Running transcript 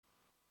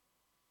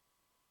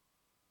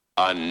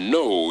I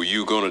know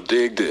you're gonna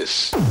dig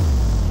this.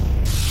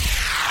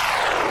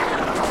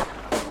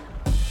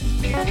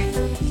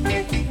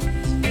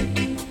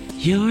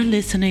 You're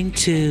listening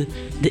to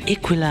The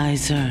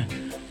Equalizer.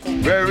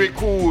 Very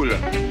cool.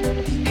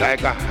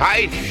 Like a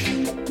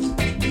heist.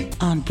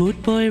 On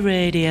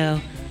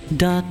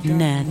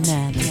bootboyradio.net.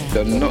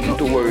 There's nothing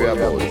to worry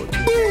about.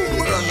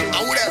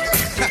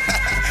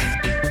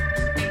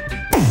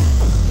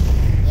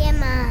 Yeah,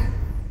 man.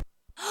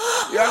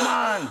 Yeah,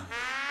 man.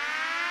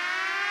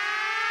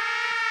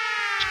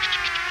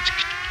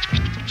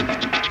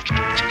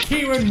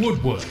 Kieran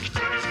Woodward,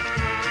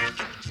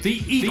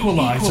 The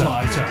Equalizer.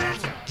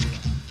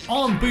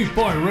 On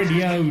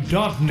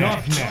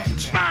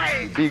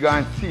bootboyradio.net. Big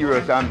and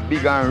serious and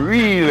big and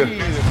real.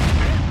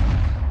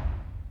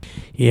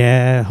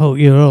 Yeah, hope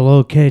you're all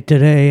okay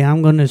today.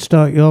 I'm going to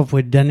start you off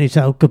with Dennis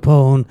Al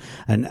Capone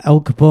and Al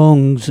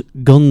Capone's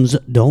Guns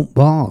Don't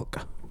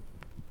Bark.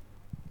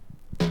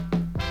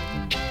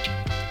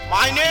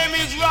 My name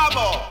is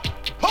Robbo.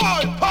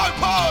 Paul.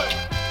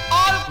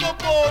 Al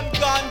Capone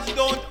guns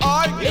don't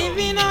argue.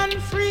 Living on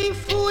free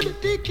food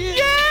ticket.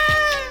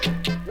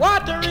 Yeah.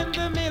 Water in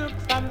the milk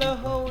from the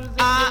holes in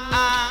the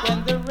roof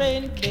when the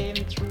rain came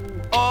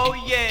through. Oh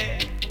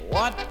yeah.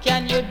 What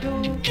can you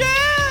do?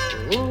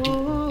 Yeah.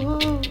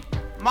 Ooh.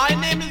 My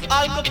name is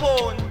Al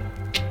Capone,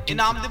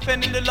 and I'm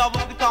defending the love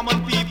of the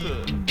common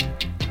people.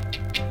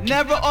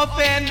 Never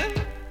offend,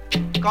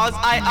 cause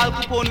I, Al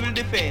Capone, will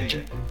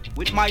defend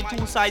with my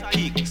two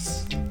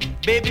sidekicks,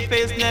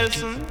 Babyface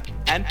Nelson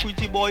and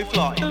Pretty Boy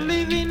Floyd.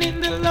 Living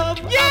in the love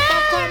of the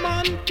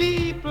common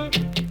people.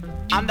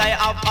 And I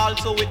have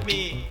also with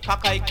me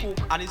Kakai Cook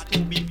and his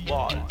two beef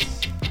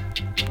balls.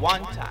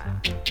 One time.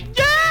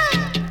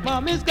 Yeah!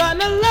 Mommy's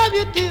gonna love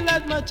you till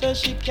as much as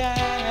she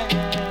can.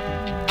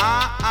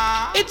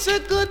 It's a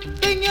good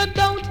thing you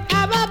don't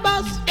have a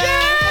bus fare.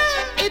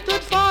 Yeah! It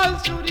would fall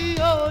through the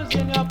holes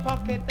in your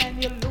pocket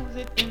and you lose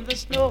it in the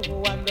snow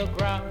on the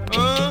ground.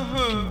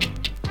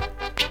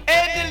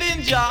 Hey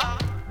Dillinger,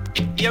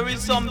 here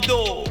is some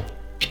dough.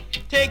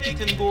 Take it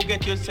and go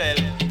get yourself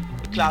a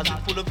closet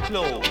full of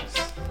clothes.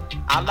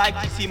 I like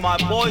to see my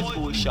boys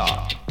go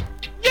shop.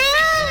 Yeah!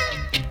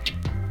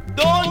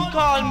 Don't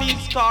call me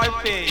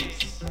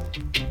Scarface.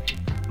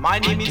 My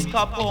name is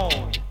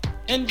Capone.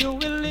 And you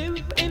will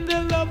live in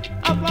the love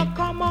of a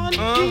common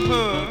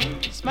people.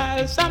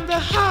 Smiles from the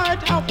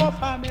heart of a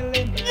family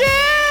man.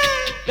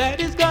 Yeah!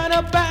 Daddy's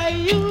gonna buy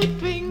you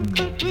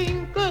twinkle,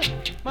 twinkle.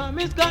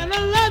 Mommy's gonna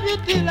love you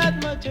till as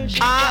much as she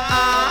can.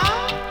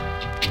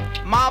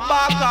 My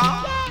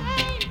baka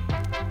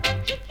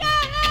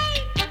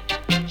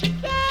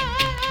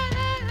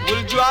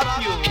will drop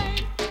you.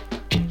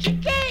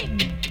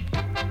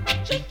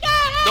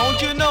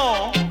 Don't you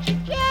know?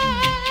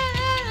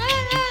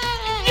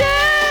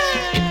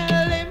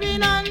 Yeah,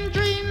 living on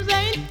dreams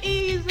ain't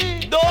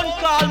easy. Don't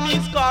call me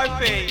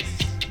Scarface.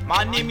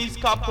 My name is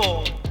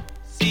Capone.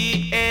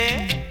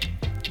 C-A-P-O-N-E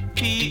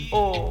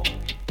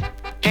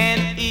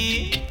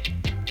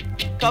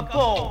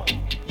Capone.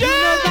 You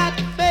know that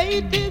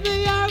faith is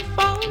your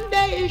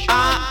foundation.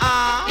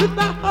 With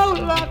a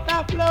whole lot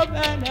of love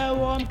and a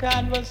warm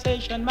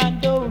conversation. Man,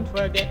 don't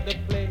forget the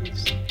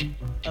place.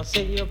 I'll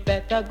say you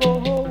better go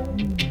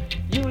home.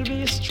 You'll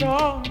be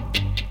strong.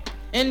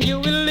 And you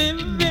will live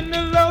in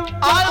the love of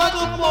Al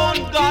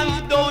Capone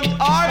guns don't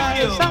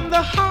argue. From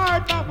the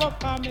heart of a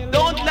family.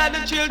 Don't let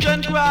the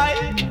children cry.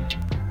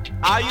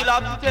 Or you'll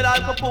have to tell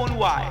Al Capone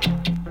why.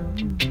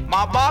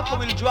 My baka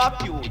will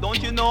drop you, don't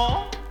you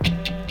know?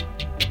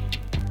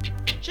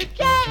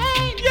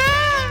 Chicane,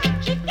 yeah,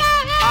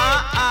 chicane,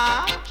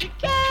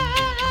 chicane,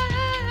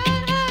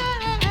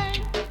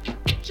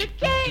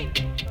 chicane,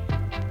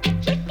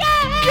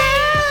 chicane,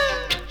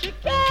 yeah,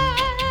 chicane.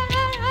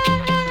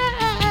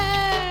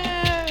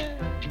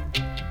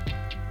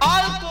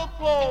 Al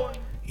Capone.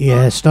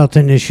 Yeah,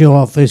 starting the show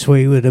off this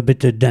week with a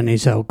bit of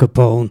Dennis Al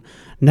Capone.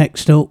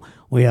 Next up,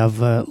 we have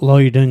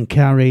Lloyd and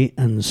Carrie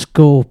and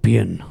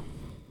Scorpion.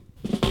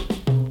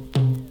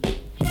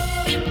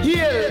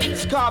 Here,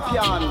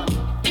 Scorpion.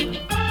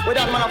 Where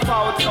that man of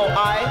out now,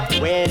 I?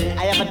 Well,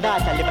 I have a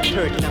daughter live at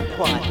 13 and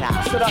quarter.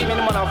 So that mean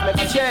the man of make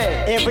a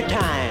chair? Every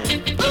time.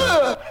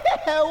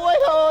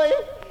 Oi.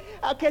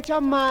 I catch a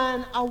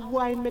man, I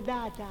wine my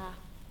daughter.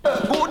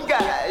 Good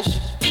gosh.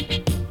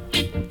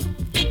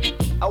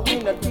 I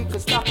win a tick a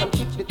stop and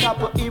kick the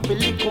top of every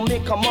little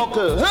make a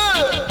muckle.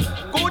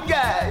 Good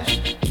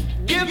gosh.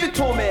 Give it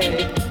to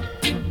me.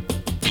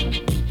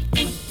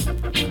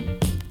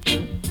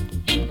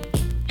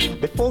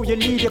 Before you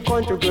leave your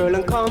country, girl,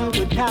 and come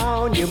to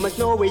town, you must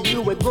know where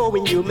you were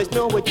going, you must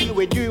know what you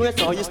were doing. I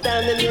saw you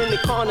standing in the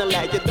corner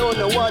like you don't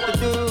know what to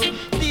do.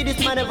 See this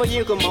man over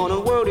here, come on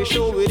and world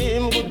show with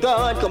him. Good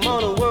God, come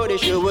on and world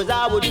show as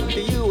I would do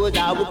to you, as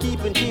I would keep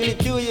until it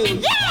to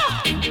you.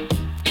 Yeah!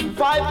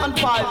 5 and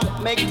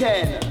 5 make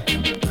 10.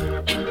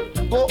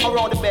 Go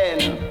around the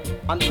bend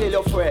and tell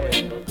your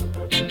friend.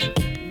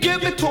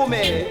 Give it to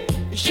me.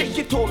 Shake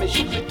it to me,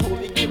 give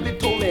it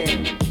to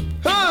me.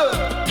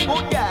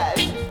 Good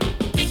guys.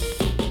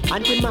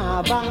 Auntie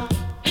Maba,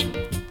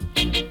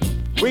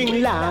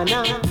 bring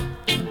Lana.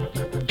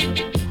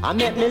 I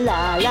met me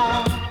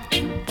Lala.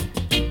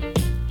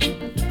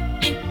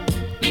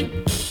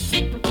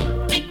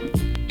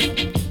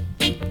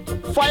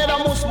 Fire the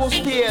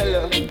must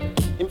tail.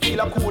 Him feel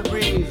a cool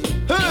breeze.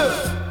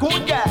 Hey,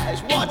 good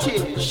guys, watch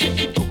it.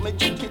 Shake it to me,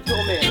 juke it to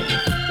me.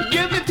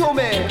 Give it to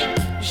me,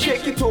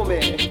 shake it to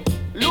me.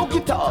 Look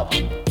it up.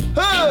 Hey,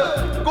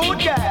 good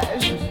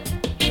guys.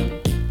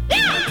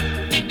 Yeah.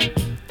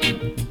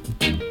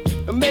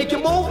 Make you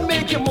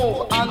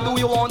move, and do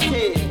your own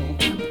thing.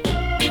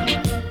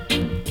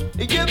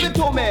 Give it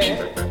to me,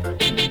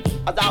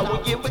 and I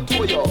will give it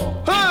to you.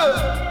 Hey,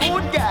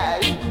 good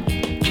guys.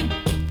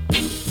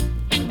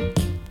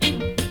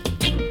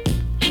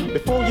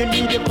 Before you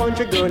leave your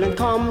country, girl, and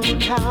come to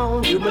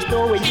town, you must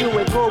know where you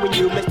were going,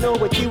 you must know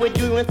what you were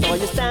doing. Saw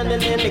you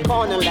standing in the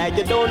corner like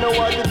you don't know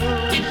what to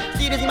do.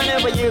 See this man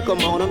every year,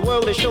 come on and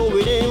world, they show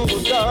it in.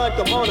 Good God,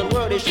 come on and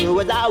world, they show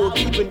it. I will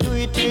keep and do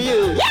it to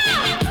you.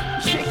 Yeah!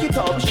 Shake it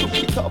up, shook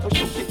it up,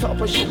 shook it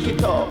up, shook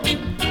it up.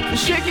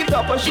 Shake it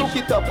up and shook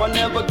it up and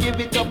never give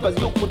it up, cause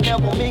you could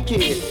never make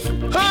it.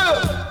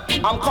 Hey!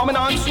 I'm coming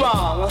on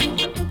strong,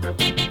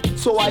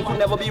 so I could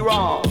never be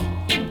wrong.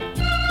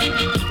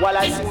 While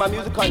I sing my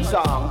musical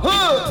song.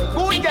 Hey!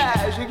 Good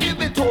guys, you give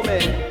it to me.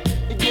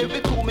 You give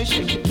it to me,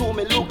 shake it to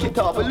me, look it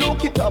up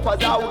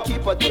as I will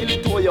keep a tell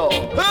it to you.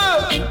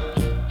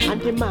 Hey!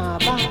 Auntie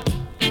Maba,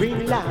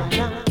 bring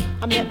Lana,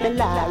 I met the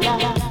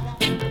Lala.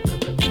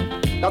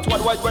 That's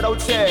what white brother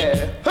would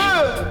say.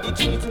 Hey!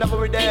 Each and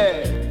every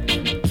day.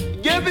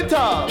 Give it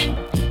up.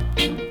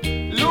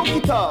 Look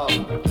it up.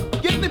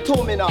 Give it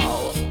to me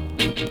now.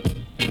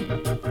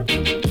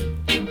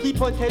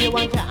 Keep on telling you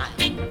one time.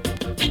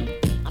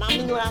 And I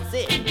mean what I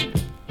say.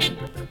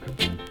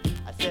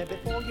 I said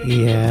before you...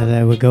 Yeah,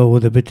 there we go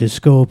with a bit of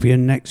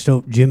Scorpion. Next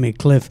up, Jimmy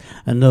Cliff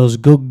and those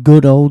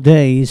good old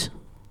days.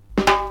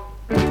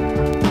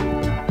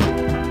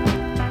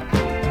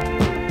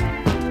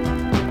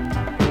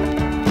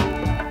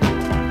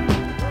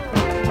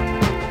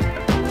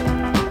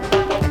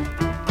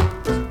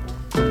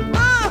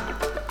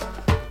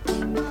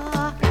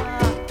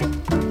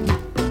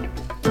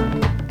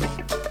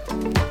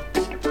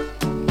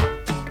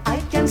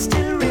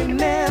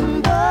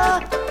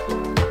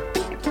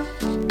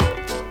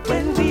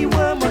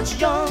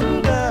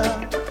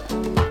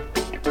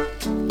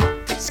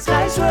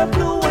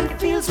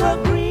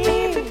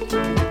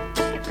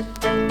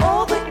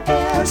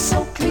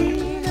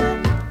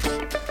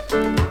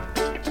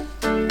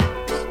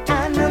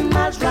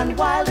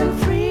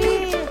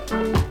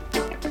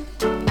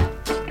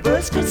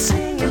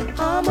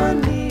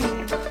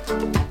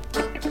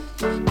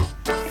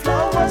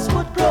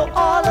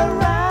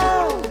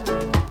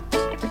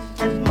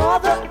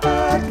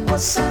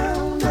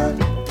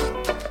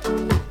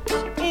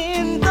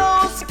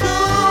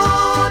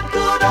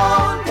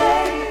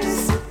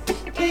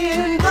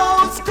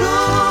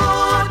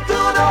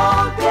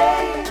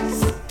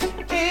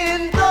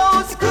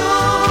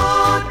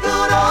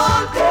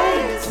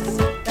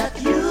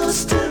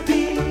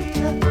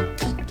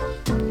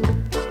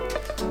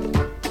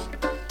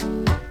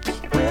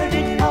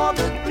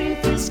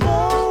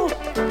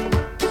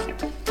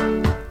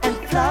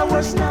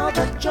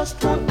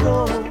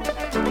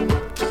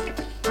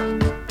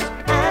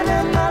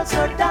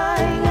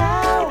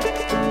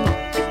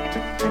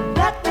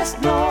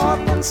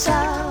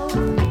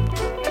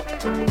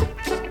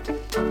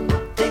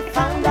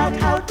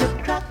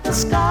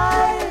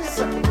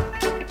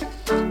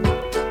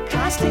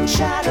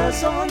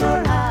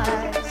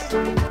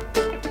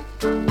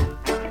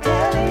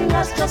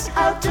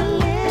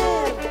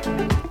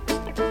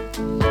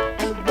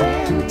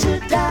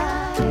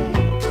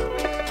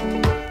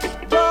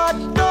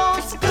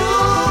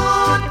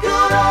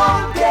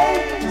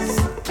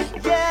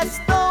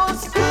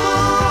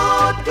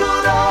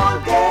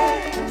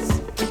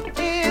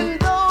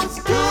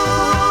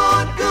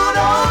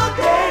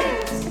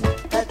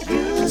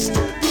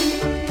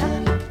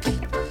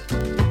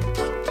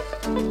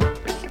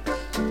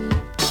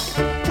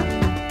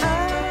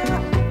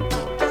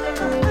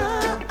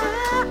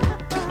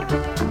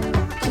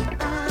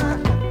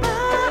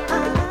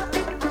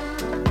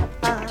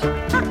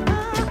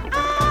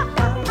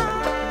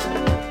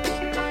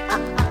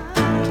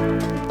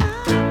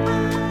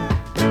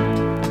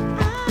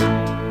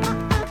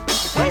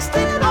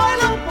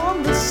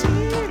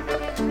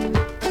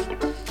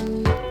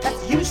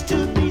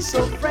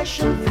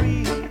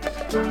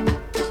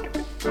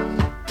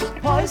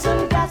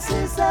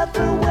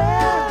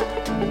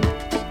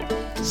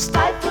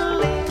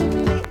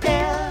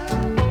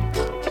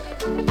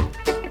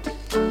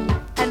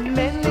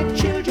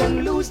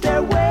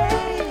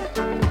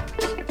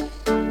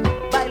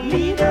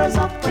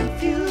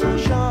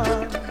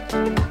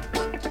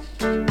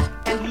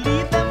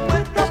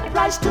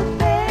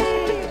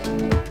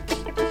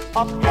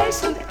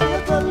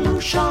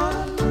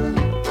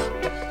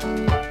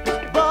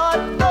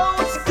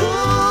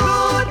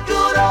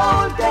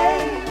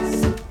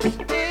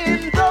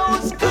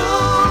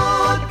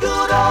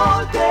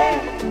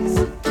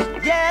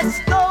 Yes,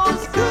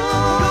 those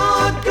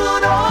good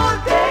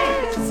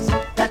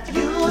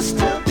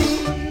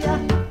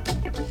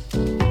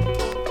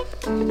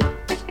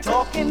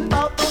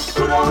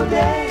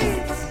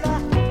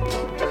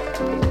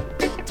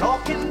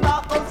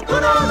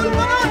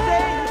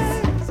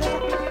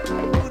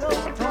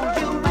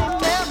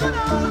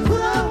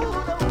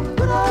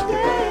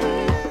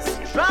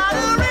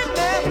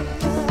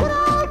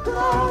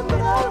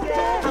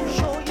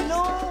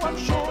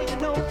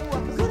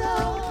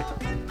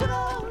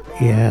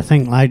Yeah, I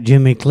think like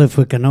Jimmy Cliff,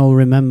 we can all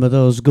remember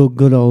those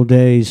good old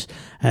days.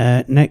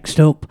 Next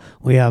up,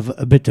 we have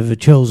a bit of a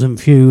chosen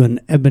few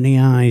and Ebony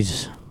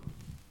Eyes.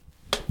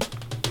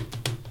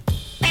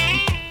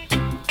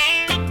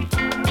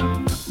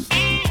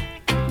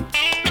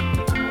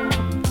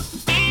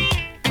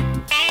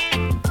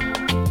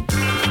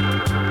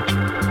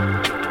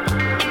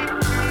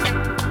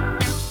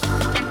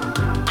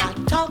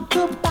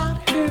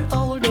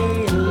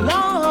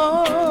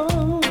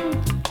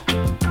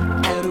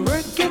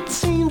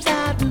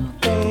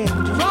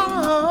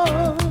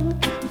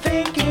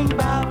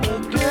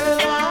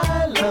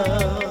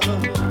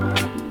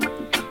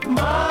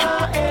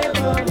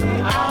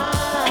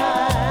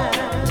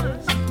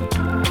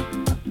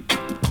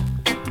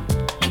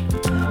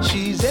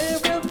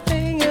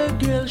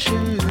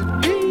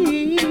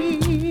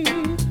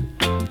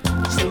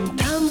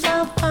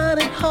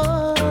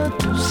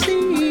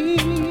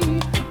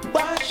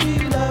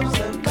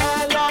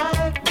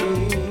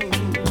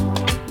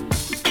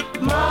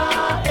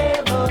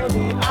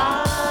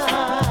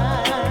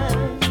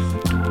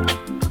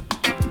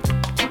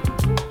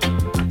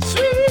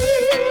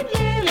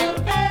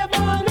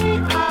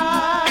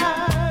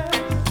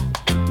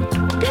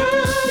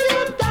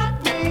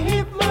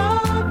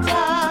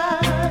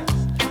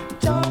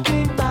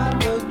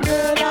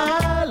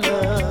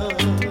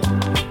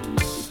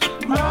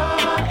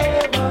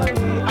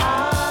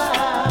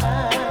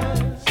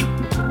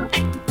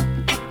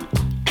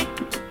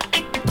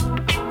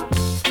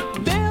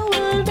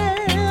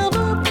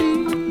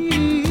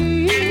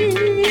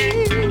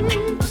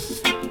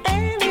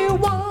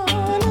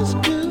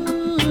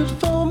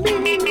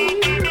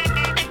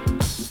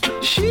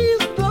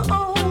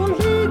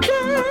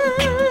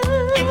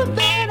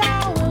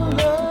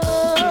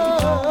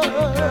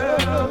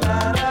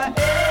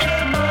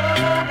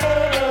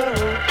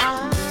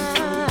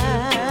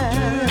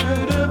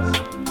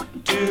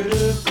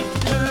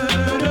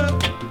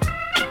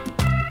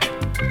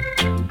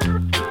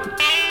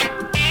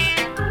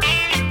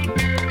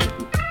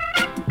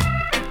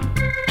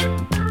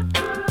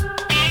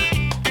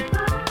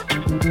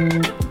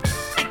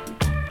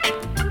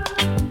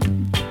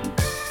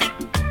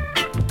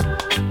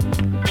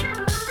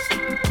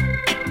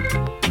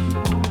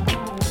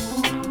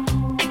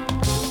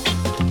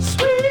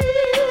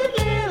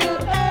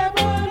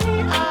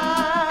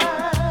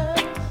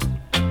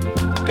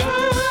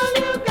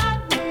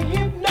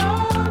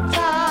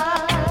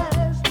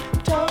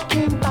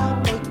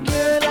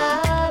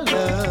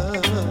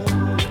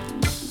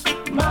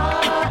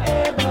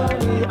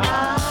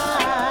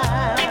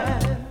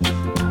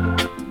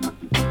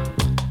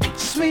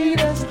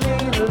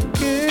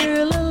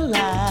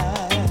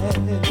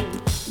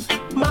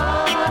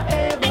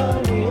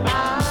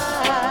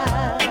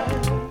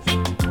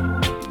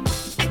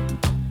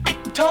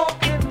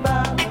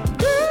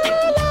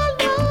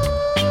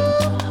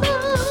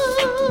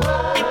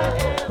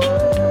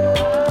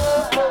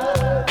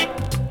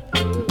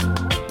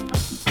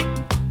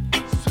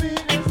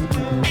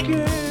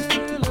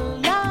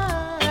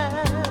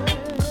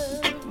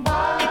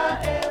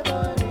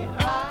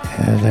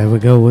 There we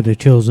go with the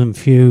Chosen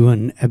Few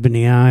and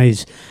Ebony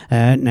Eyes.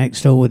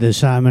 Next up with the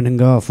Simon and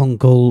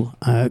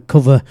Garfunkel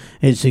cover,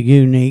 it's the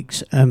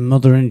Uniques and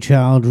Mother and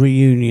Child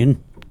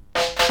Reunion.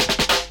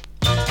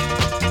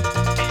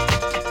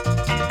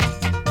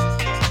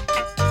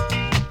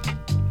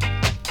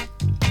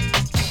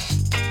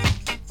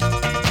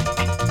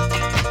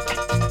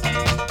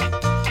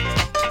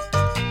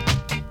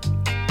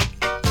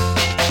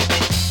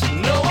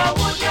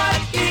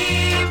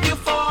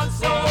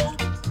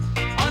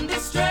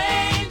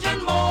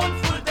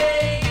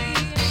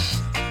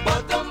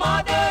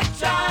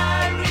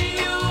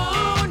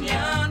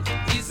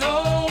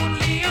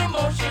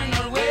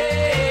 Emotional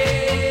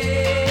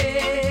way.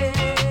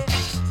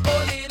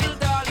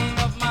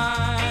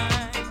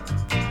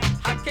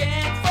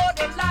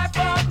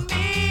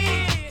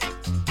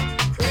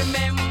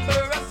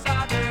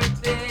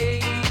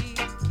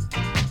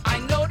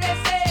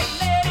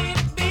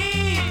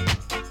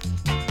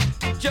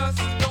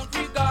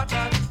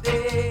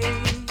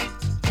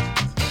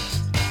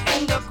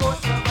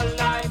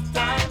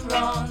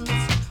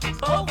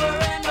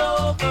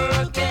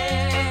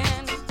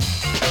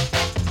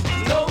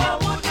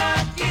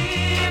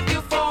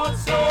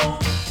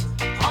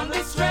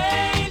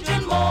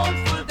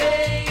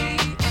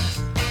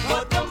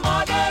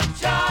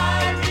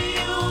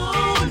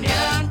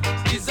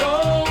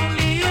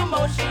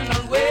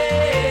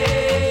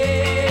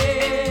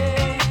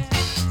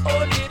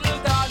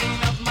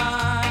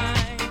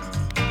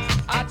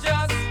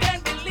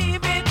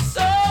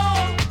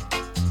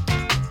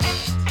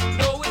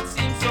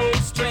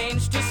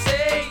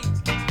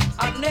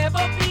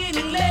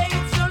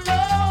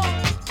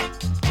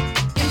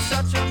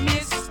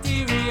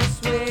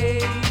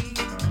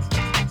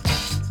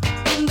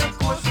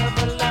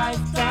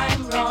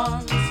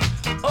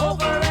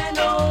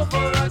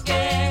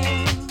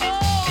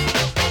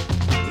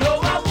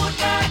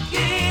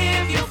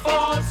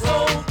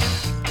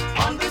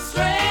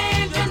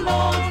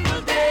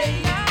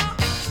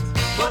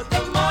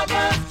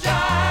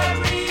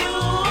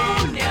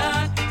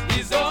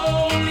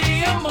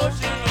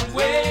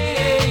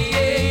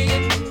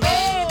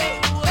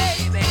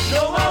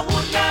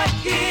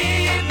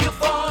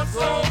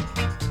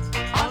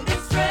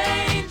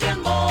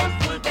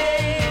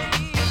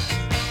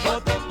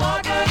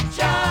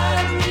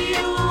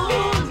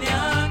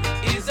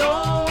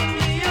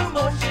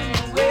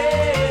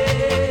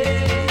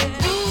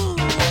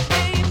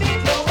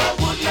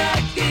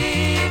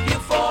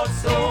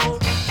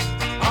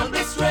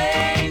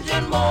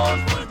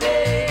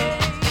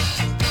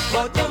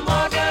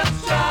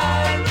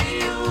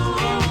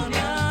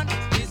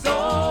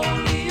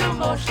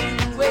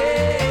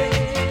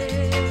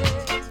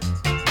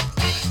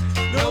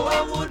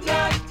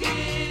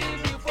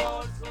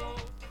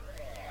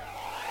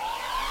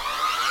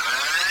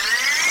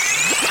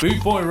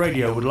 Boot Boy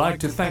Radio would like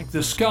to thank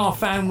the Ska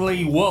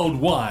family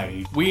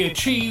worldwide. We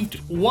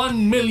achieved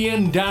 1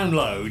 million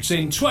downloads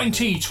in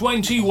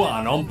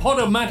 2021 on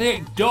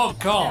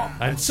Podomatic.com.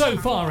 And so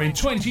far in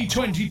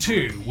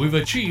 2022, we've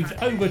achieved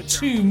over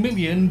 2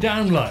 million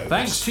downloads.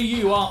 Thanks to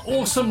you, our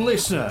awesome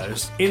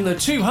listeners, in the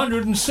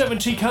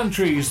 270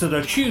 countries that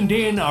are tuned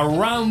in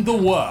around the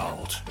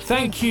world.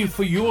 Thank you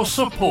for your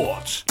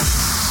support.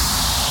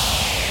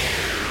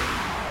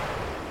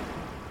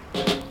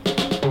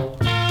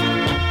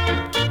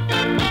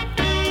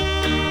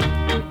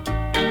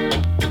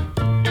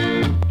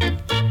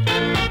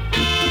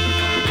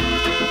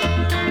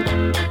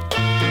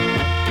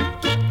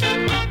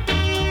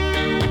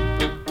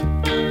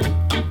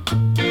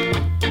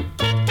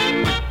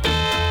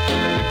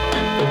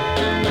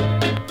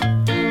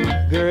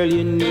 Girl,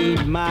 you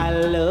need my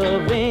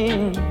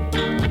loving.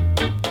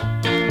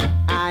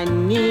 I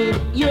need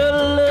your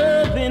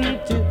loving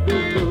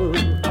too.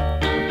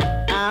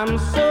 I'm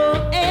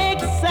so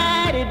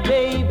excited,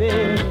 baby.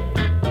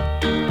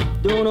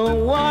 Don't know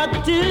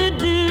what to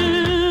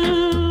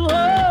do.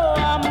 Oh,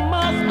 I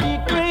must be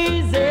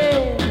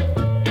crazy.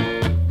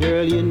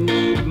 Girl, you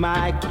need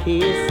my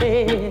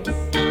kisses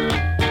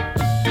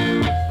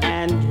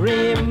and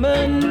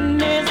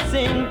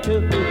reminiscing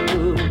too.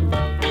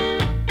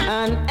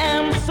 And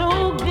I'm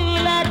so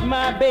glad,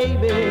 my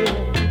baby.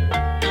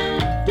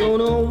 Don't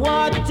know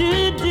what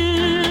to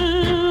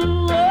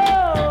do.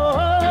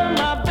 Oh,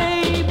 my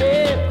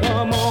baby,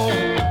 come on.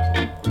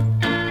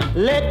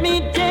 Let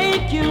me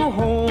take you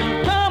home.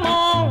 Come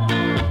on.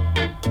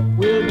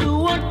 We'll do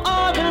what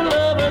all the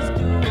lovers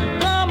do.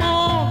 Come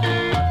on.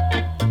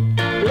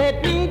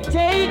 Let me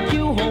take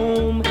you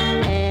home,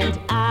 and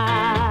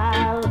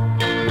I'll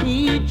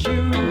be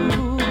true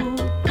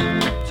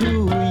to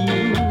you.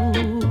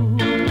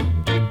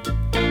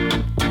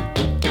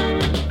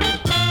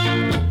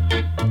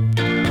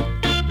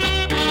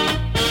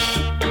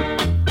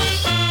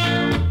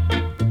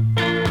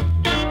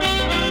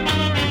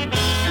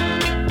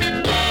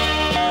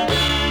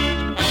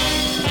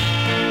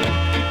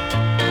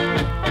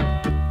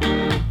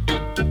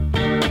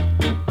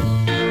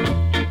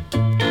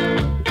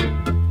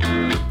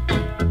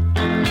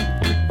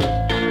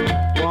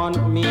 Want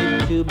me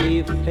to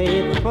be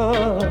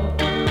faithful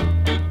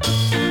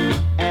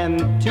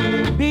and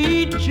to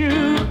be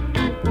true.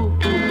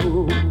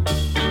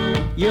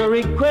 Your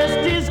request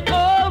is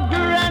all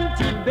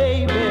granted,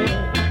 baby,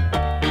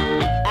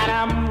 and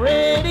I'm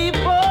ready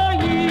for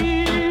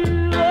you.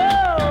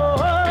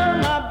 Oh,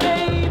 my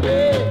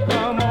baby,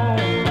 come on.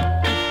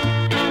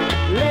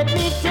 Let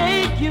me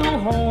take you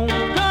home.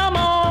 Come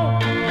on.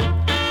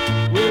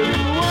 We'll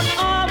do what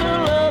all the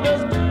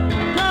lovers do.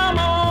 Come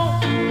on.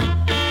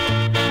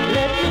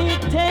 Let me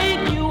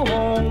take you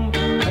home,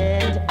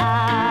 and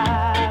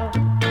I'll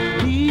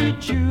be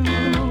true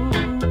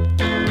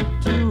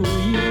to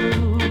you.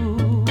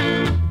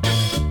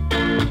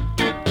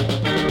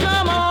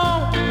 Come on,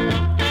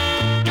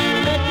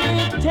 let me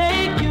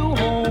take you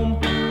home.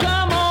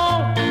 Come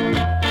on,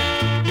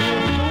 we'll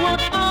do what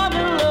all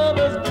the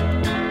lovers do.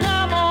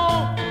 Come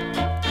on,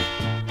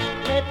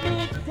 let me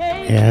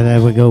take. Yeah,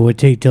 there we go with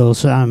Tito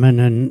Simon,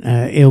 and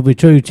he'll be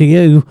true to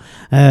you.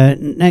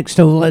 Next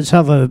up, let's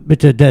have a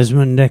bit of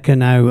Desmond Dekker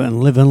now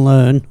and Live and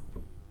Learn.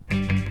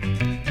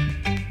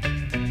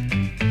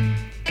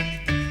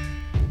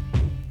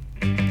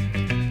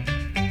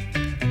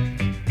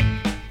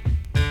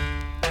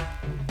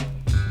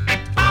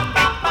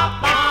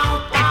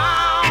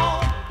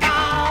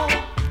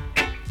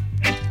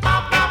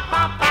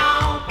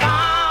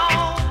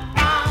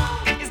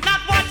 It's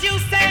not what you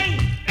say,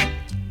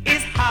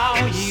 it's how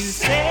you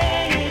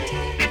say it.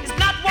 It's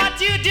not what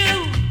you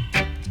do,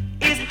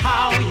 it's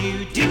how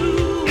you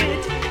do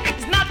it.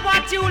 It's not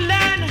what you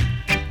learn,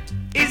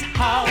 it's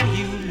how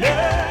you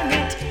learn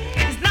it.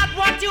 It's not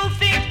what you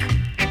think,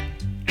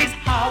 it's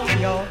how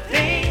you're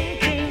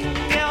thinking.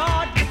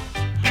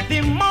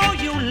 The more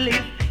you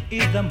live,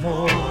 is the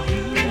more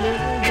you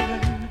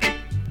learn.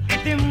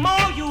 The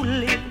more you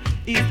live,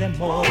 is the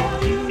more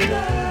you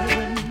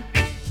learn.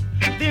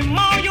 The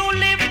more you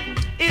live,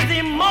 is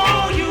the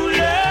more you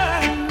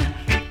learn.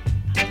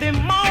 The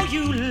more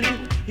you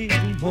live, is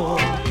the more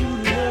you learn.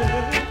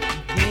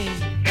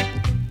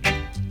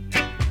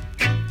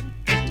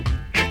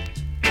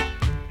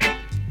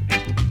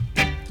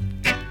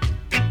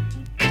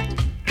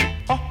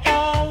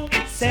 Oh,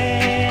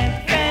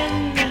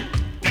 7.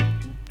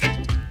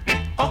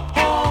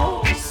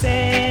 Oh,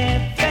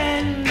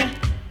 7.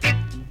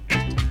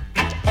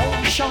 At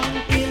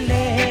Ocean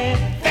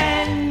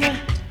 11.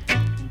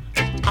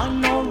 I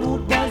know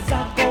road was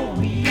a go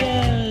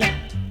real.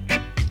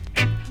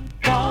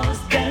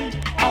 Cause them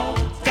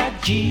out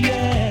of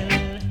jail.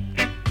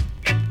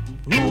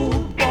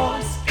 Rude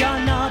boys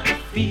cannot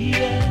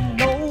feel.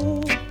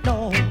 No,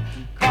 no.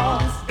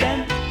 Cause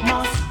them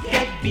must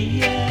get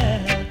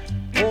bail.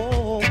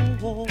 Oh,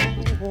 oh,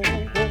 oh,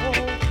 oh.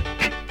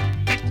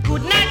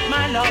 Good night,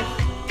 my love.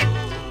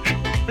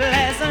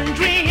 Pleasant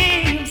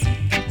dreams.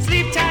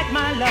 Sleep tight,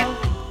 my love.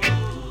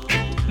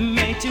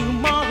 May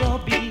tomorrow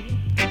be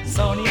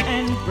sunny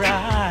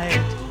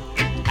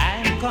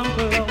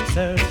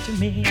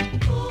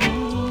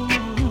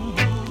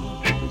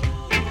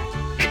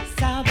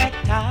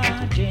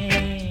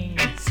sabotaging,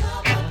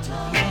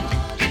 sabotaging,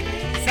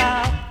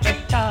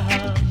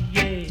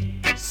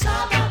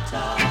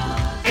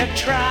 sabotage. They're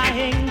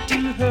trying to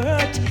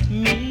hurt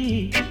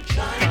me,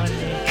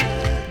 honey.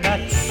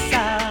 That's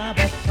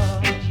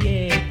sabotage,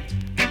 yeah.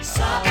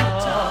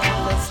 Sabotage.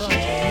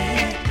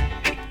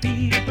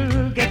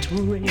 People get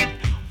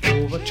raped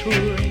over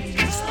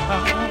trains.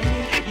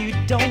 You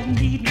don't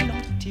need no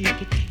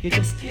ticket, you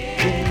just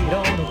get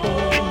on the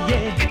board,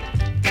 yeah.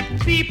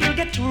 People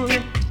get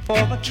raped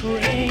over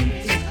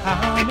trains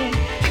coming.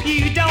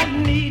 You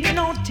don't need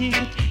no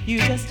ticket, you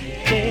just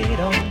get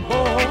on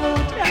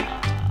board.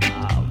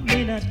 I'm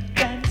in a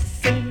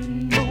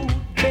dancing mood,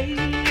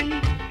 baby.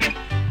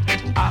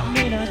 I'm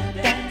in a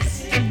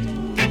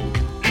dancing mood,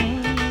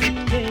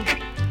 yeah.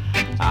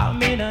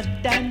 I'm in a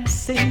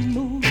dancing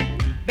mood,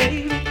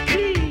 baby,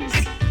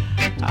 please.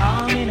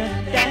 I'm in a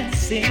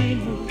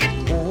dancing mood,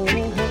 oh,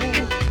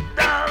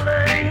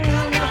 darling.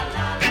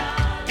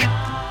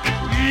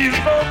 You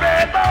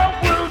forever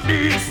will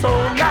be so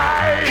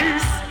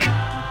nice,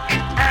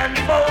 and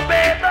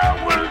forever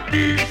will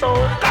be so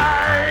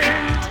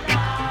kind.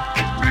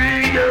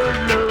 Bring your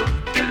love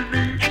to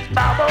me,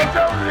 Mama,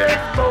 don't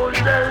let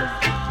Moses.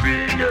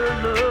 Bring your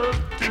love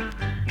to me,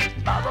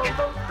 Mama,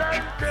 don't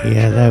let.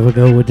 Yeah, there we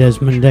go with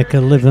Desmond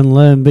Dekker, Live and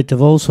Learn, bit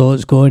of all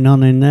sorts going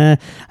on in there.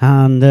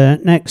 And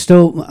next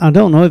up, I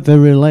don't know if they're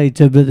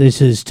related, but this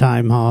is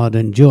Time Hard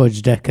and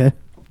George Dekker.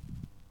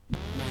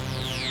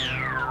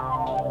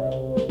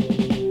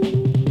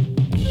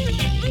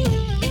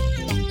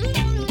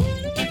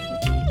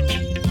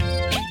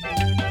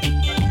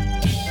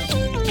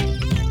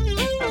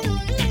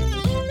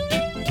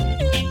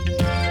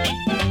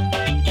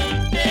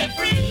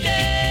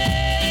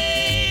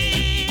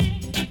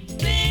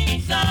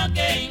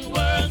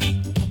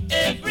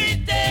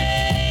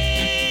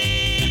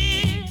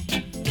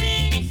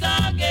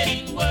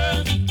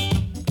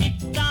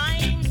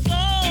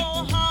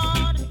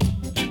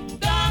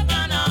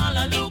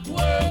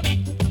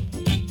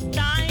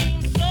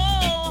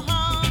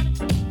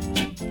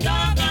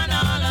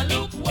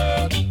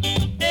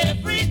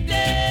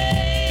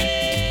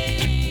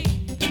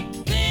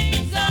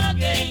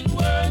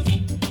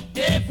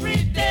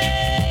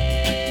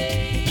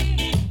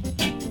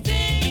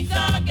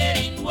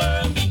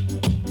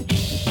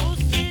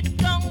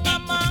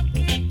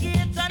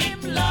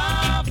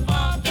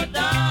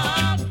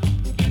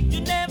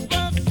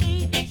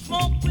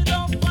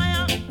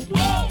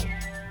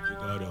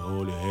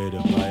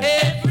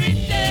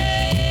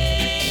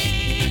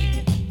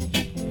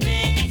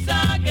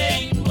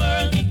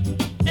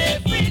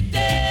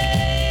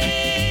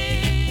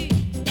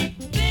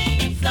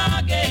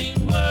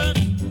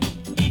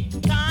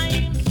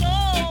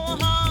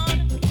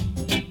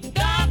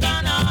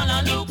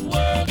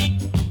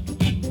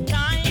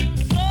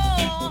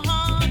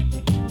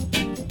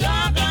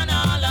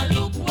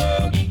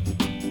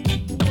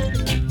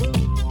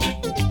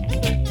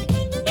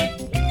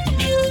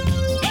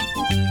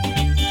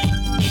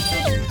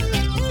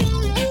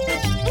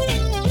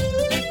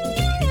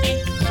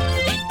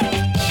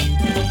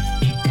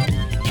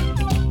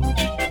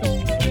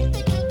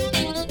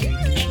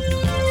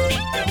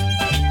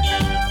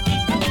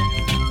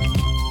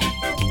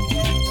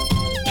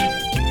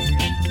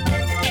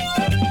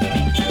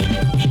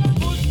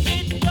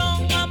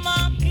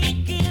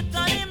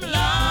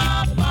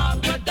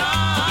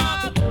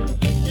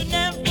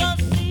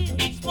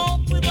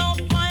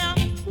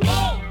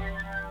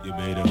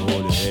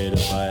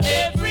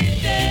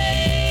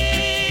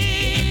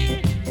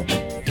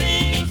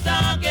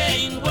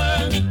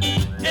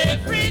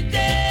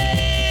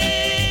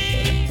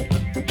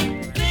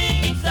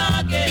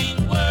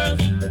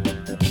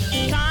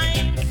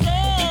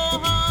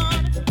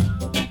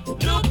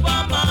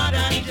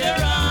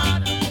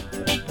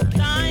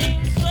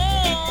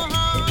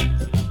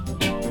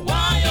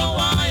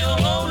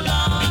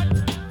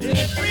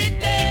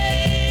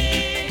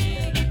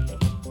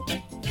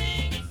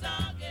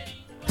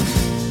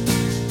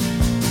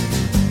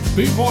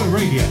 Boot Boy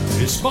Radio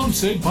is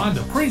sponsored by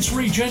the Prince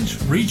Regent,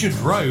 Regent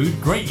Road,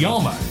 Great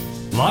Yarmouth.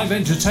 Live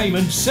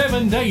entertainment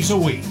 7 days a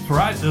week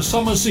throughout the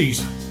summer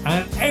season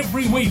and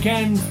every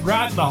weekend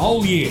throughout the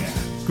whole year.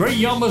 Great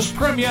Yarmouth's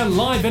premier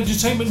live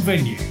entertainment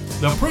venue,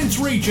 the Prince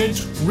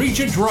Regent,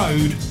 Regent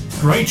Road,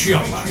 Great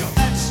Yarmouth.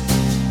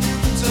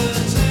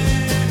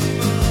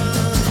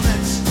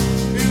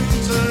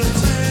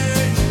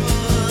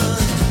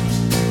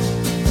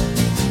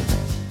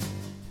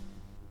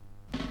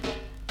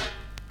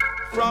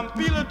 From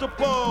pillar to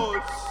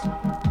post,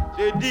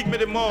 they dig me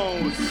the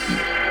most.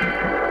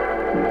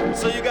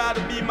 So you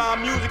gotta be my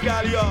musical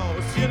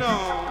host, you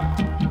know.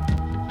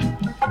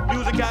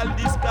 Musical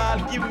discal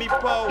give me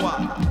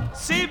power.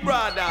 See,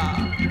 brother,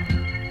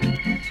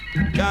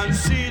 can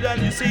see that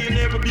you say you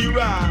never be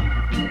wrong.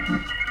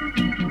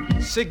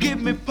 Say give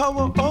me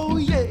power, oh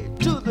yeah,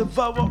 to the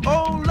power,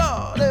 oh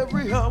Lord,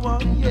 every hour,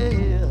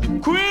 yeah.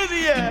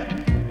 Crazy, yeah.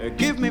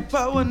 Give me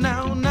power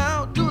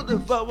now, to the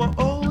power,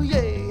 oh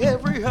yeah,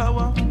 every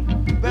hour.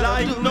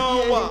 like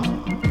Noah.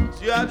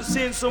 So you have to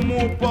send some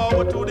more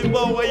power to the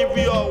power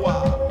every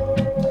hour.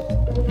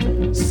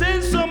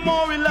 Send some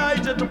more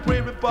Elijah to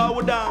pray with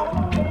power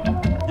down.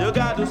 You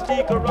got to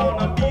stick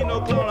around and be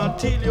no clown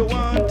until you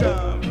want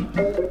time.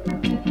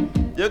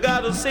 You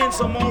got to send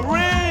some more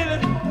rain.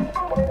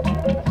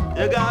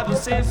 You got to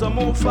send some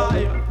more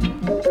fire.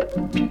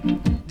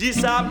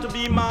 This have to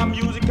be my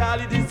musical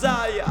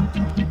desire.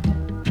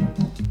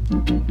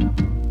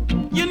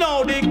 You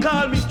know they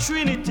call me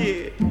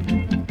Trinity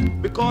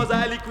because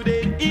I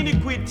liquidate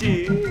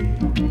iniquity.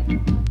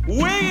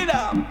 Wake it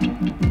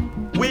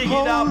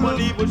up and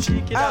leave it,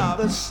 shake it up.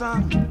 The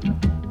sun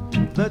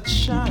that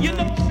shines. You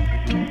know,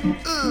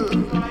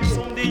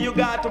 someday you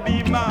got to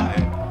be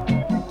mine.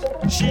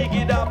 Shake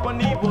it up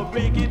and even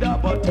break it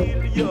up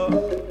until you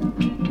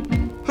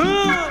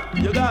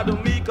got to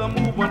make a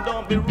move and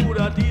don't be rude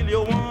until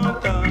you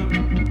want time.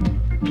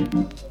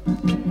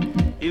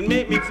 It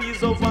make me feel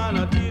so fine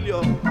until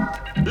you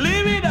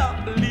leave it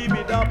up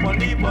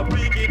and even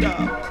break it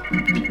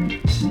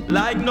up.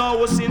 Like now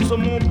we send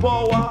some more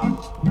power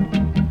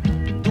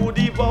to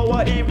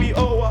devour every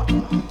hour.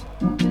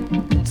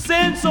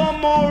 Send some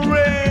more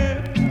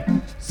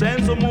rain,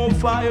 send some more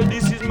fire,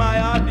 this is my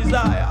heart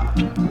desire.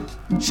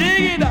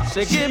 Shake it up,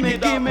 say give me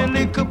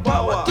little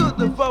power to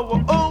the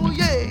power, oh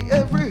yeah,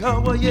 every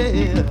hour,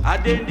 yeah. I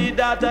then the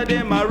data,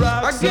 then my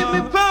rock. I give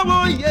me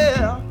power,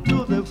 yeah,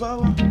 to the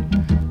power,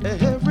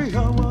 every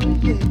hour,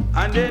 yeah.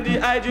 And then the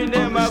hydrogen,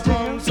 then my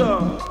come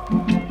so.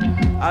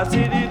 I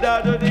see the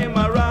data, then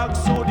my rock,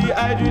 so the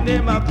hydrogen,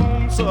 then my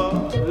come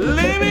so.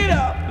 Leave it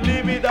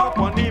up,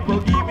 and people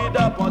give it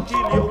up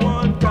until you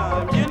want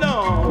time, you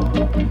know.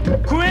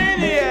 Queen,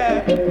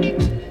 yeah.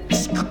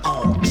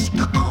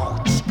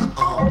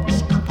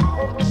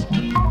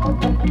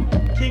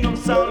 King of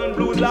sound and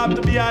blues have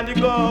to be on the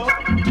go.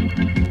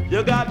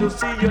 You got to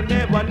see, you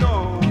never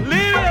know.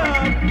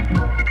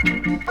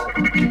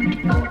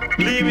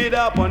 Leave it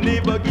up and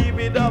never give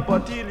it up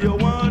until you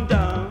want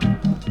time.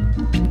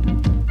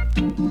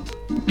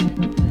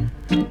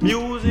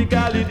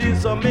 Musically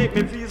this will make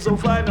me feel so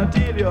fine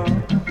until you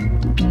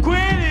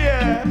queen,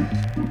 yeah.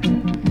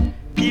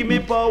 Give me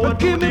power,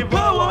 give me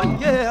power,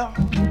 yeah.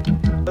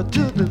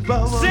 To the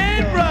power. Say,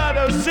 yeah.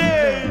 Brother,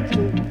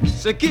 say.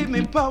 So give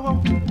me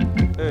power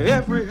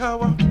every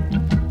hour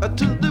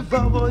to the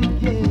power,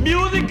 yeah.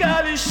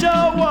 Musically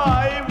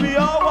shower every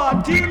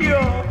hour till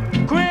you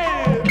queen.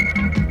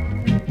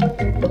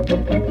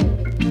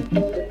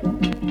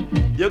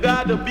 You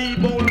gotta be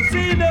bold,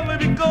 see never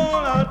be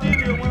gone until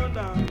you want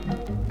down.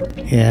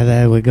 Yeah,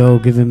 there we go.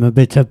 Give him a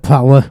bit of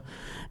power.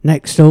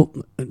 Next up,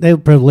 they'll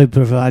probably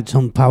provide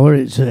some power.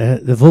 It's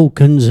the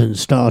Vulcans and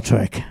Star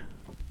Trek.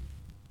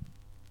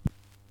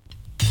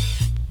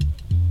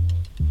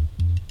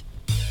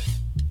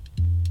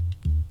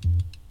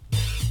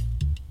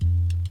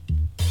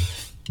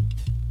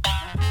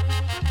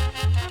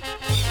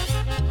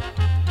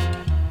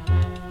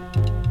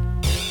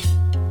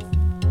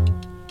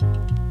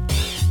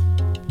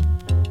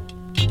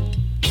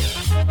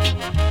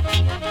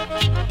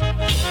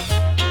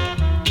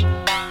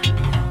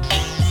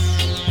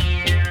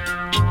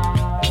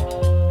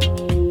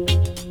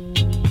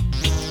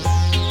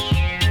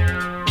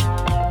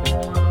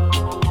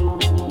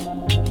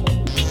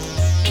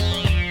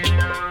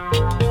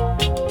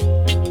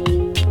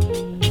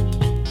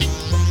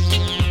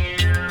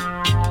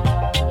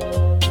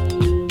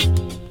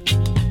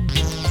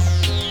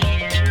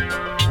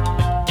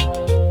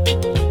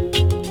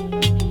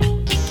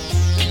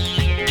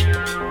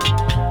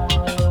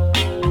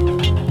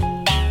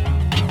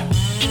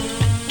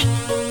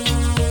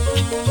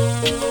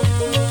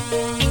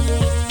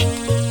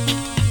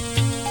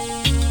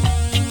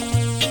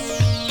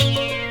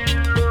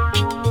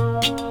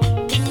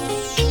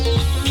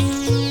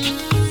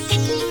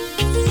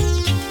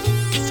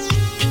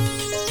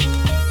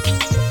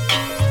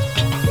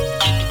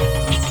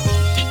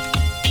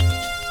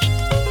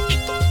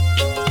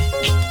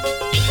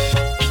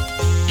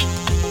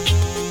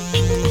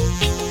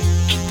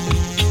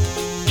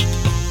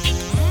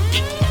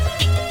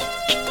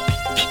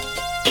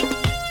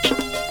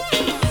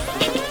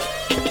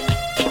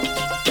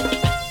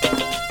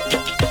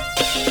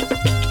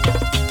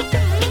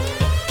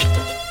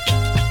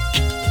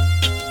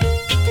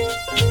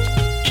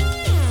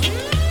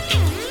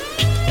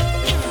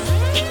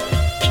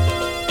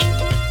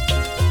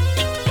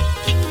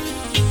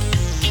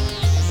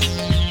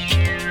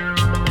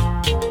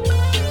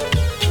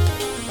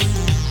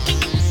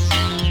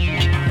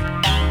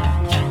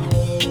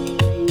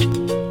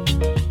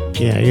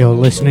 Yeah, you're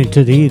listening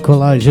to the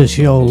Equalizer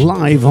Show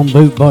live on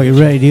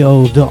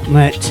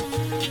bootboyradio.net.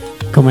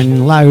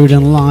 Coming loud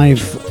and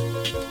live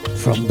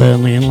from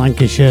Burnley in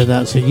Lancashire.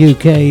 That's the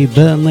UK,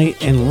 Burnley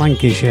in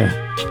Lancashire.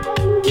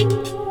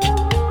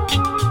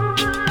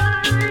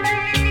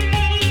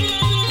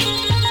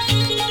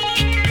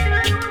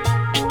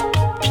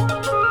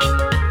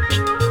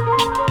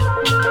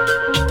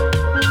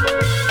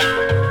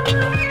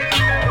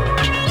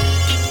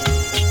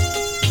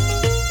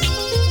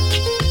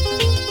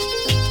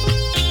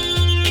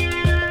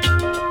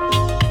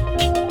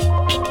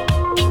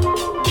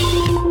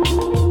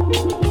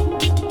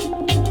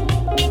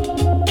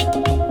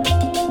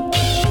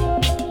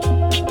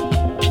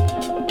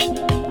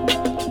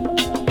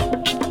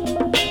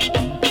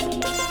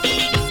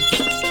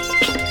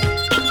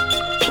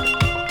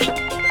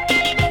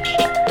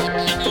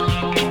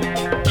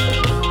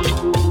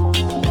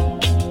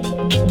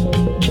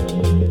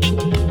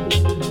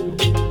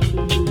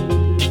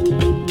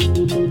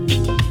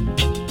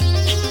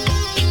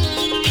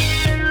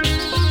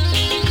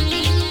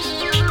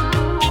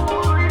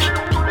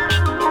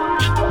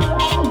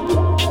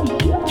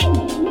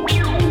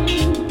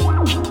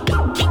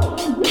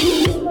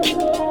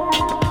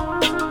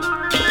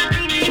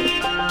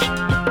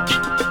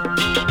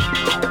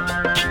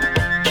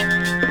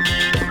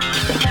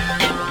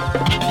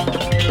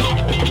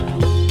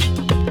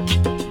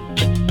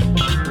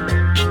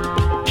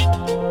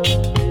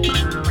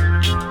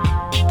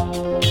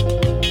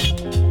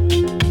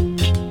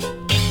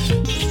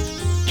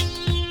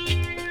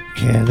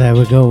 There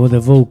we go with the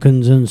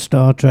Vulcans and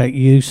Star Trek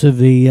use of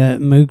the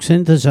Moog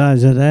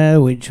synthesizer there,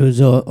 which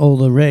was all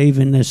the rave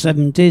in the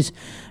 70s.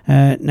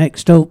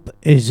 Next up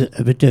is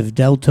a bit of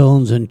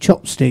Deltones and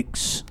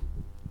Chopsticks.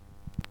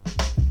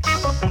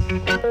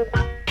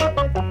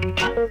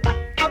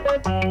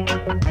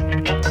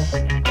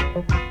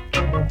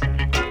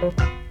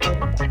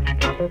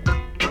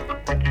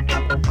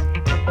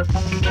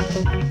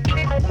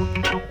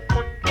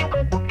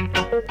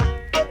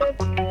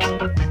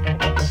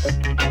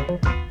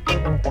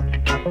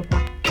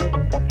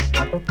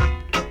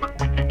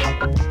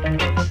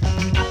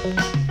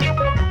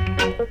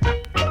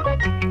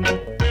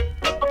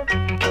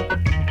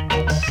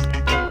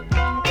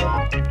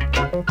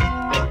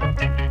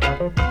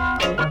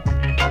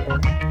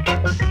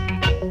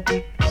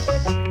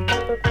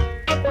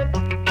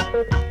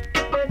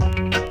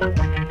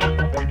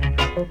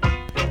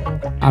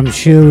 I'm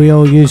sure we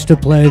all used to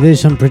play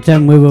this and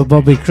pretend we were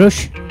Bobby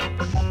Crush.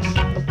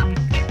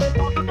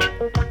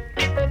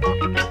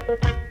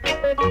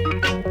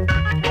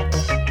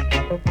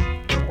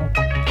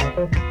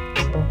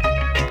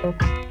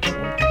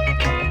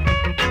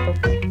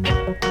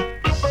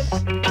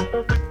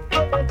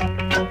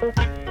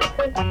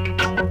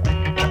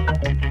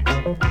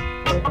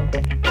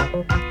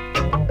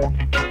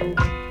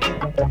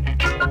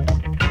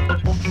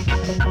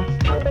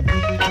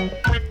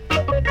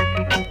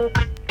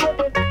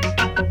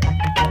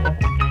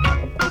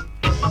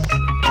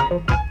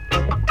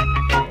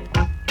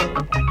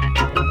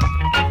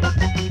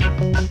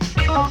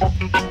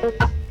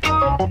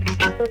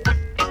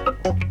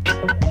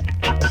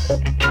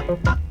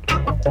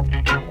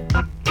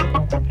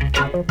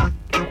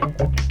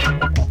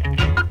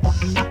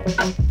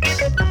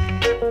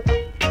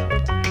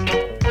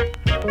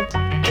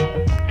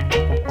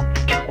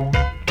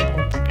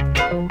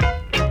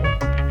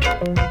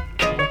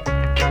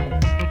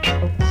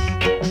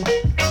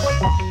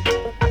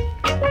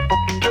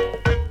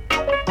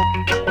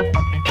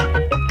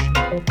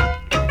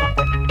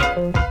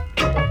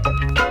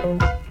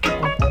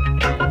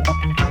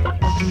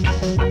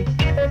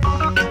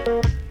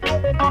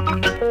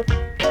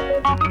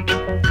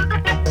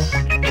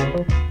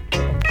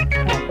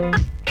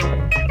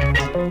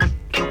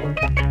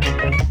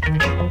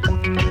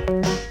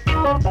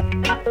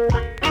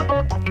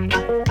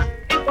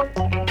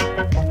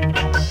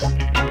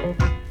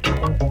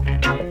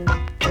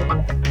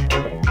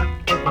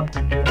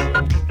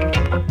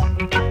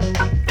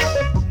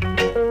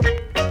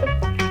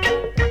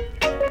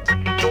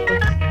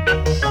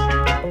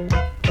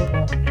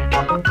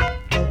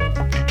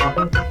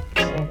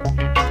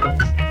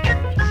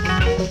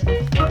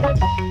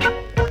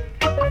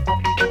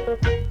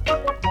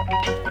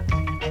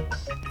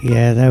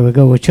 Yeah, there we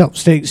go with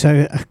Chopsticks.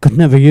 I could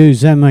never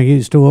use them. I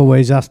used to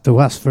always have to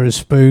ask for a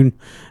spoon.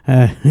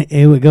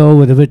 Here we go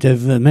with a bit of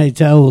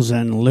Maytals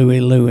and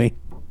Louie Louie.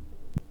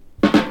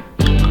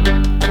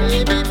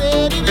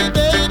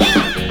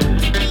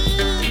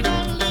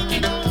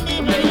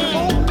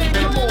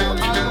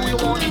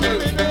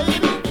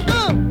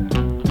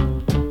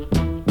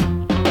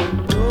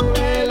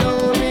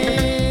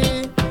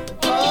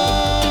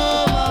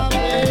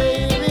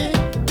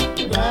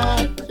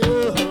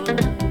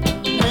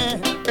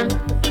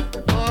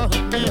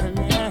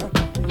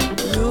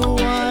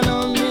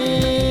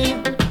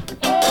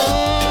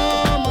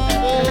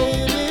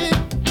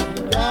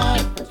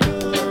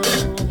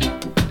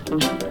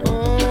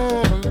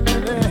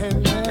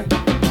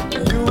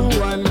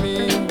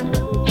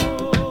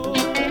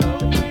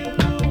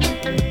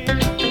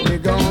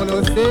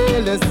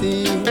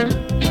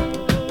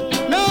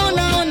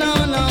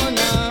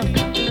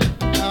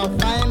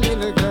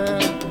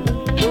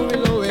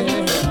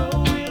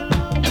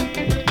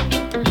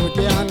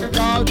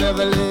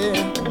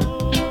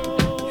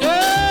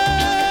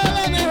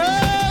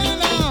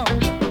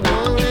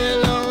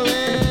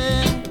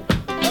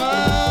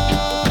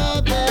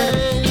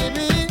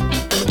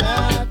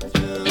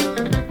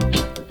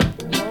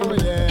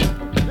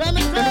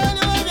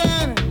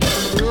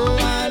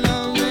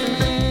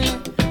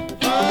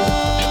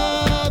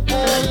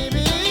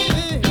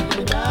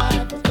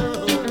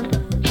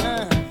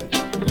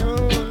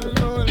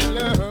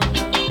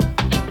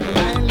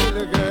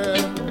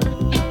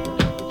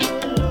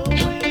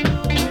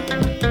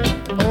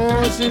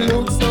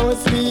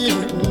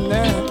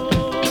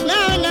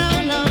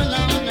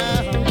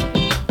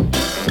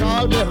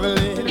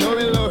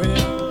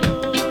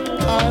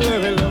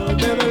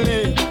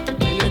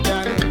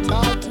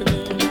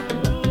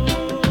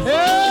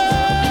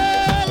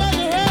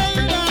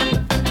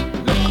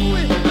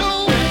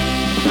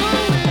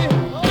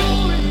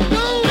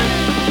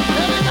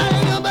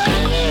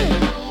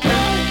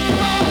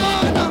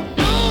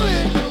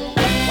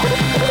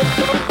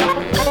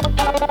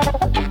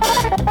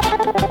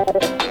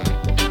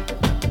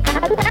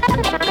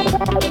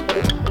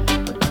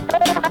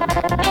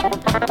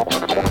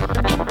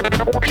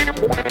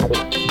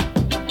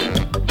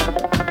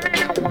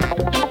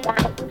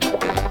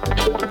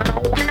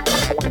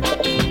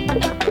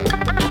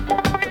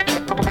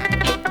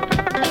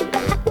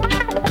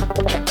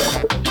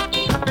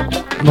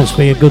 Must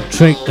be a good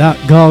trick, that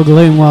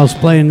gargling whilst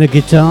playing the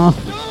guitar.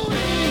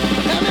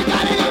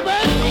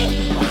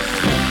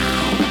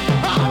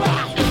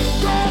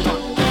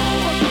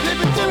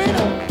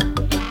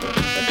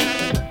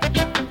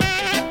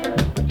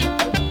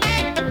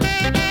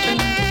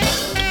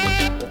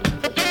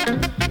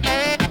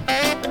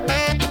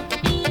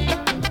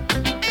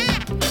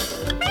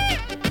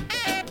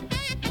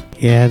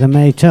 Yeah, the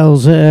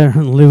Maytals there,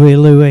 and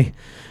Louie.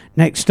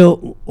 Next up,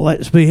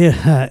 let's be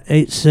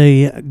it's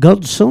the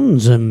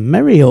Godsons and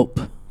Merry Up.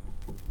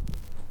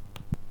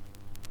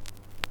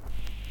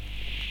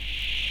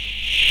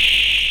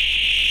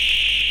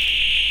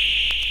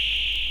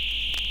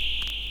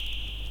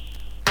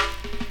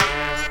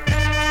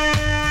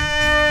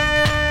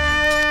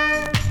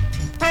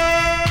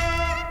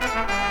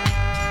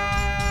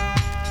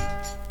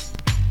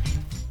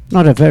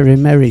 Not a very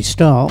merry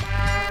start.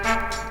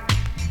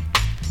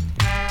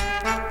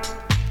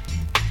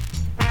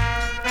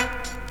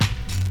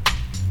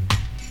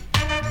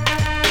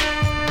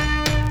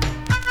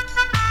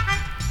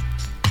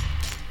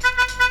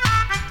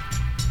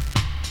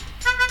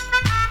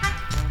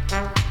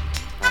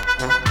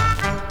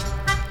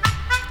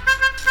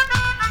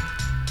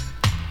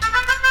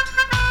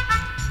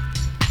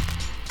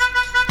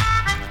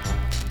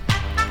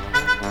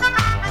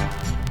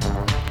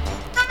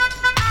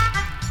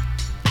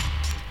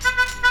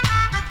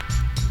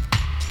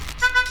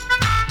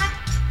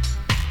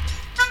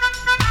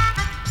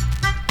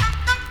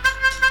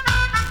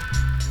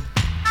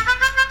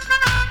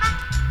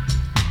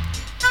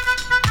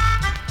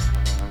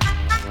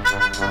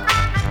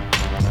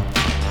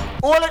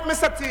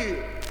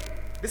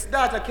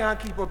 Can't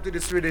keep up to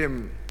this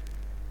rhythm.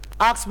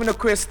 Ask me no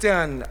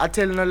question, I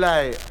tell you no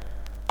lie.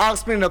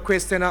 Ask me no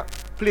question, I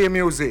play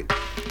music.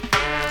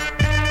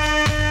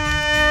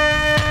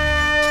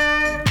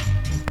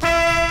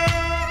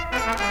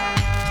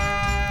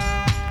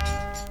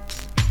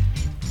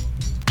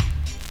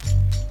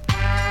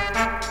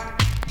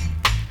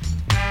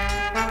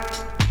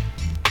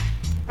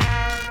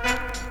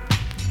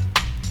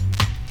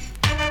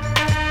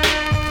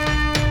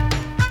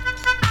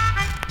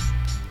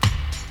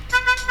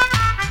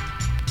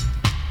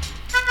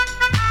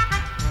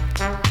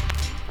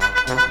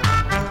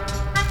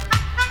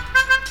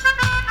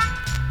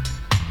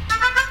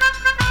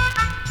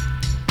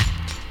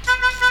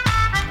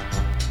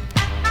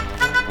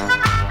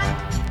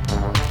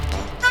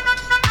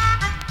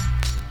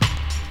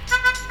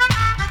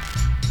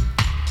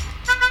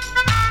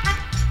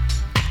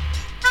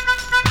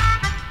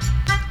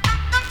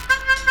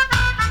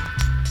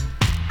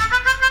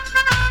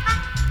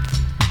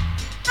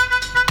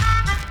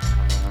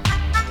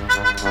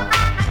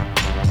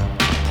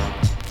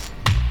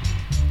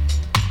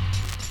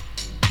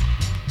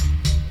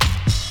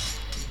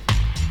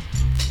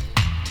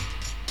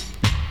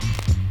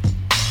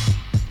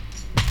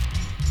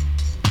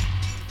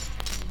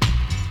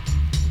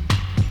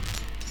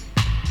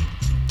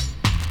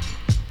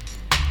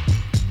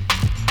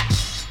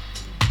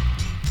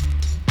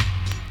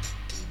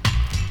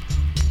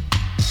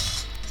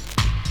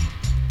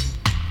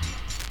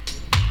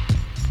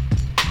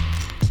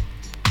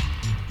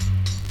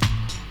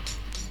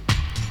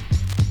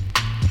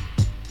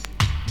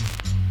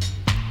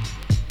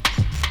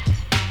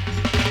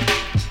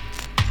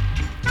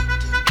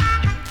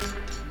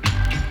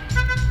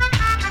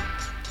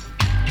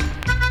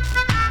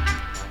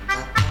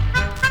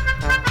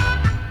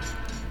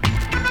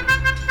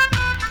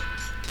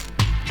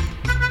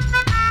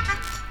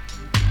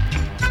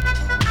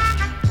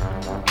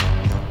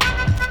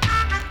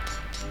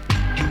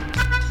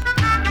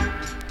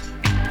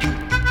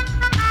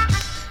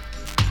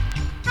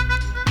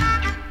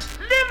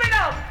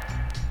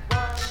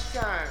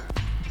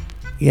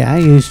 Yeah, I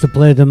used to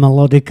play the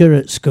melodica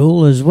at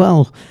school as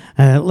well.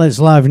 Let's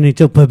liven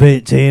it up a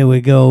bit. Here we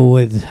go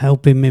with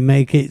Helping Me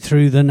Make It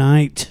Through the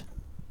Night.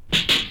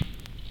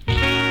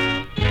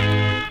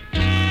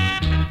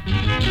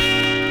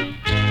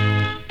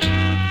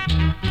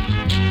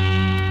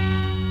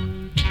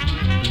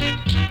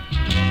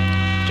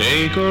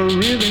 Take a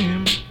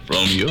rhythm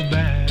from your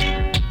back,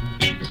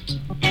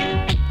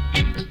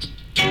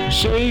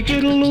 shake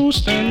it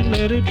loose and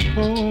let it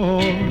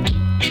fall.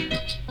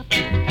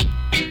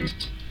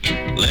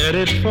 Let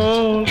it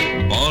fall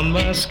on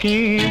my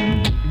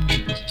skin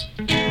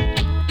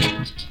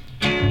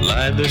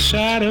like the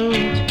shadow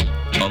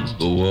on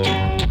the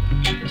wall.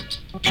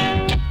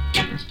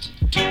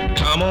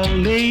 Come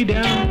on, lay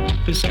down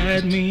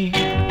beside me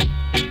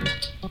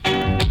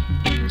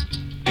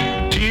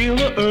till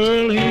the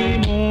early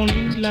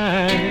morning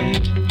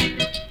light.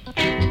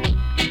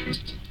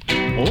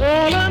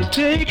 All I'm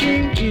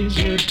taking is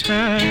your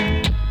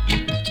time.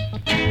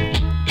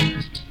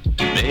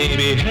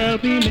 Baby,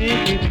 help me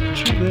make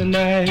it through the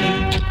night.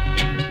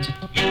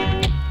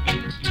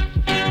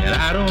 And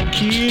I don't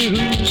care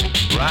who's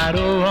right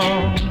or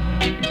wrong,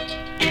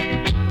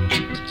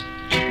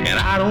 and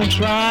I don't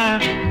try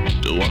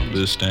to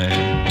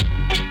understand.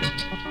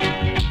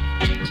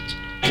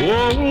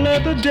 Oh,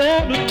 let the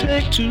devil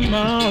take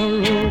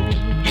tomorrow.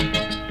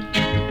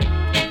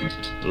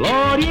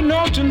 Lord, you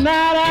know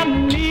tonight I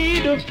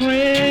need a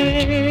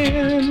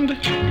friend.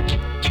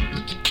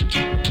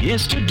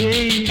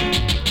 Yesterday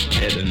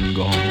dead and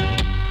gone,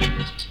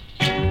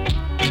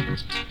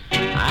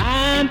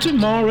 and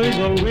tomorrow is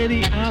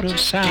already out of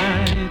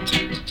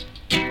sight.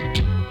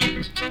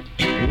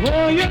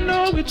 Oh, you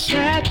know it's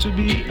sad to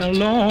be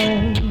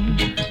alone.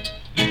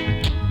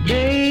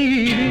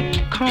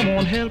 Baby, come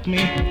on, help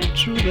me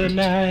through the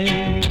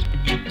night.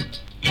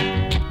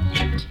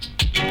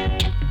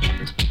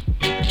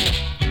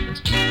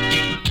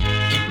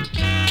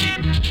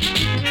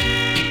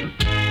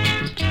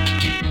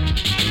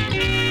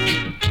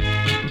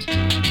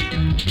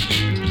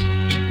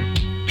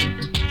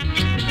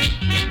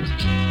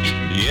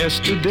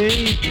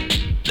 Yesterday,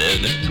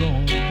 dead and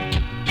gone,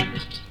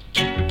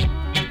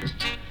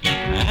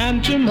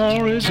 and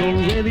tomorrow is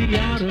already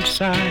out of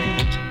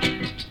sight.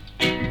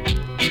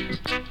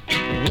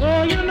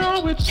 Oh, you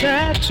know it's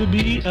sad to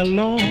be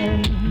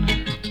alone.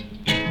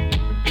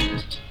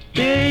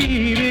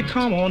 Baby,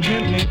 come on,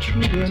 help me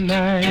through the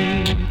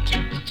night.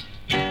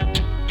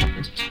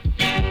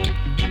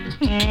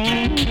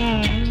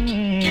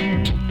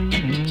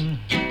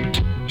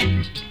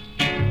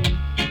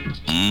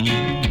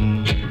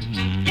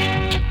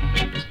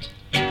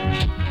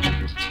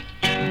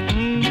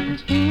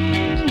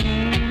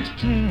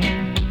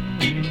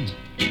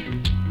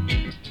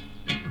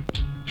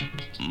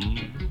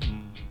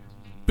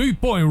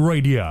 Bootboy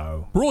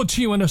Radio, brought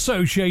to you in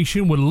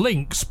association with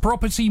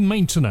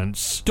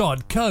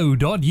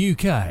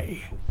linkspropertymaintenance.co.uk.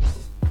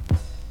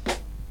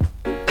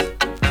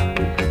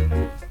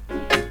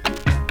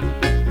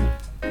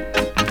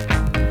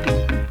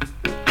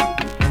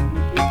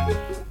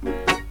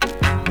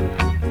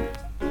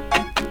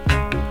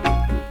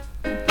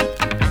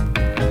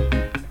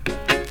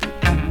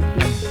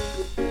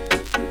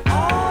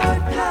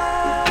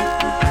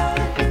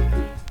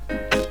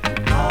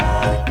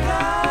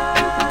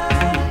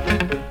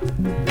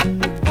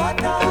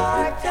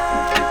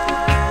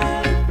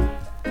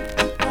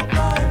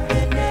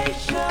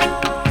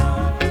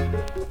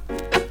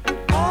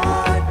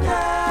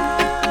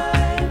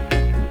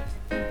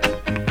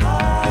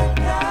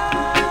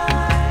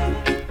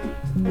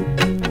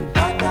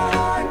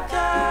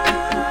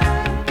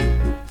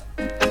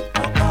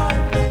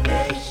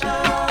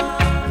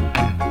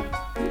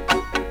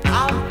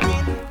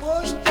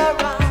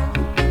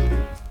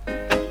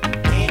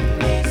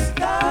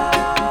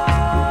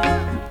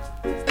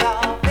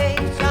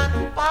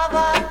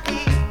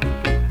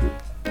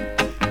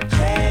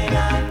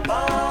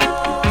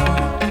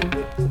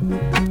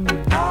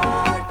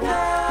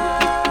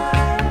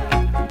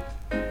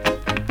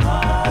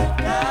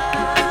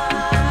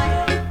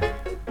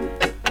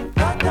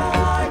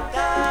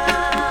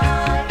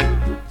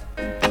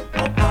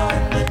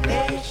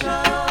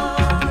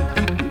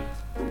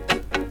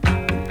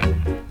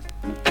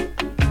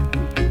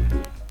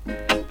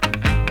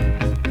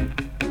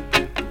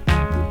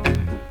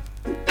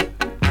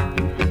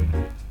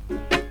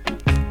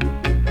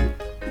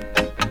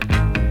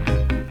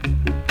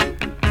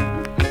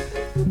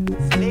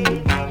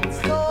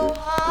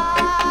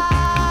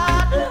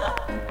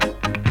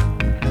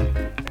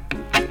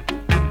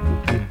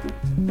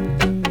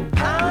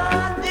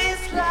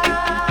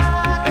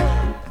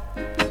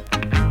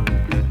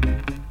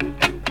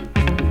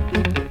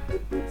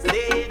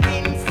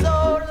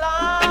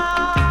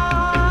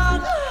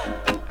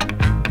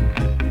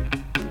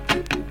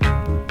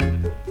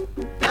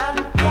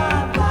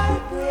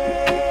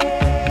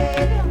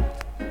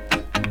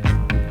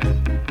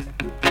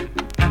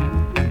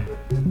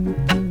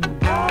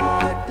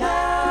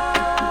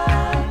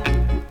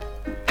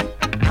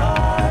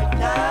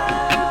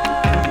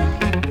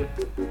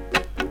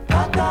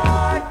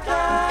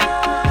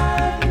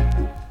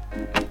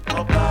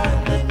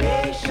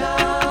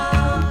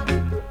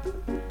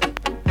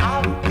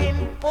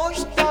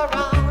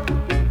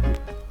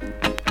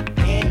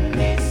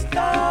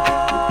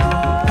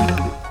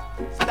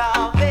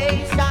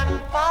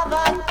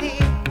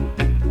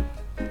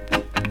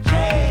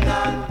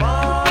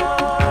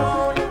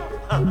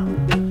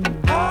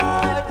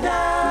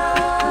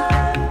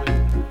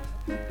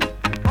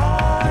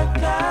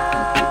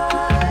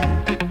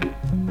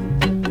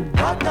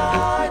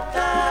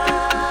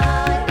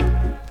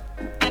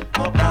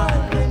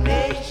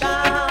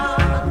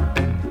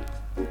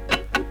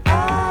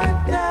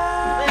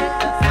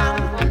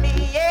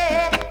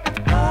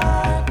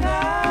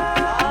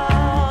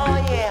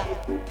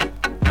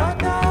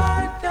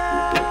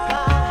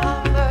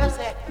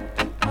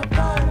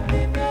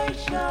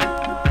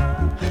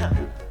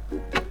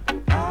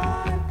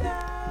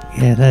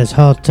 Yeah, there's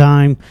Hard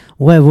Time.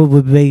 Where would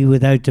we be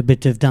without a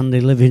bit of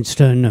Dandy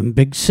Livingstone and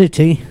Big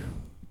City?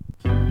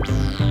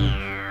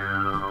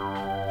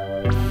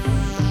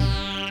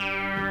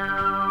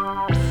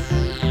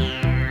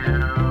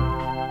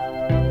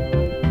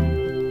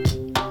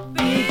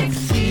 Big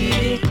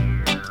city,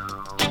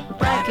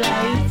 bright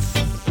lights,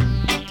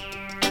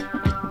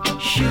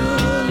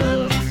 sure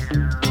looks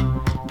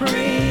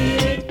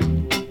pretty.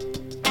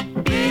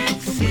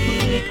 Big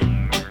city,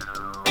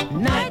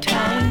 night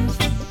times.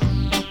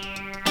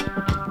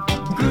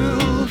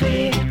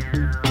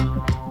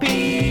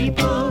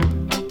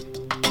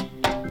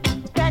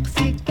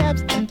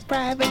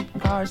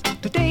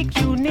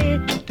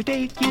 to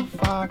take you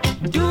far.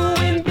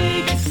 Doing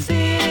big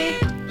city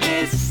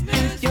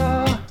business,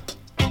 your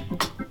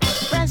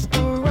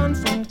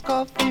restaurants and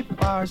coffee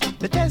bars,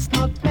 the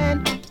Chestnut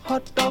Man,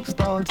 hot dog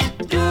stalls.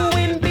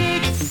 Doing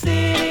big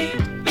city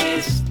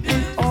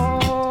business,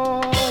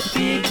 oh,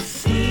 big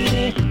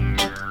city,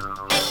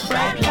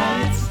 bright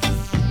lights,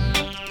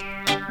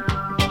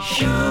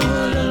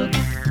 sure looks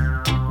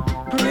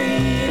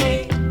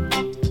pretty.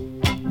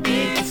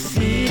 Big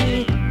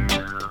city,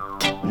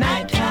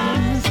 night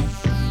times,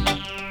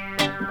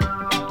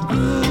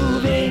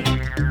 groovy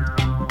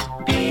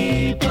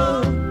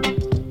people,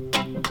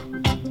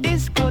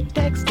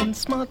 discotheques and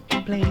smart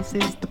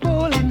places, the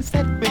bowling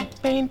set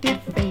with painted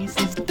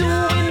faces.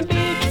 Doing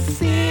big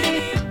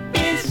city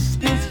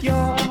business,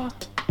 you're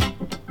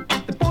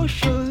the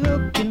pusher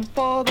looking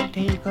for the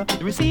taker,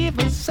 the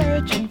receiver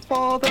searching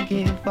for the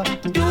giver.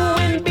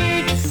 Doing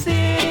big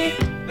city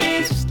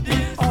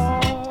business,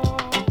 oh.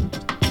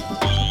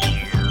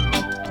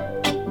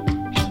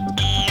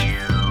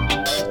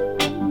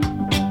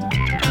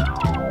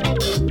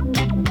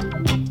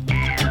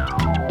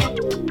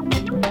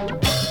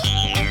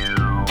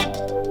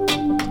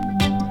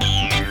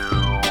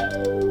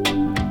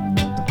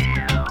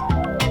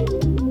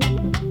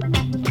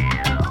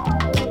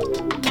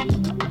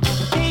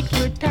 Take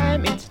your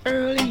time, it's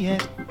early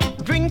yet.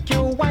 Drink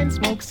your wine,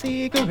 smoke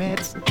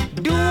cigarettes.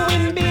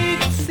 Doing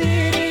big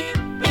city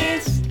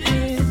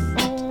business.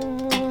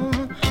 Oh,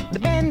 the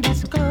band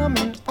is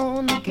coming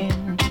on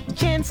again.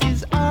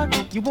 Chances are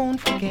you won't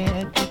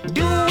forget.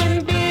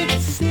 Doing big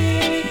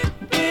city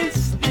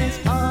business.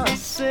 Oh,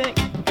 sick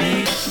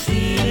big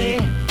city.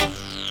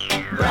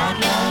 Bright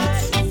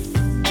lights.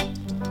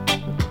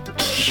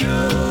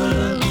 Sure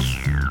looks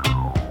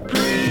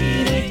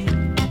pretty.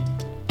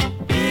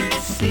 Big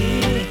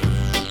city.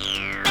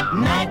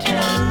 Night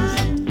times.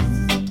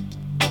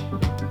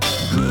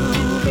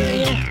 Groovy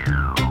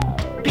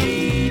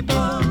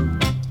people.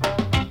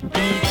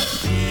 Big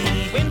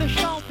city. When the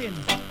shopping.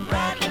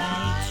 Bright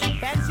lights.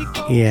 Fancy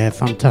clothes. Yeah,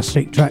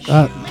 fantastic track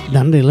that.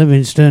 Dandy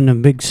Livingstone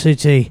and Big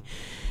City.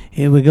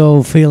 Here we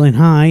go, Feeling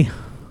High.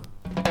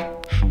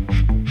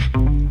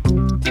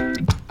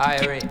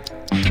 Irene.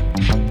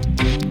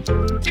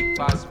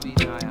 Fast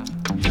beat higher.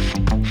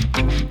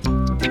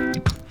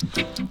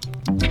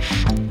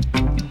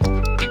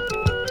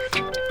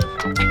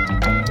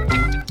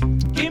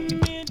 Give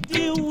me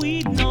the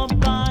weed, no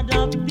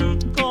bother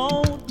pick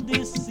out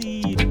the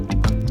seed.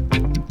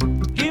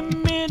 Give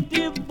me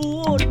the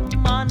boat,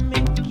 man, me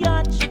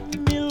catch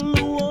me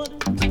load.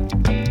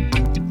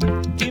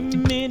 Give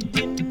me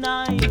the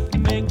knife,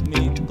 make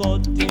me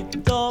cut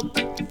it up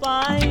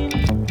fine.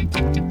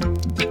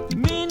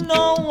 Me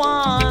no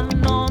want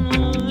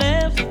none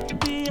left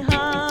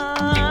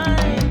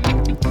behind.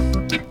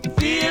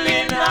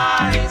 Feeling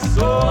high,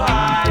 so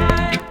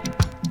high.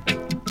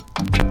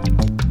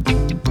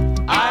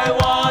 I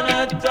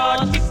wanna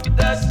touch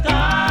the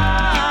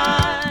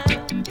sky.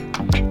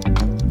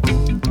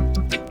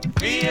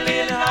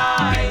 Feeling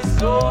high,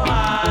 so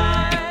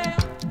high.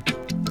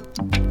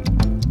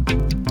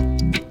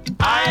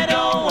 I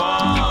don't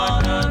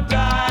wanna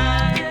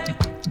die.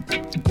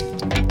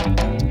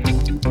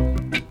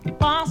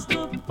 Pass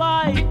the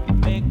pipe,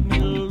 make me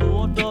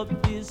load up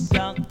this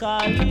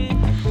Akali.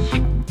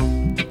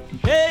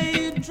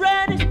 Hey,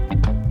 dread,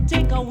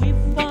 take a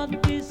whiff of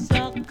this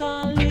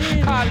Akali.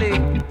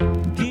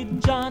 Get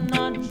John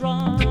a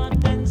draw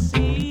and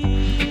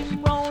see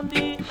round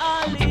the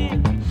alley.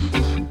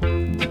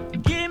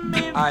 Give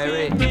me,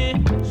 Irene. give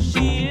me,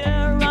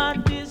 share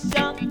of this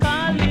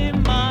Akali,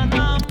 man.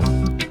 I'm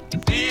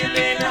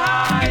feeling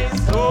high,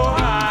 so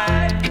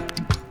high.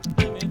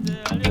 Let me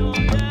tell you,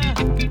 yeah.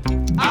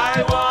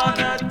 I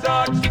wanna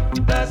touch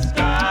the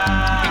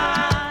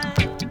sky.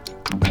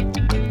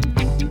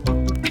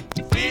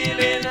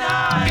 Feeling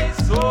high,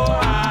 so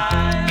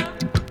high.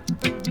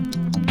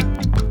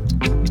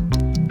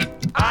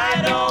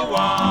 I don't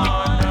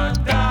wanna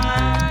die.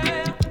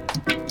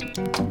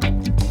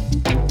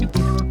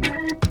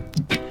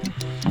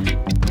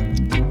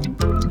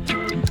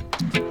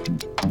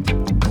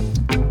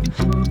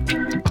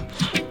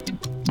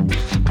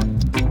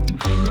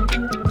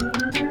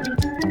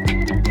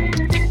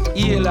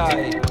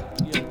 Eli.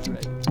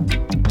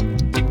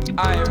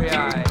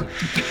 Irie.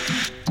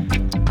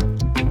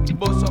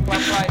 Bust up a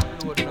pipe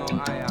load now,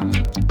 iron.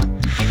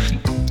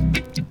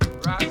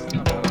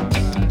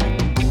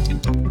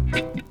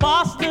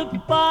 Pass the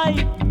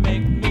pipe,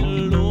 make me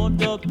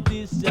load up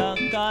this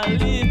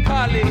Akali.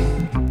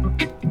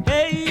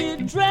 Hey,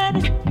 dread,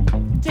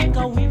 take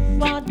a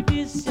whiff of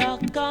this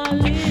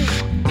Akali.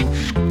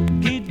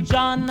 Get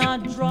John a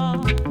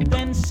draw,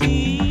 then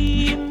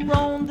see him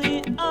round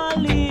the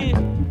alley.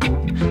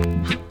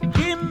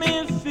 Give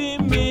me,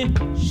 feel me,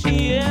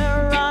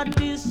 share of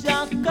this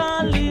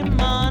Akali,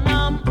 man.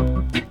 I'm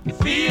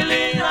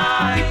feeling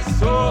high,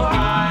 so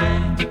high.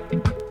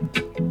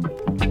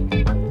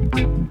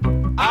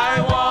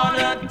 I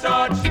wanna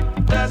touch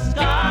the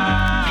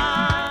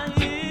sky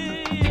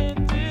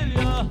till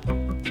you're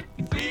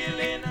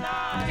feeling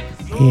high.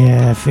 So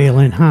Yeah,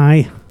 Feeling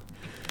High.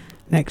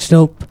 Next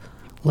up,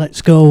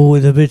 let's go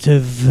with a bit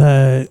of,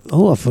 I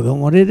forgot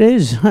what it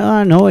is.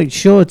 I know it's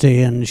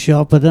shorty and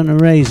sharper than a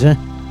razor.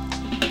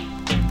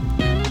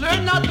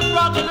 Learn not to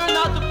brag, learn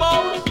not to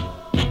boast.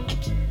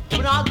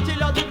 When I tell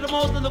you I do the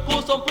most in the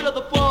course, I'm full of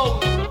the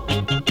pose.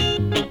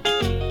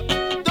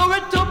 Do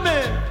it to me.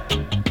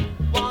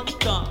 One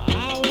time. I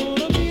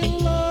wanna be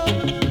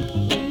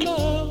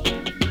loved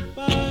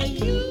by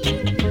you.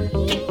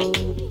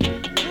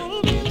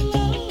 Wanna be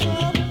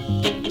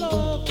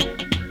loved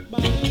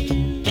by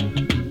you.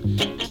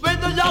 When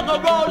the younger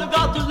roll, you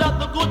got to let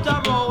the good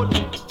time roll.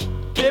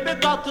 Baby,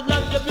 got to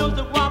let the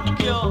music rock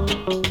you.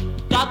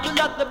 Got to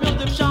let the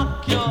music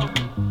shock you.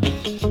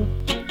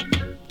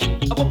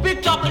 I'm a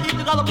big top and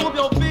you gotta move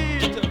your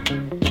feet.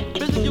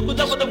 Business you could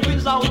never the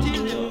feels out in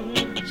you.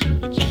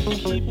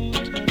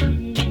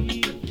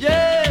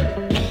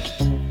 Yeah,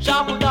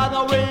 sharper than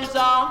a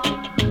razor,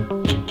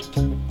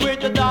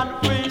 greater than a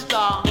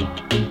freezer.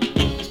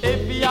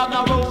 If you have no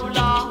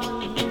roller,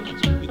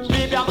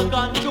 baby I'm a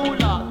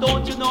controller.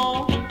 Don't you know?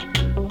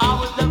 I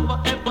will never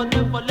ever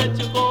never let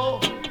you go.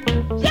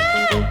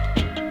 Yeah,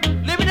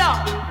 leave it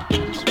out.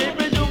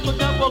 Baby you could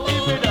never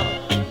give it up.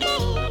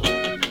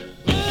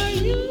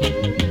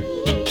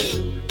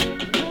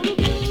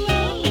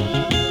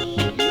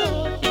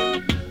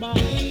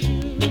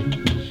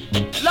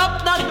 Love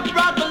not the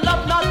brag,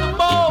 love not the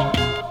boast.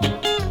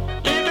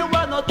 Baby,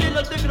 when I tell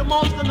you, take the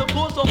most and the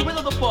goose on with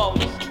the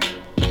pose.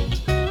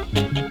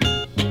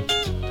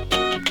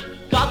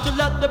 Got to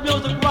let the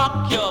music rock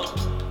you.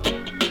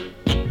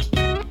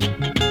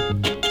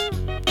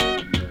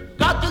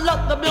 Got to let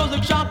the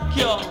music shock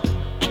you.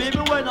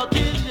 Baby, when I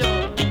tell you,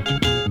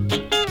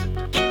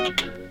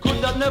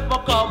 could I never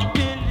come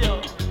kill you?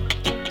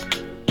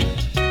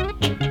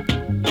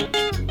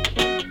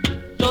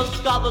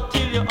 Just gotta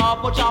tell you how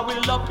much I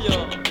will love you.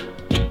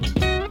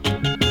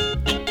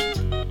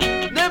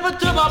 Never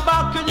turn my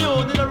back on you,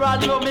 neither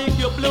ride you make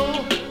you blue.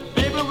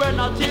 Baby, when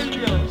I tell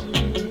you,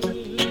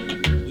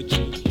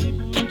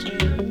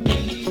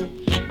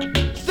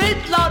 sit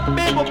like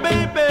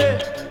baby,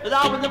 that I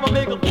will never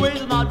make her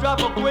crazy and I'll drive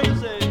her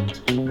crazy.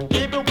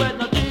 Baby,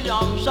 when I tell you,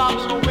 I'm sharp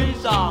as a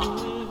razor,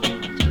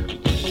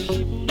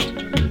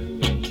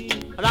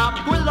 and I'm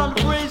quick on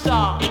the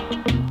razor,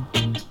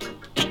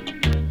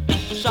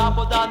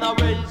 sharper than a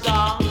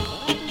razor.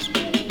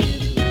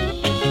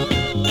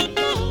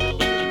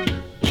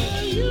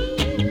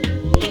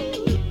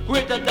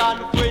 Greater than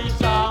the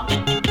freezer.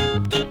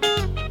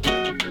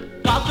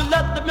 Got to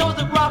let the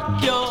music rock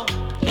you.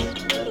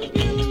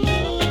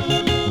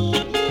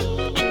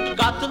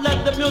 Got to let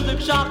the music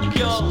shock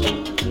you.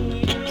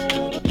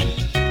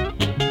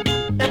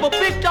 If a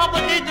big job to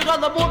eat, you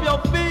gotta move your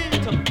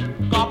feet.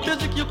 Got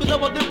music you can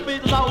never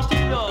defeat without you.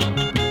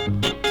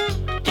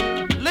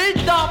 Lay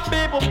down,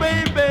 baby.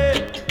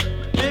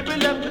 Baby,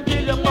 let me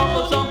tell you about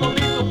the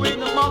somebody to bring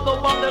the mother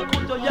about the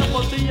good to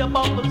ever see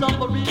about the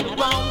somebody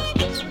around.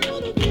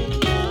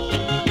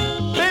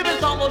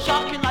 Baby's almost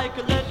shocking like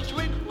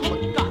electric.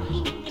 Good gosh.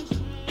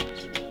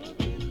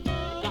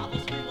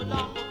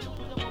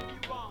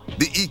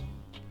 The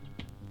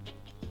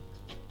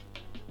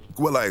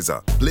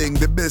Equalizer, playing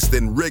the best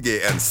in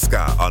reggae and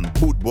ska on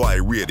Boot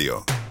Boy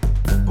Radio.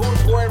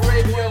 Boot Boy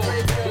Radio,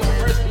 the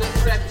first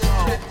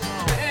section.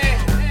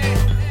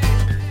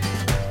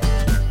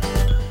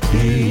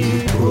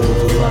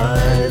 Equalizer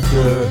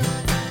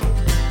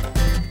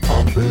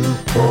on Boot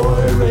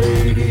Boy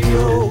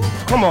Radio.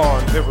 Come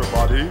on,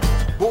 everybody.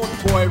 Boot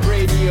Boy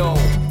Radio,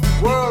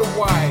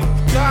 worldwide,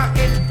 dark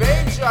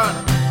invasion.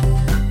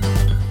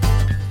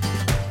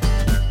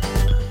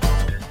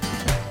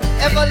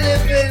 Ever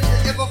living,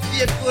 ever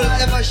faithful,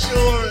 ever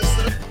sure.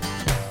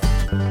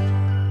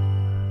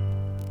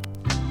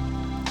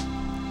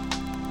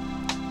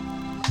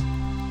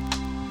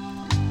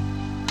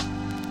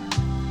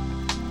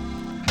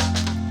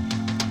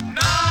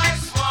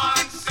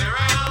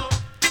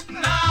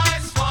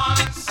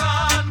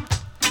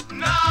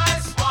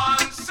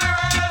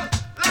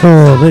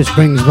 Oh, this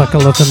brings back a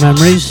lot of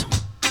memories.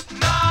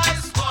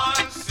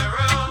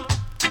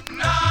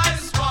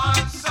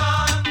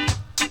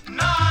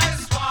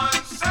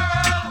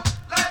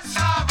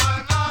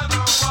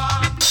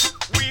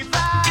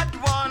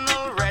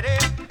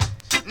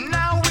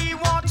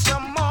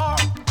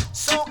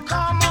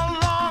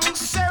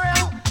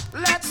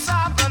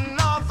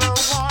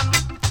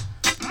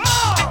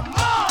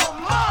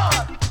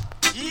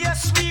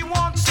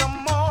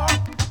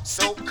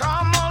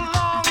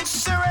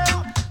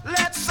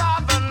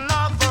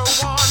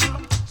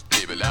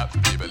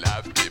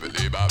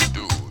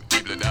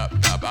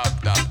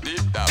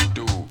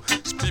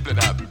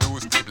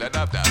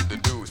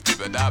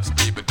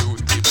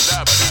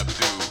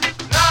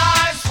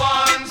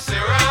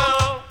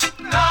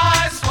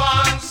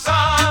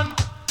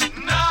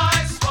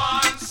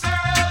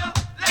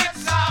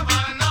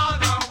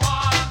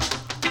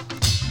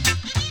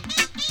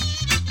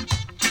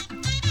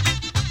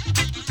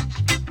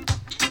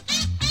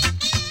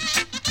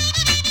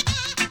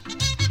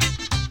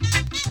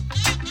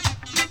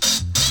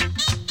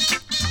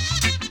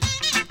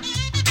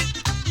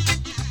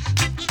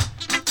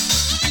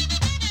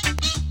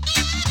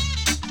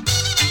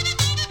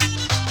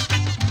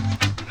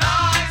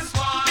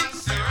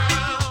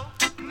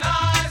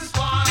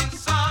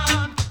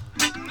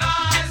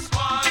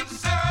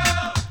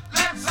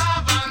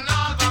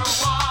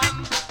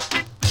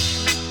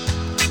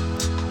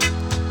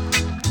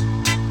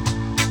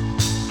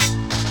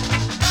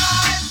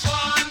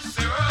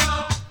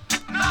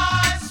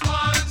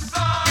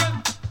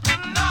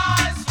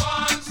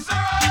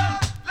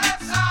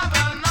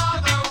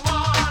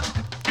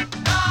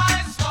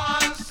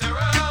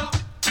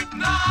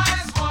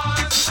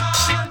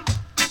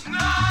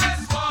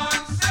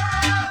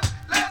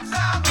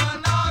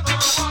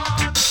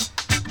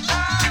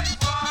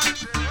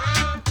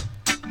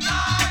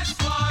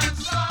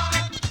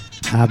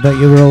 I bet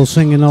you were all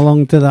singing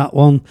along to that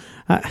one.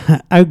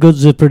 How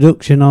good's the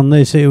production on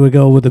this? Here we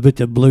go with a bit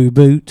of Blue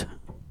Boot.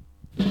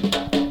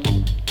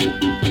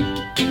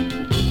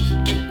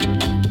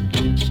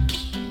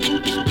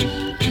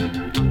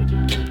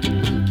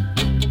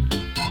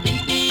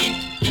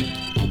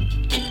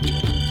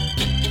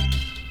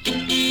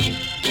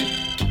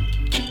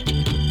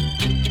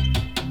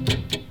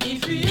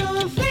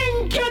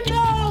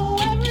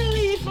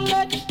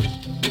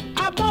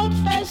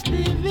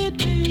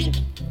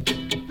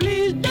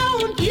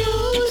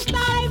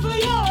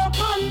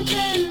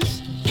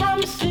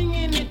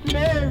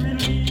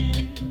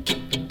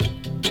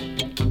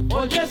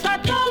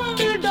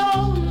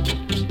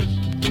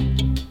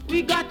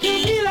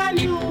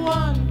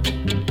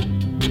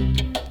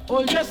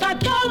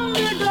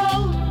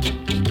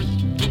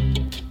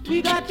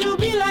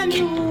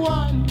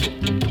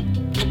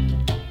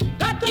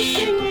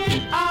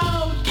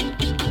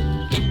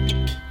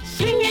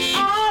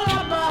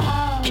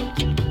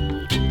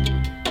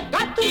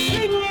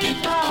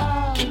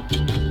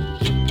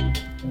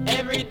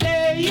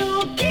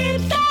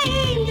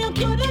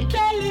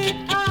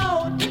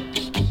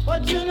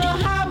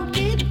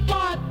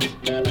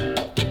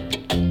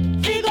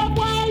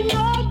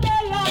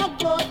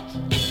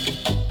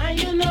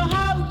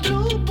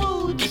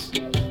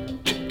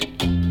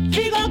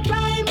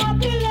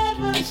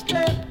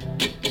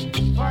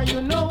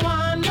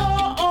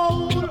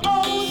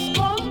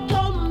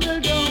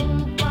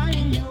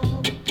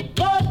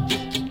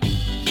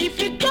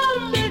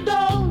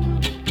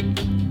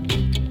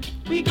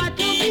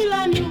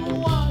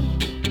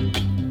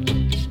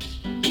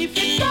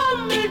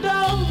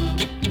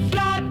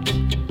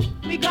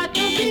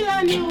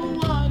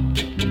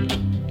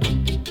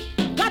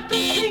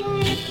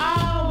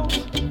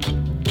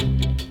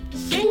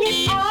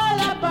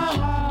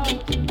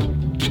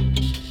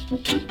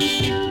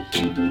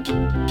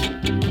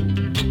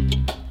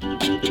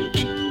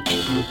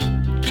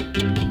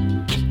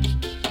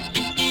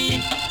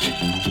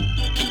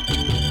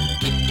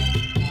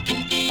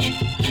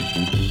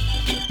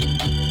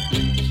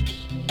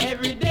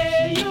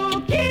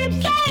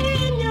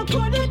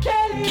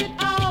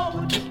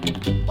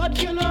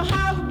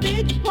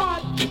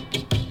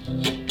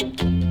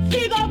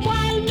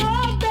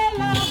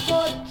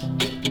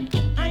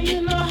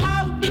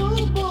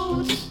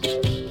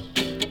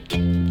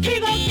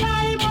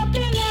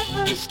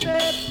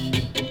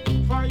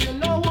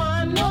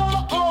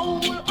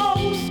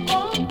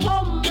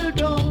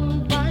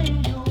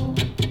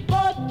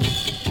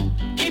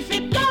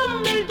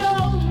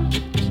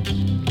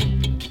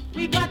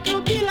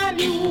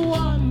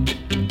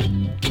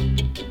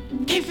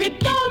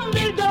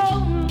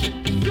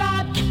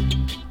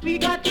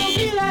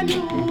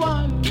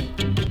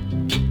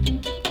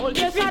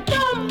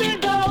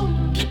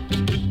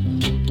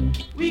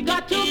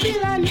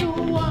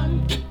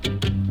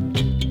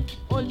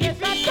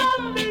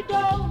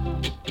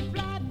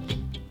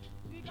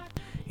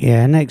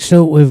 Yeah, next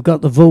up we've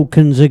got the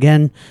Vulcans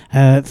again.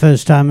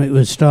 First time it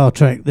was Star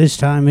Trek, this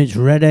time it's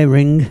Red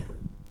Herring.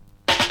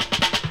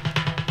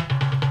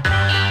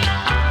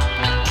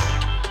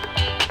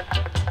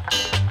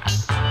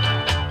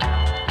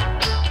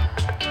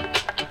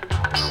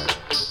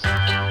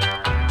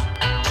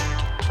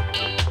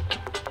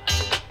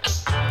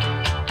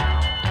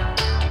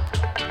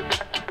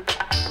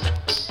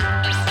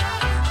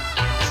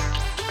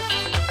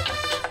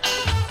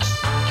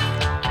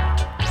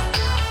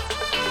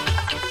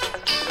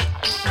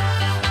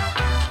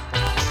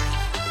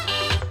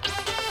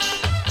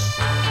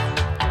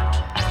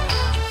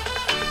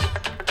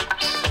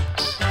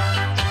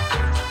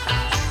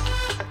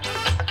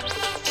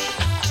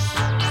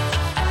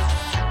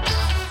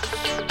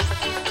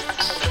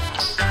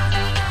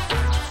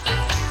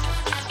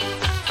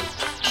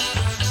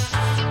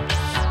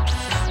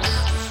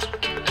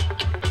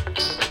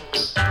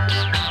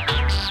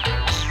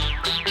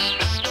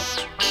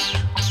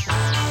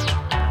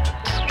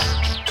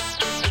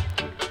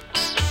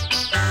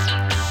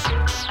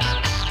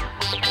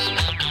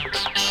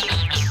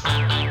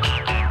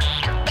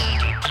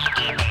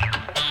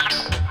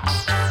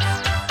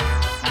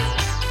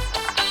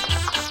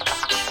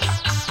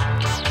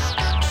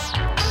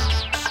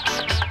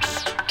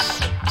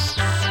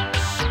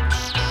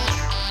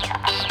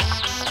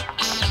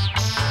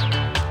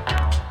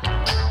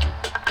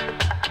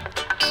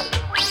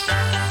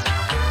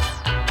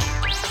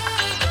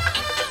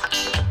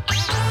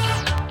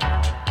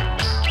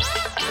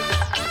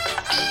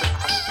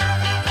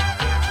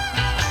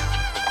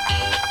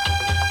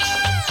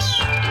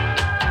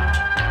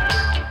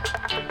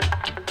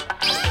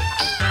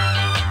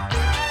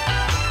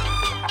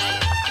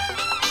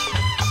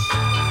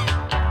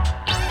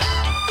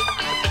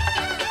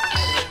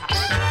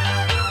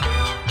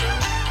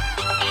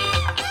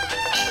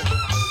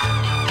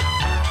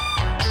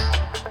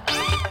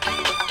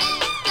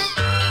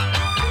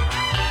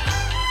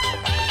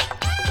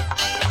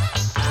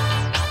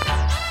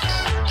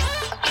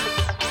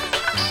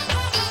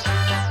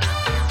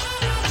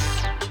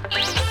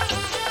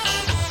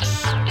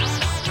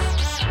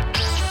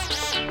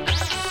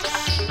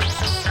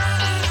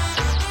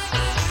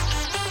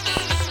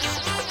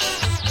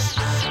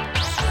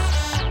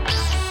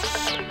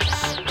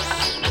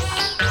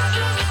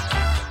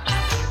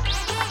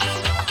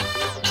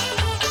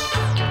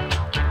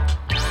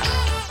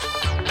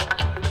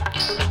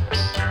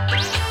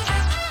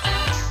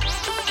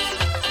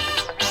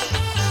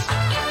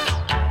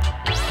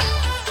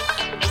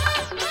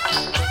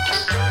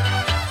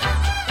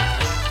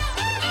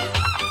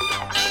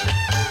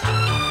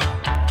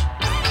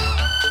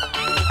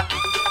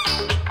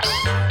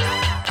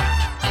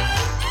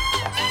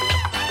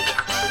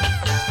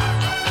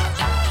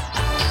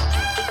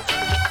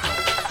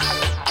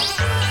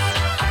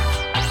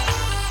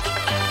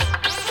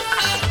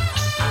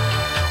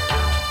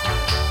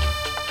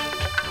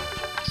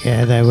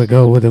 Yeah, there we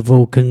go with the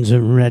Vulcans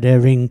and Red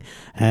Herring.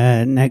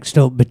 Next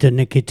up, bit of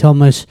Nicky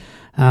Thomas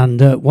and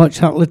Watch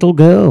That Little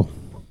Girl.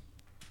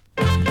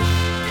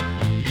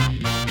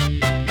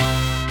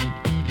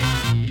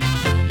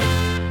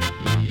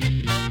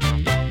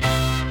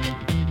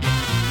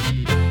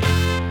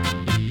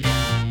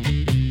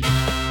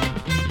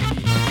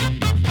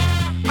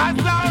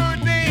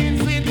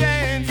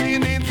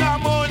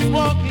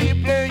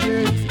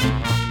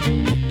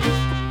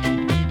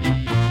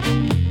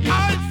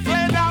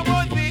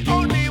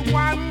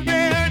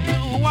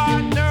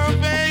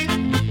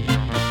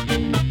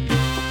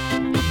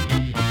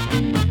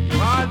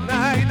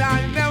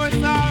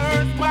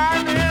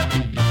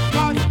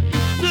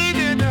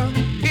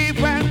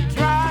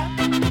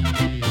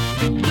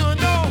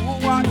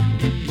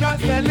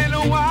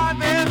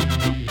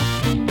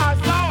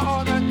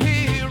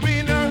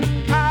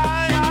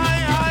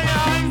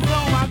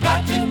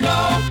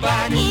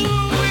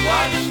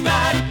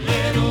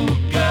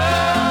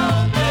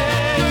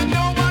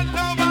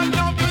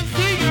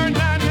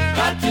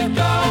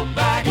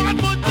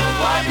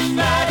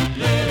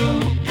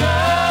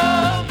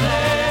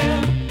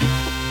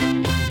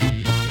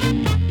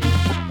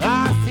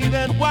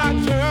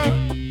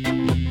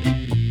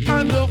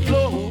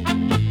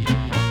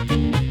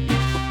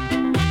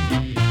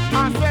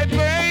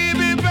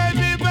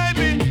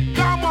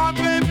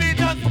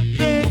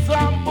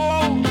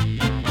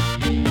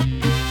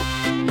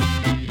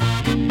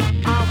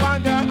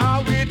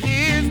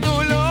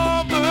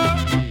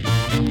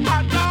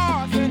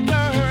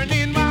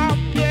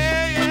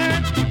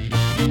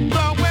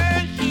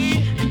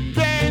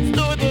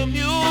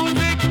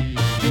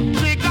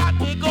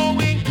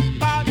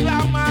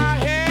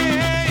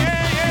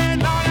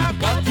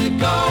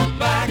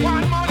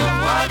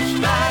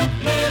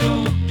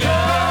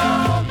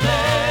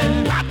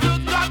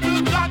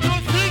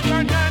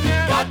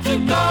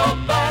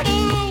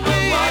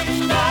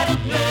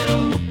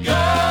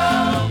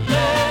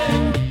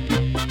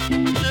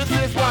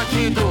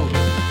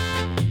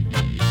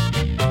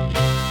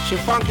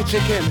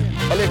 Chicken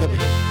a little bit,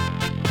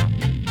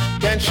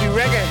 then she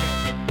reggae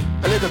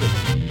a little bit,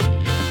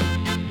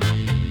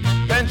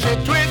 then she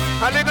twist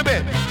a little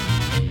bit,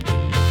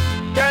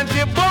 then she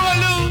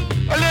boogaloo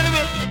a little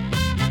bit.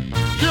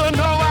 You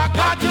know I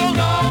got to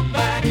go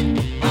back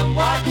and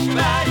watch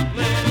that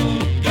little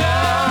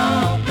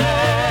girl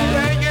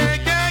there. Yeah,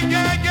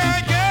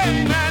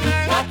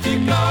 got to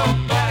go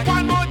back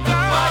one more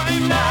time.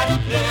 Watch that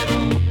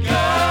little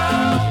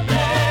girl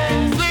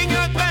there. Sing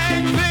your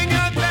thing, sing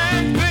your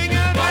thing, sing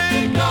your thing. Got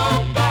to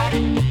go back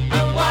and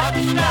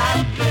watch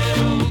that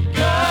little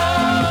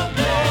girl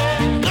there.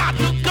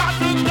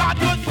 Got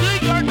to see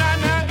your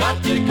nana.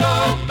 Got to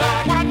go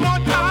back one more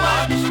time.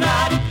 Watch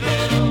that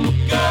little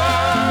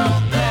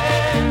girl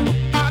there.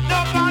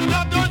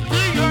 I don't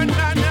see your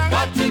nana.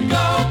 Got to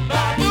go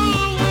back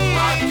and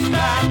watch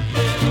that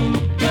little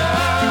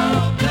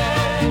girl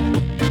there.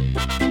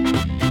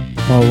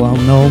 More well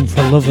known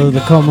for Love of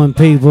the Common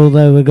People.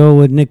 There we go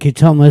with Nicky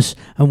Thomas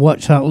and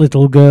Watch That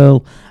Little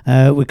Girl.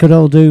 We could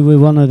all do with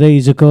one of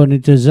these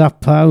according to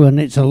Zappo, and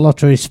it's a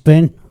lottery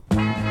spin.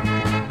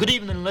 Good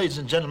evening, ladies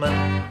and gentlemen,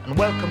 and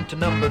welcome to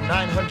number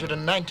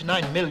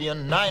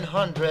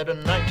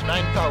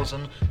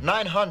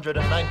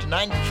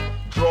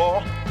 999,999,999th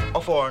draw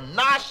of our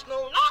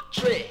national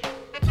lottery.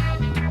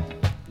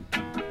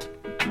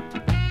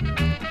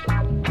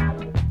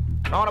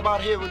 On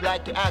about here, we'd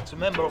like to ask a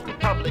member of the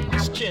public,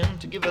 Miss Chin,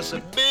 to give us a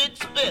big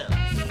spin.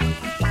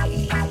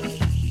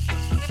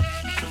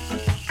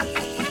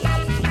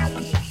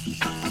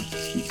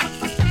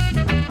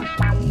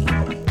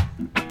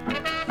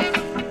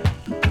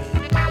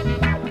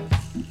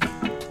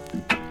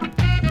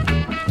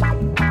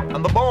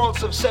 And the balls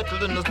have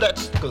settled in the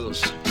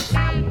testicles.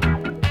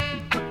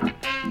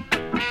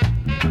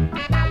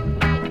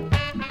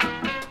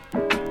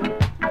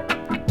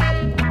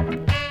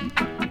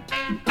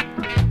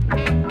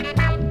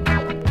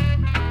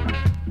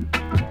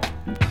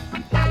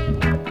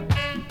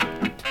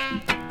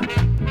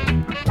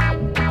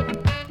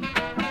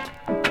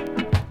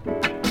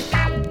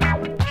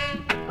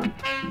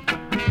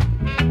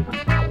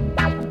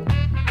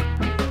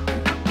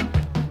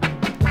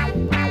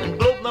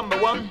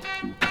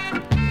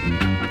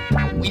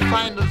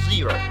 Find a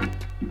 0.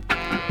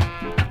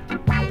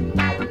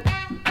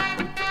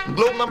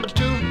 Globe number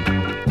 2,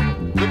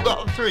 we've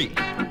got a 3.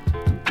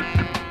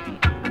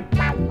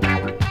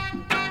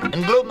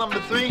 In globe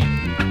number 3,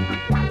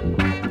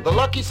 the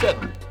lucky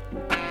 7.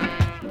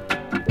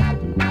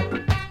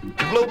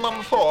 Globe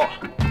number 4,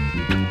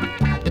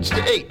 it's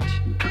the 8.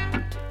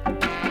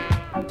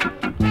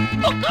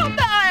 Look out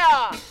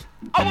there!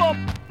 I want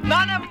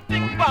none of them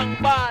big bang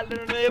ball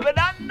in me, but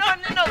I'm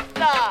none in a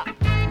star.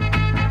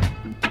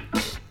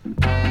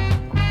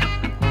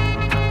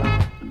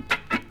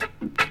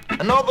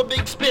 Another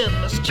big spin,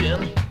 Miss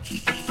Chin.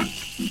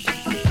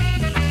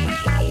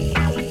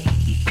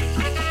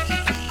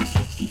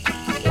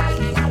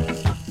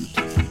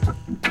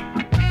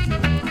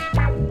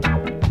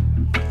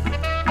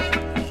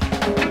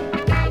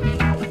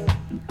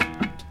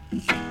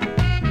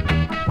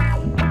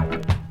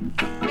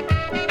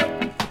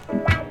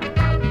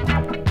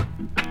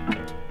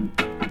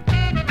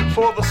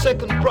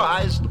 second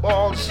prize, the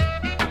balls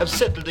have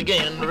settled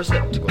again in the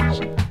receptacles.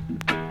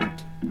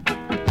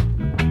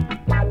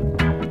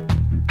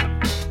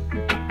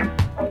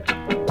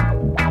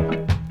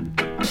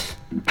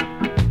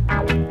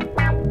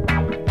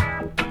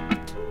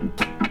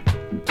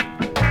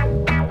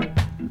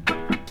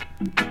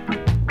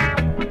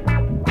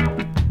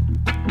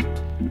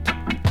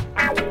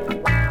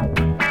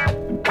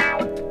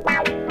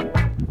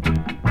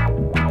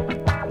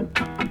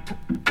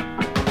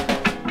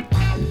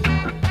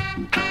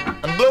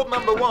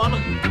 Number one,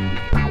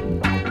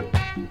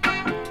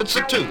 it's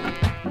a 2.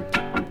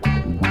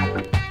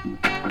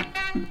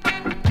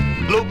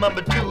 Globe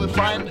number 2, we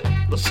find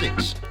the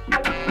 6.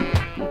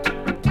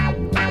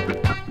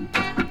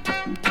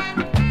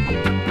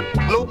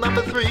 Globe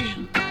number 3,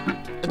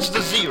 it's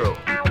the 0.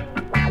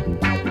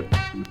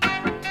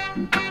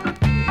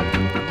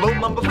 Globe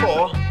number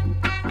 4,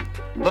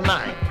 the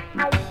 9.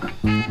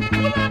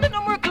 Well, I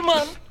didn't work,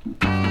 man.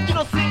 You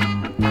know, see,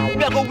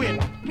 we are going to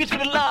win. Which for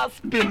the last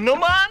spin, no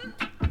man?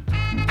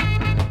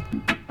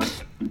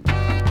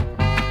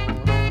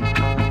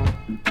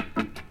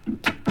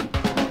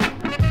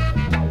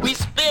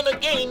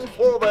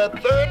 For the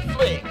third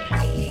fling.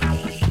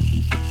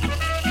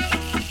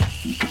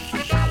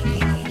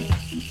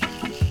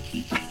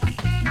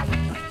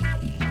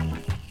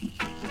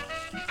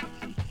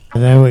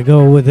 There we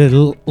go with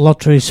the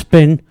lottery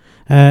spin.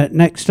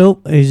 Next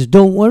up is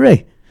Don't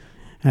Worry.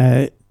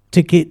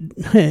 Ticket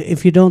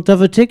if you don't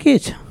have a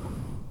ticket.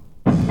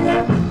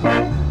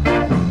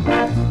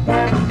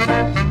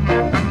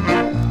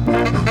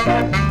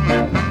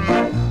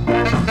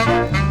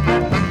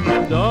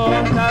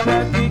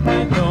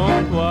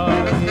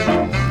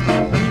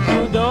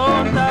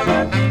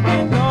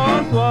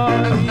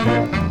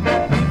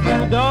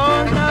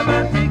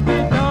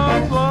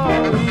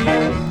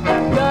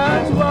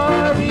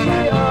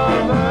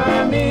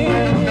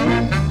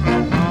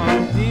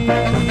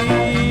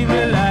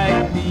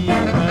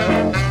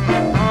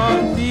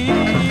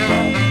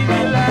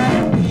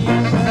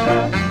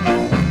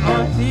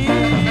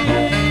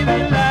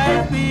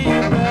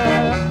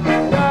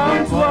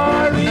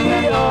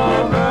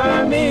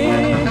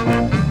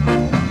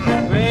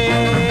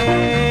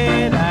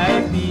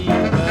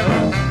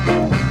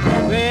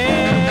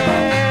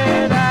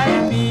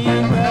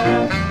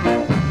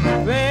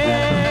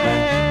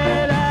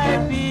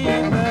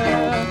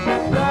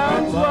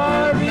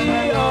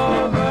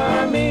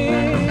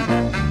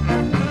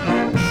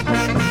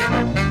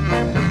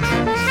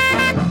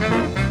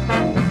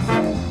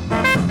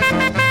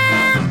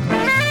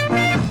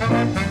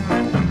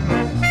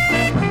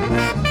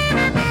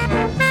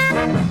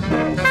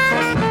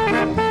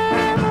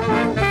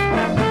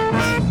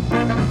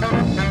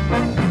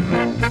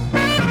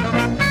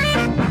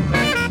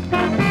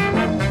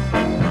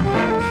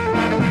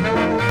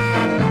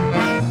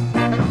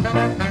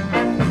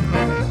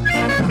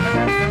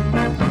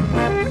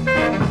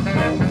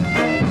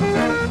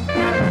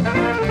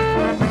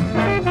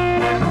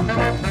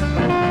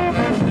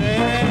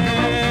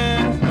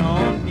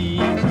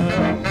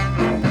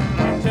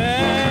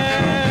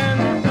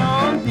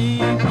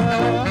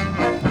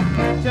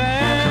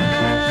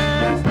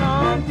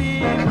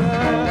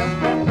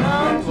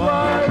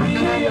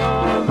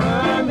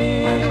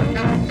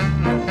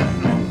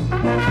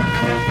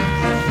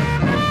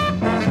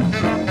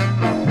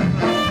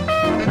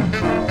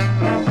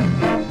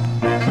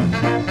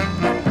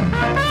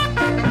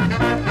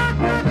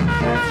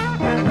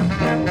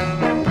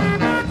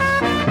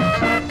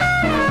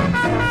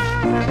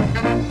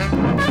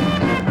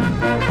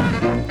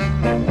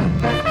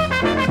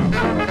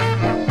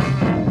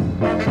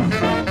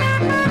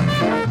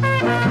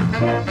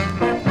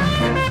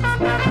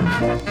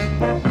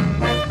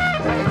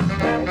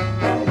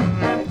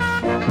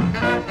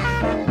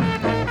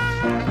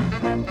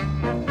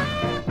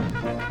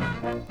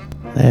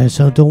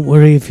 So don't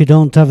worry if you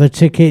don't have a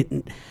ticket.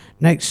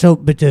 Next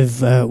up, bit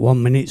of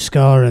 1 Minute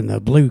Scar and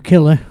the Blue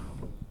Killer.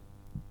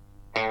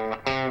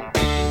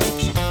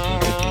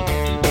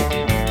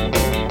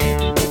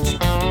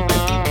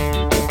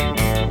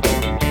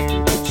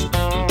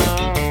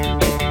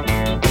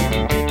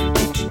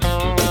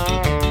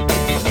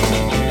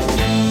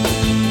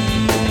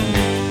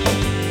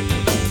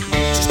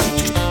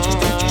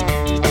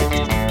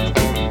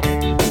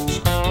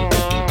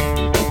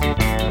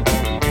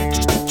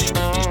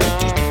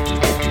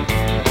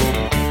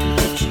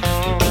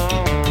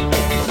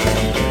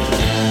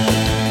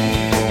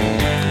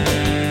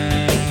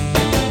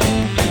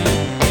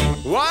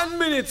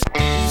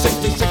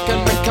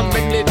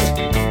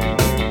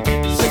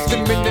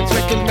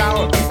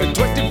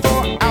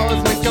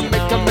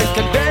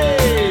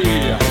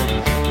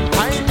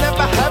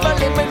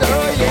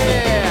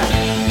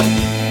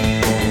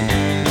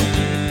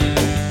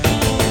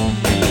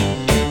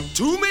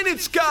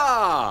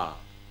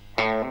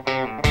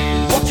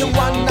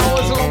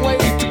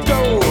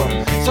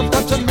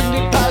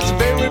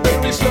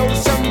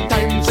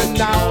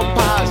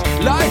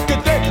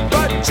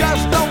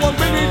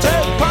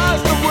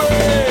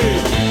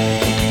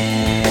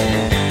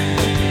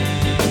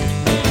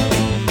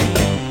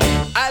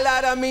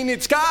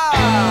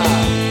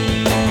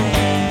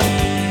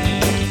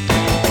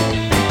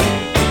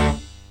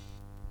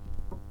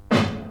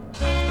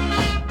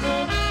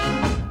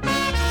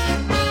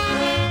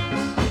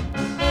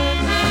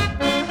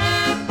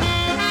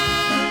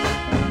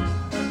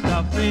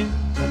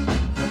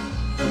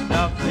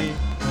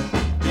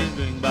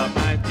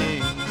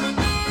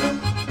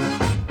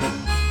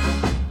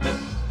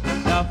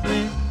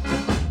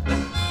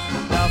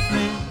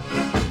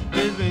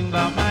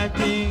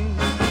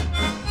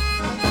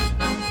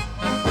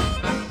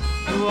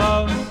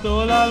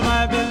 stole all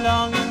my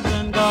belongings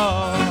and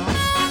gone.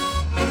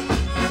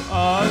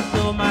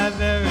 Also my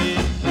very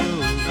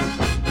shoes.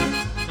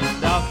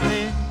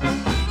 Daphne,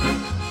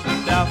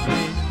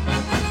 Daphne,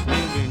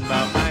 please bring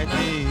back my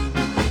things.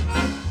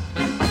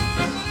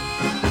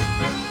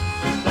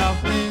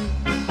 Daphne,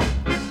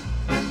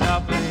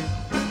 Daphne,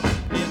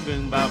 please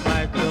bring back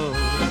my clothes.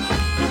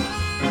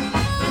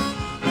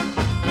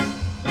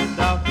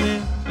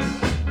 Daphne,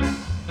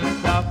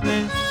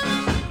 Daphne,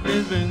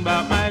 please bring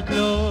back my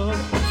clothes.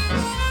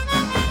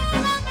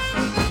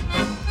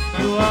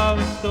 You have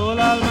stole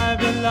all my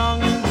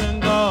belongings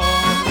and gone.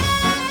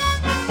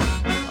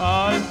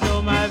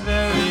 Also my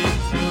very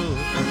shoes.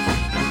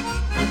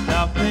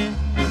 Daphne,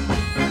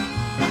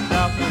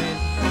 Daphne,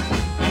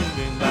 please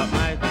bring back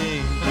my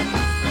things.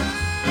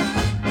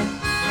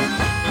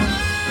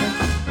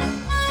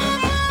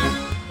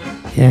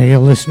 Yeah, you're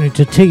listening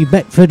to T.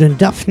 Beckford and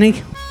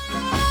Daphne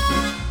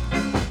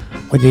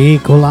with the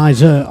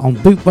Equalizer on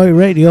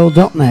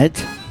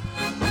bootboyradio.net.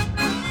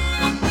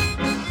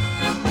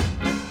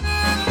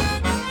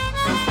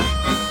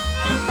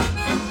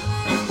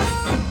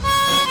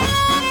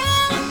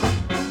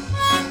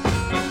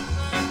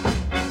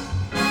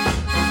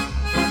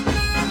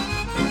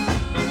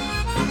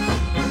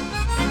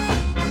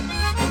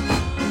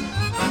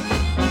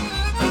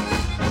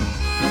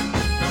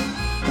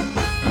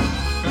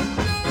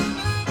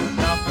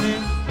 Daphne,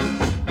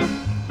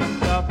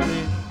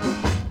 Daphne,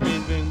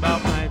 please bring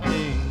back my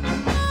things.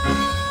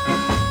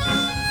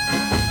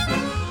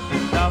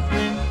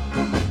 Daphne,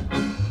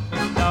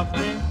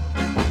 Daphne,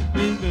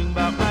 please bring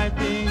back my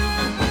things.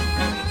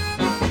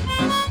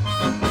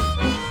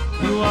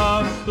 You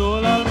have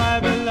stole all my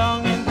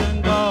belongings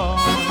and gone.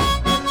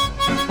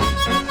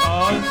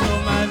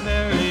 Also my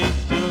very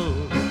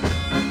shoes.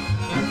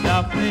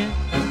 Daphne,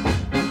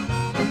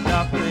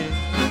 Daphne,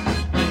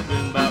 please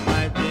bring back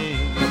my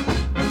things.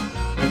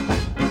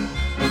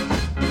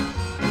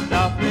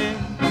 Daphne,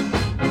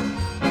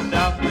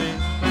 Daphne,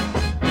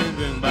 please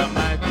bring back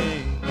my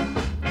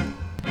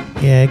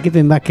things. Yeah, give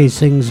him back his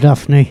things,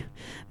 Daphne.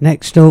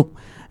 Next up,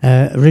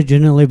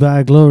 originally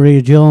by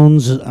Gloria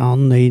Jones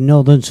on the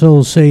Northern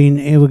Soul scene.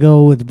 Here we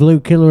go with Blue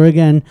Killer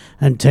again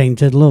and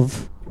Tainted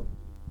Love.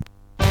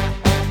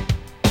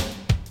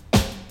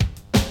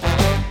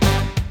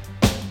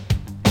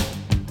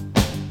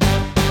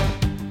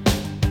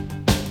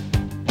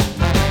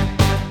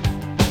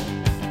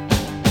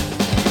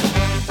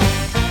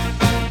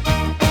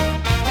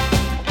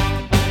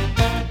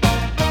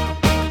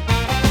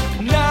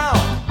 Now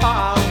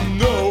I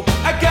know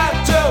I got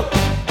to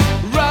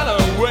run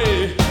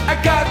away. I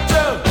got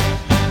to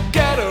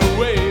get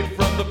away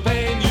from the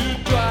pain you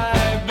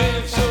drive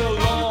in so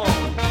long.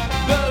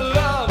 The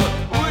love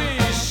we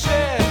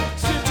shared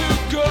seemed to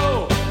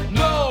go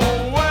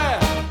nowhere,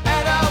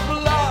 and I've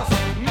lost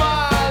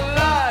my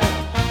life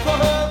for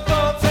her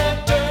thoughts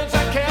and turns.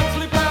 I can't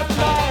sleep at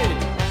night.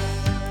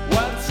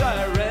 Once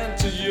I ran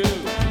to you,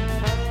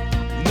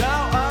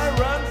 now I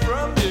run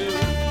from you.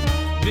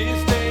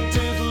 This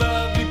tainted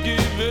love you're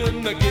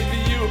giving, I give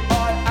you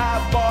all I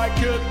boy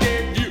could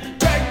give you.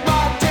 Take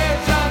my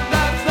tears and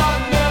that's not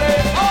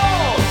nearly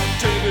all.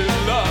 Tainted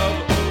love,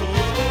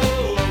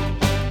 oh,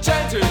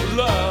 tainted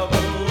love, oh,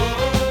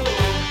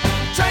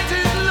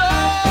 tainted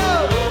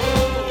love,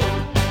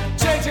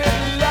 tainted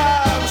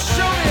love.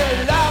 Show me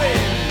your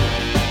loving.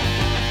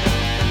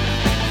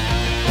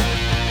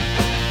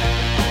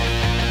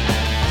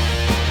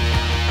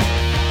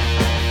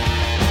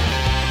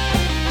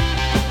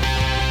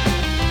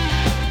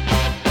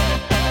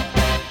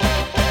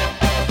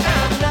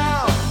 And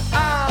now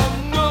I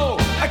know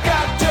I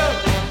got to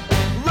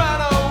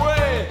run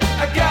away.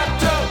 I got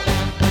to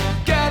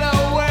get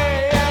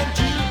away, and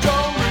you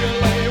don't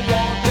really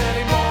want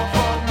any more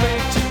from me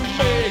to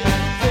make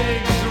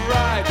things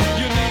right.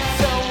 You need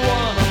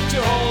someone to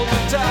hold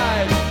you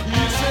tight.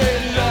 You say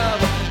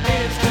love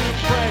is to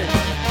pray,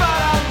 but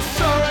I'm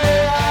sorry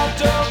I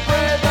don't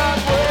pray that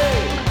way.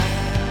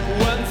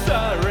 Once I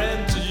ran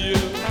to you,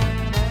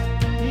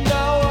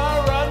 now I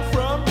run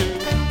from you.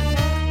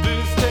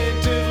 This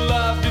tainted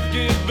love you've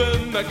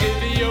given, I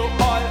give you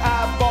all I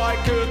boy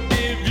could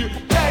give you.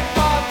 Take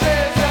my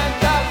tears and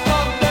that's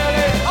not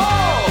nearly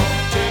all.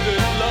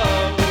 Tainted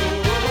love,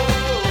 oh,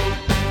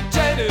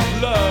 tainted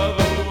love,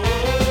 oh,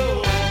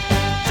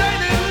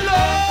 tainted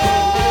love.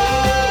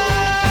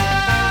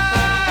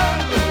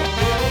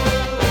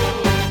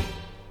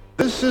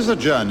 This is a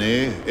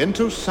journey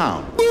into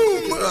sound.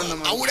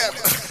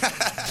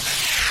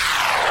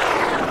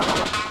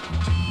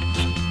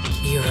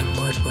 You're a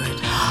Woodward.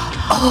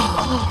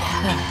 Oh,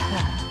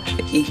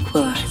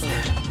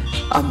 Equalizer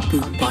on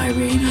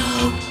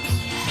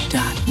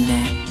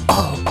bootboyradio.net.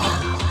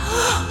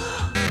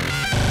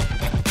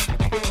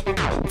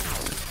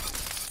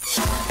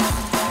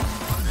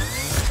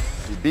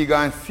 Big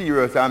and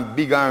serious and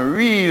big and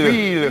real.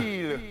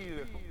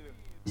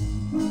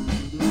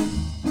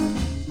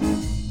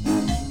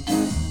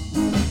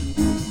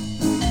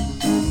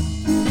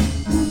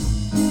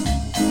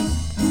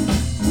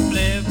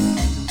 Live,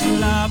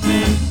 love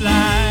and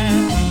fly.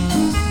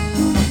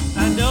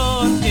 I don't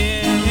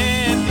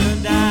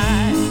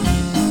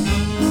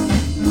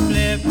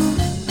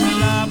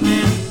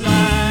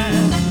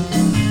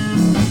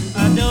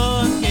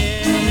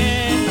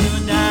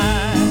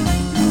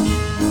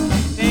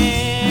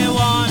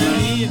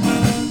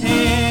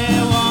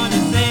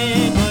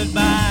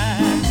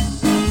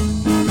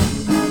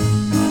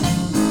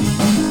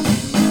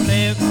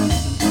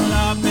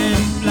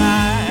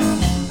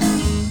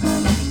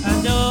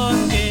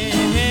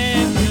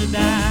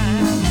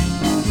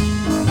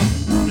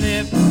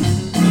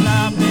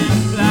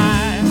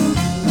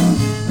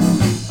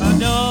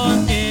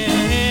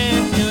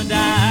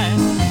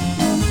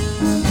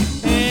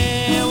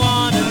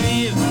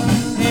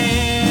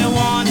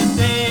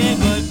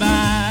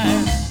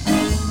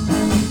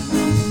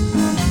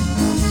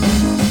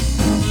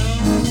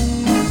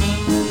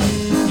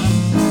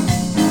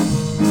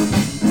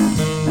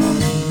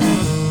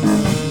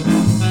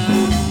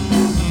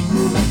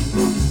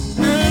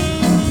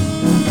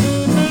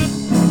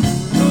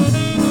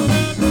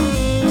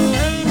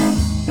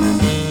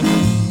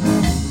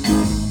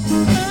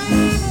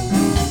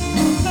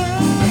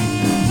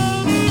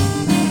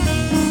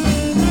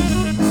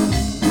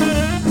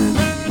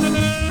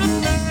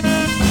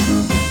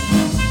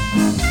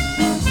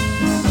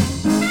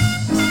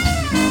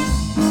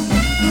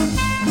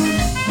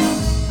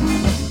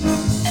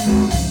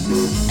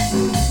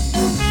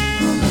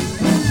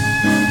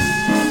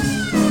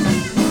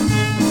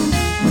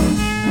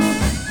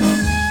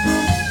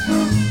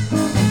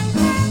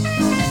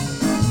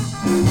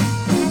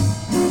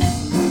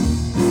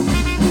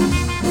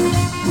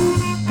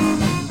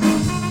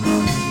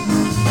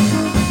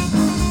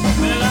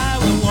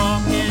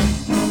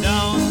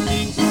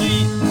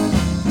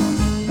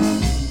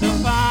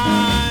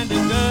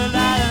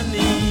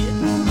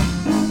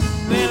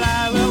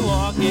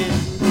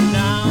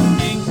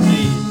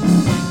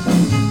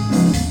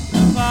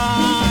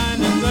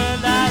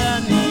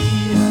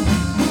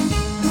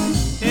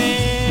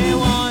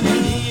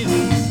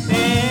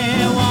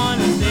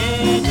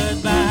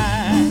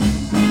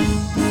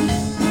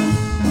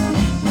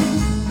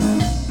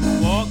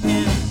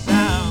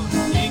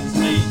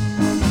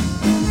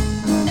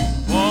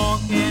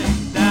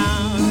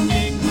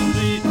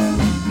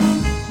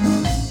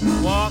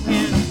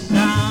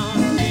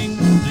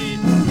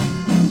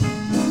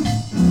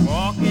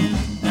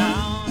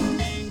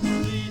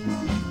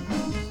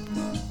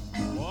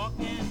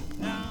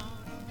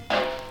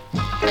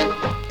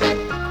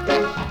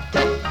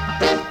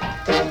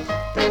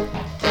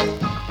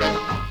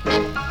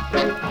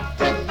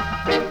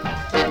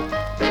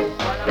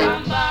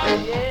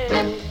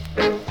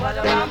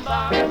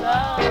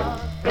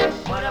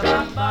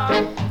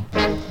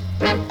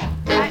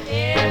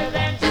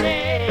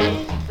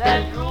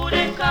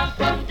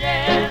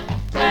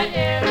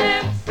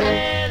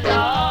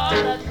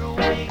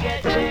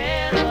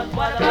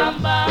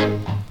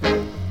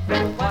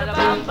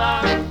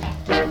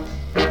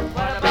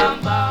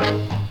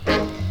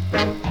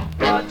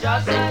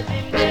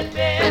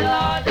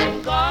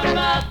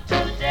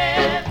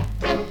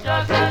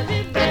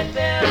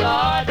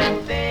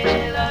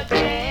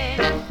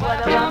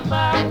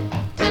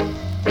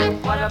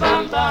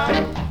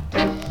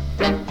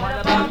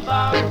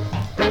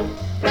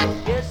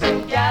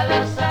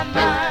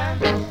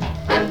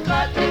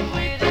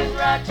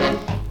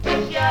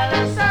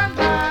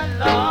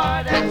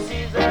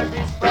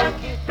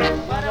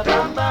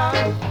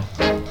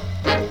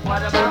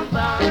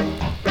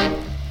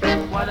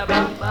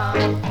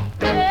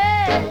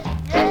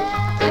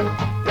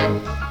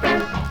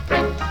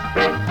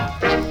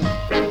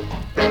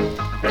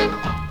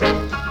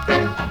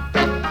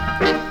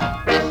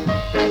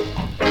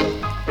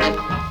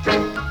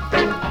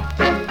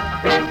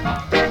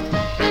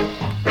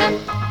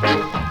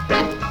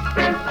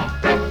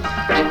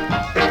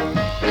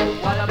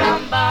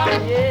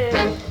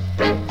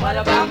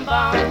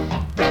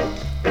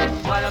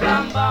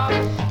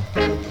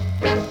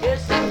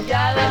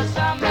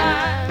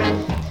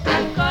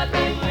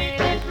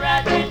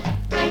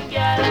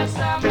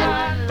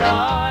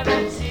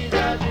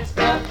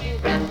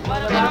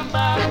bam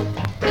bam,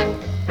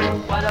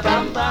 what a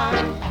bam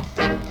bam,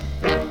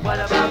 what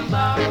a bam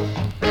bam.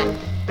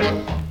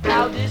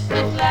 Now this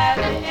looks like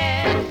the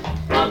end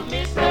of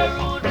Mr.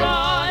 Rude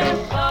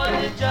Boy, cause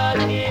the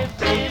judge gave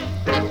him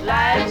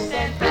life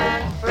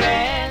sentence,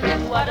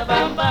 friend. What a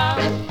bam bam,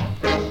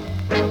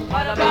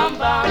 what a bam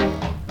bam,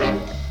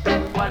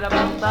 what a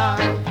bam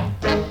bam.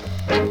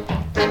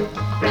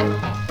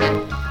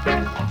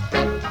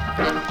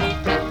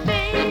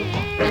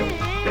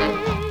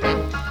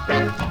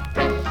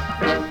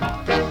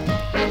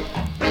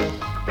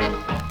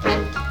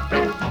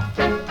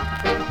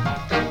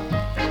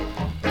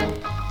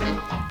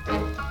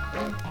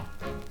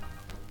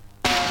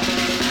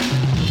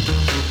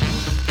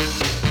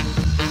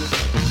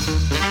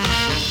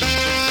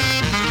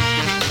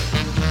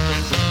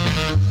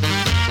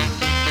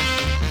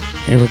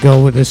 Here we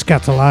go with the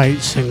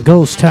Scatterlights and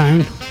Ghost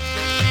Town.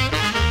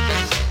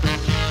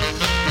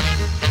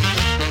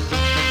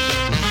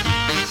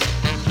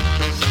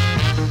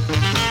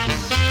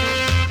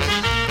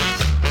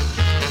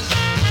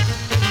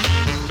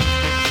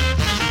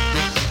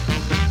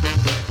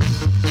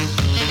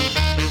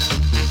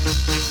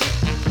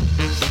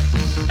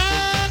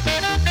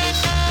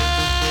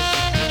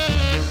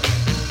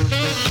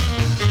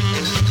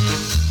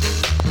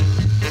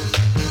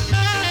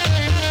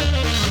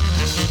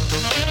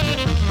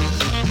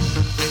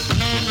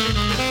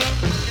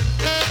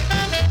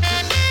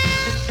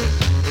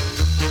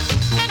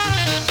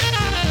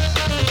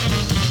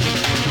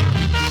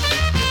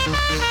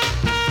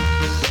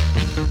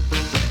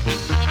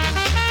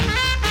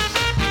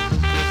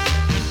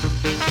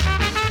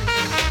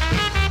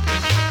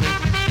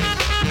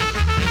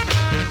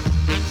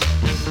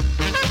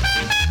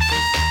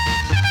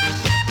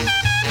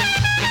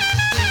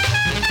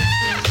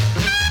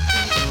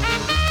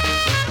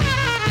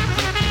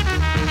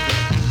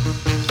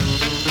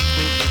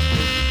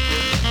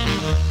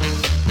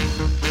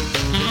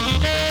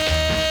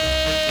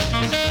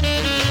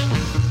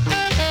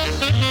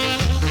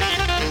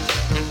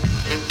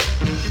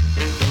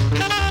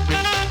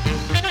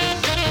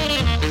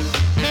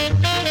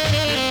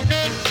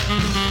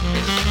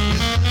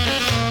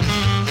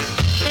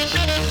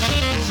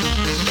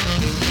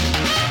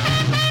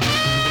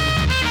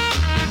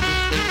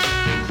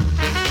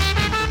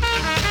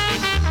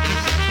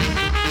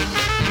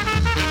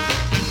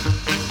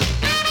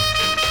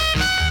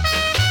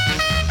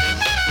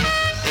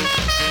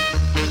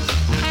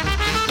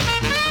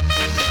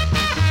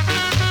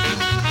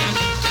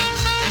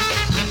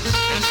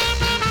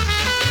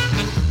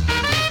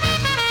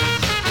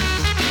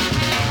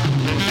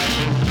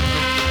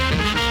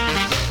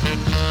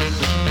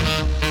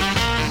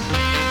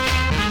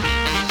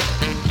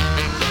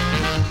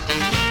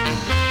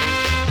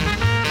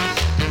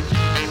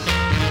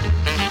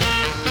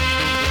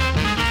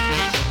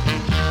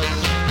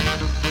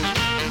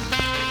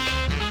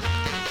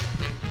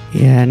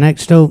 Yeah,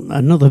 next up,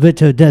 another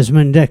bit of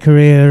Desmond Decker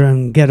here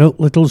and Get Up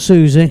Little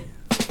Susie.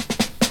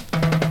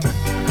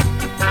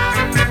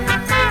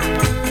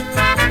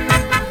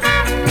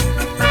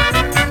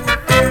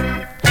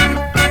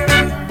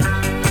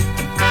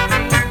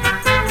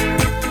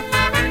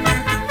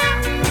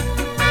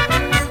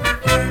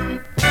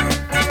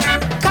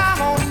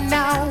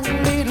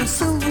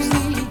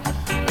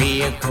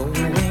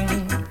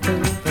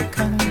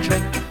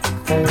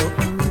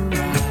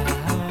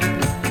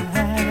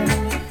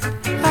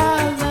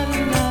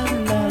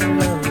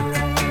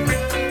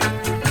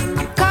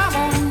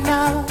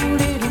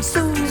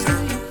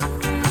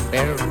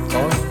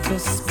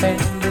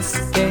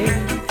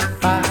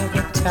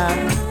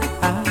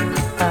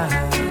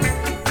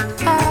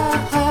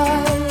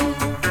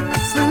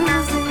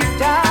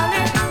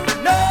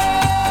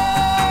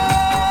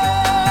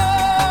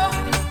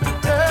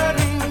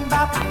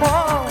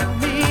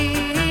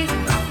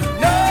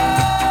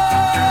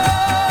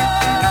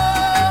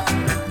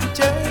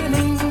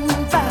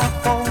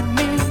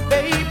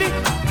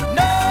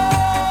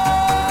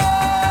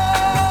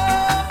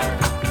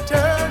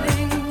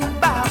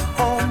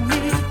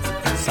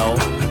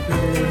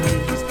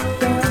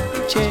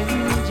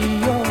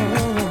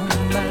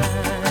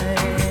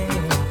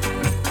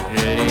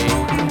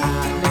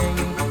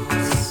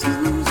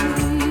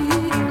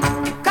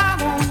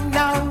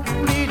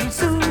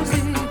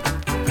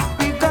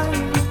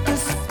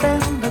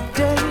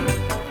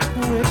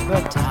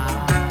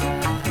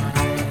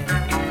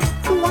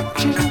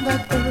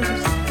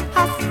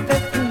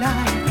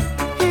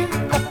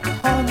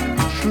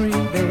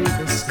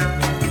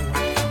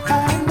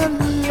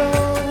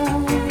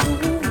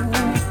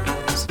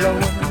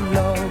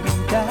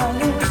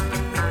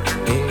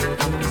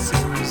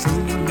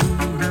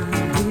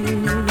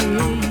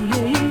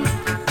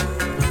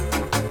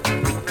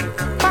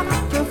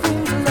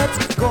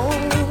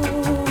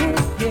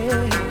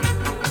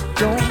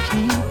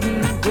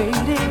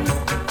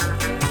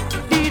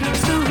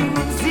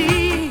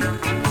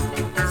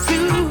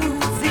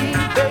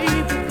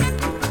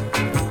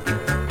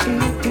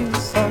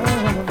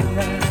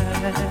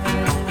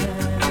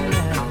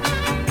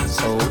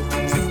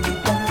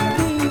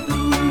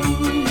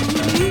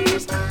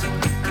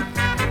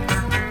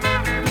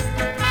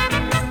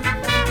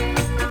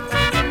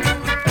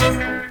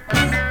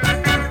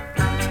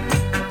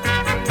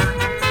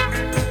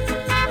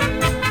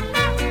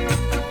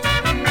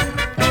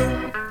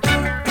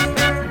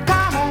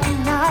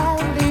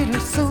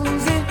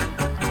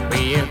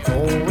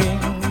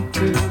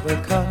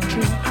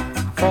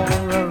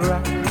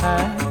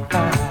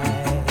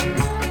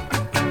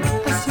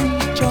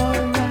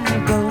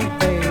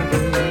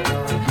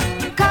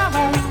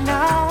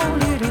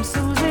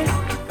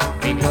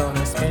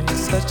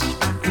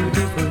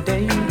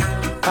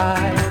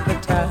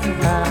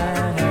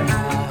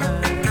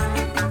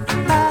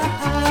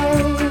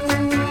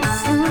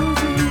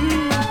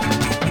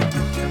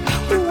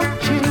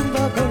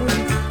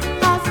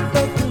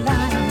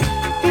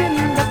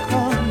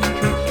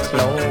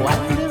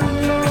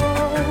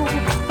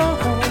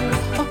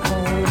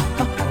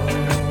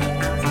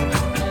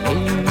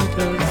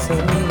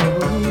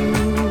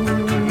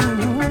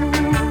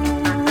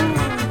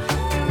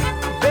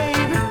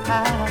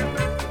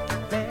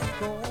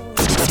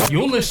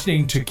 You're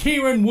listening to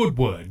Kieran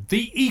Woodward,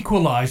 the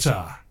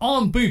Equalizer,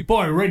 on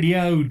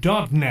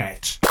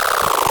bootboyradio.net.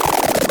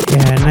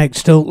 Yeah,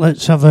 next up,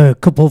 let's have a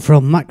couple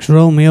from Max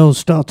Romeo,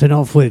 starting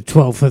off with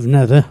 12th of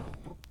Nether.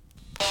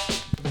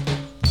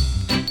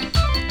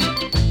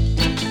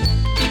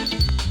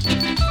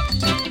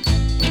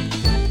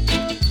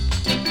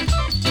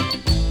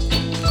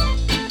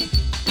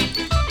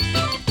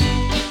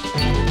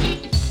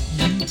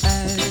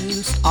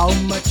 How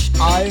much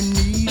I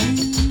need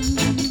you,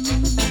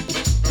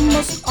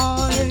 must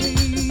I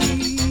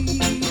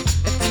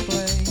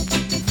explain?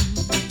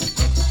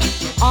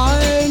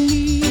 I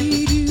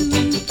need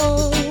you,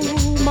 oh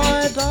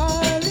my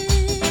darling,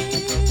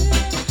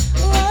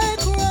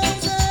 like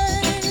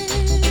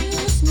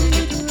roses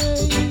need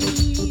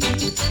rain.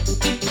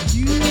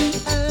 You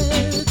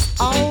ask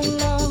how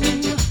long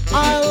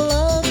I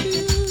love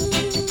you,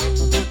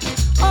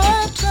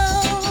 I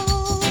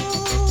tell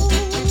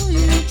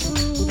you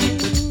true.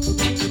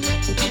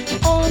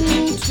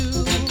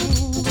 Until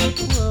the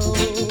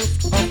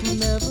 12th of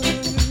never,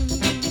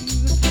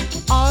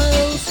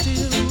 I'll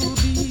still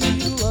be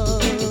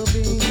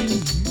loving you.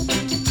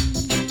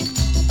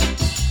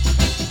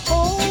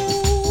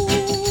 Hold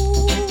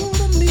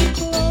me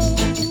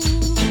close,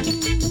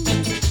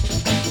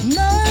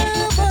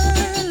 never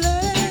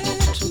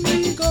let me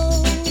go.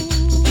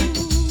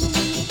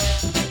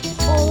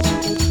 Hold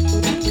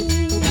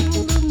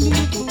me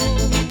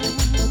close,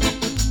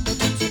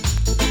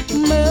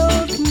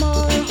 melt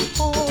my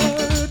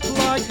heart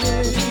like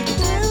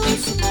April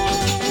snow.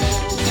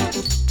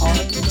 I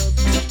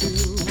love you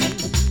till the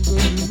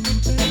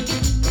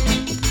moonbeams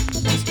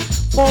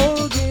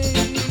forget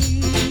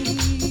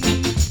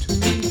to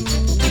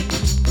bloom.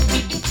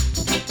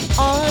 I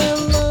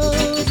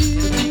love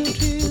you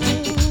till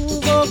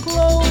the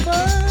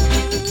clover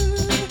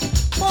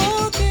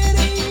forget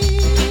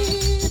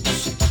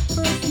its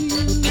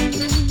perfume.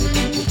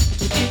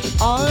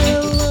 I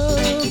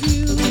love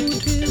you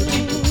till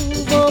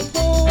the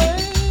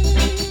poet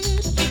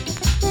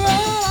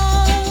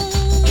writes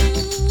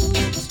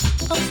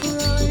a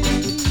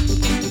rhyme.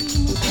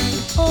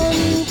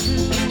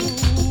 Until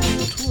the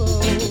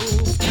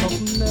 12th of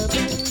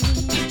never,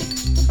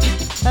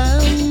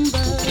 and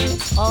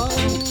that's a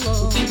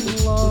long,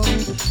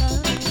 long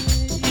time.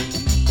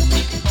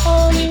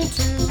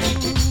 Until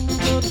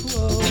the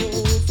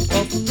 12th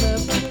of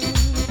never,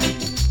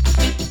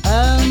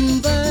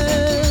 and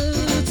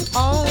that's a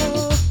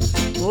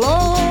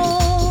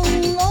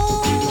long,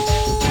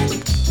 long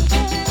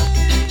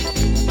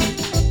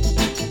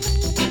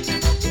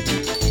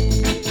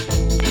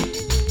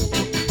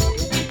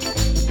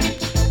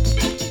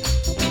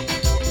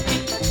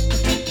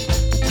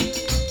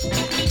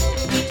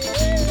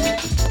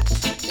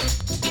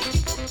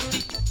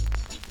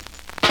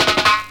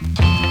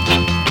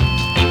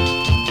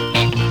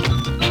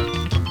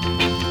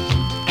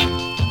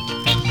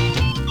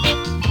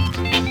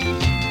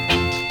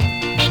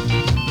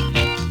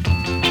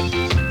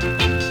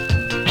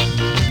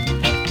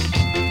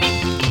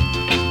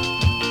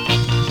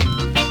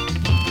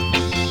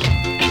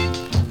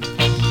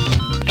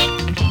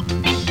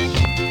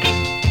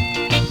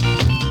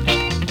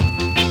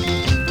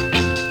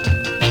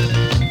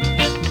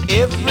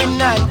Every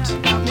night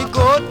me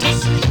go to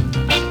sleep,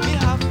 me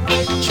have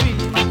wet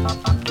dream.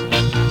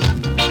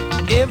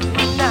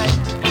 Every night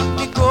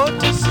me go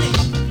to sleep,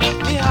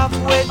 me have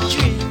wet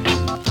dream.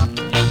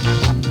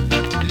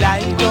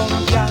 Lie down,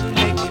 girl,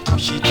 make me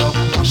push it up,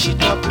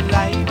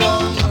 lie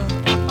down.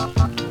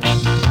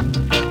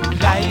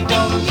 Lie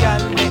down,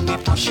 girl, make me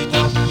push it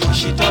up,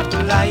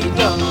 lie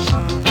down.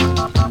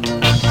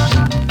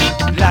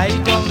 Lie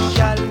down,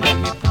 girl, make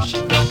me push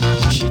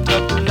it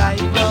up, lie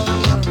down.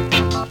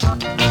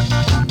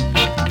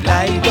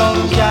 Lie down,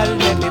 girl,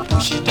 let me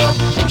push it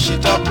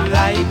up,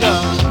 lie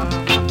down.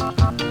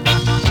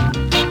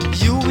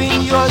 You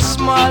in your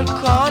small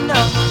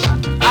corner,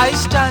 I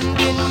stand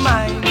in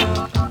mine.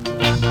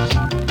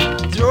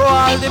 Throw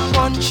all the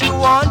punch you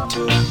want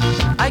to,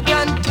 I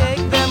can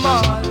take them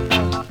all.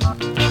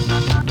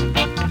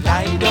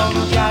 Lie down,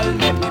 girl,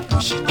 let me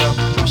push it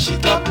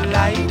up,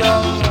 lie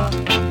down.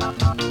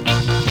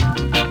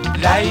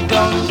 Lie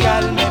down,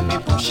 girl, let me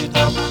push it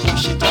up,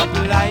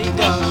 lie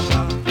down.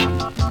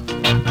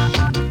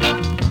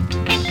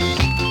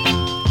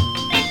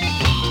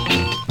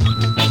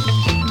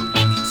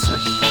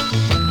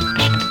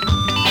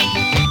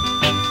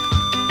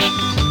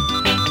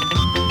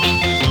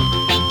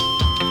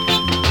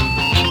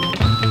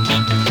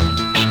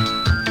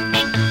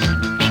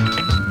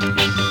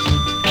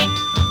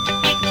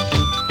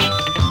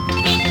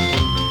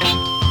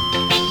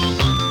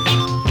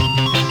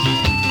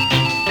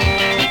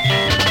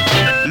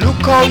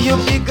 Look how you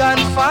big and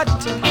fat,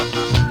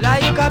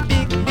 like a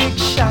big, big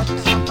shot.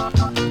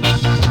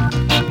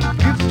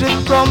 Give the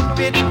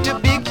trumpet to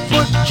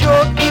Bigfoot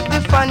Joe, give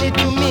the funny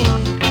to me.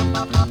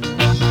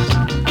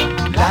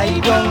 Lie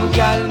down,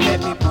 girl,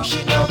 let me push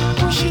it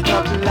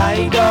up,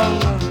 lie down.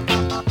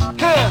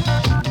 Hey.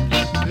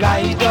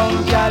 Lie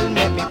down, girl,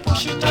 let me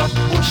push it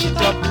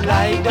up,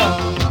 lie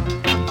down.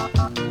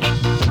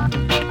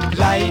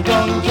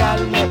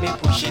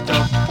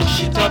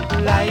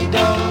 lie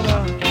down.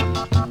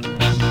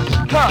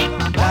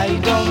 Lie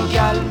down,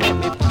 girl, make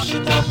me push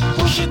it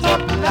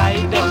up,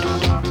 lie down.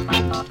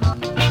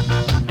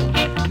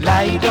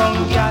 Lie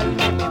down, girl,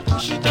 make me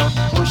push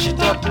it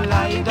up,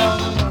 lie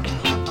down.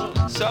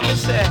 So me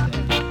say,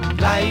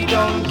 lie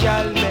down,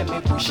 girl, make me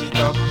push it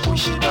up,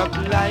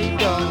 lie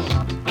down.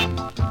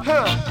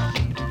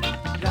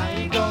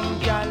 Lie down,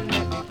 girl,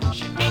 make me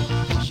push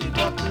it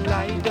up,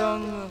 lie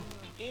down.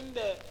 In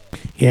there.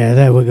 Yeah,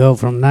 there we go,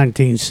 from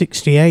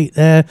 1968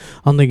 there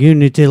on the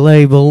Unity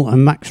label,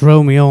 and Max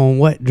Romeo and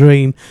Wet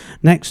Dream.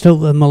 Next up,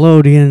 the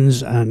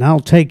Melodians, and I'll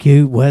Take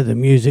You Where the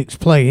Music's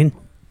Playing.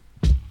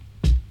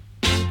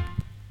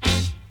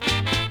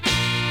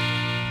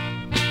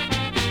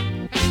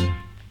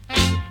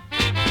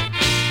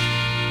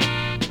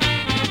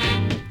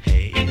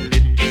 Hey,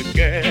 little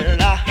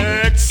girl, I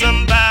heard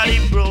somebody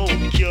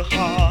broke your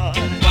heart.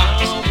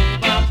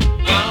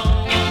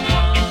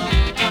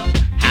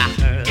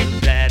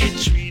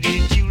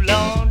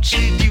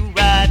 Treat you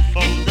right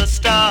from the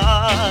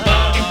start.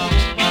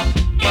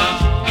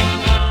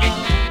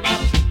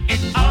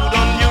 Put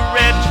on your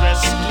red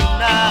dress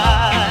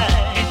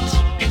tonight.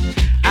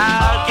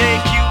 I'll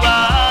take you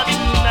out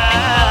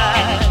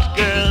tonight.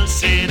 Girl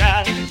said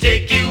I'll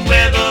take you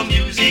where the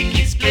music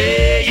is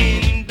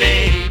playing,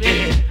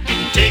 baby.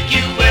 Take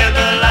you where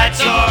the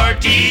lights are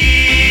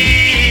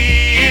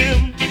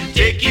dim.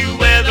 Take you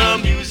where the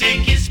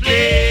music is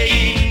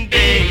playing,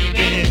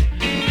 baby.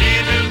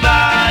 Little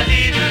by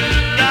little,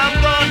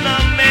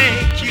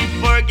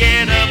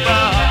 forget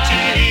about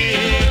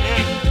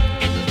it.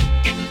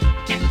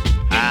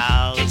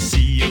 I'll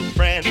see your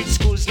friends,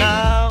 'cause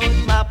now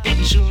is my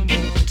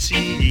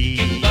opportunity.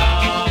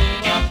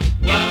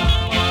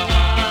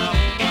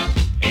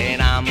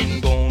 And I'm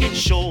gonna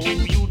show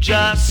you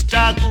just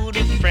how good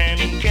a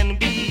friend can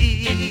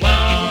be.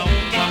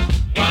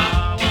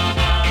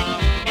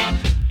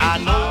 I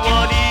know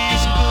what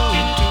is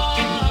good to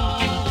do,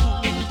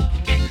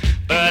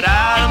 but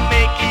I'll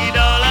make it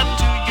all up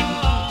to you.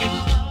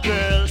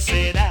 Girl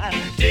said I'll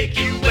take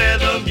you where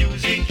the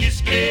music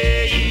is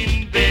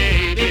playing,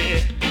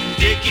 baby.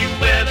 Take you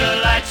where the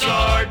lights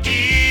are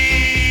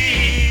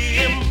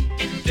dim.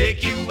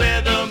 Take you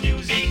where the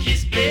music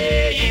is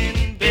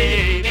playing,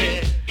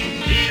 baby.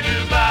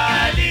 Little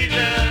by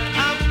little,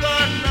 I'm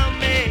gonna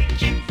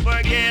make you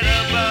forget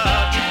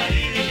about it.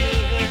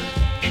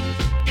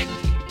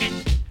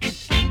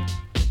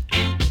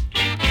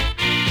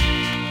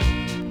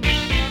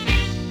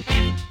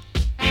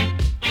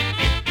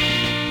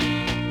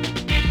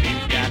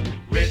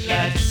 Red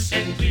lights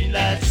and green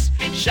lights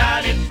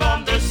shining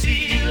from the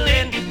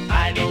ceiling.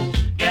 I know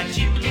that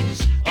you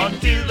lose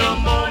until the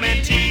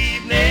moment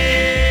evening.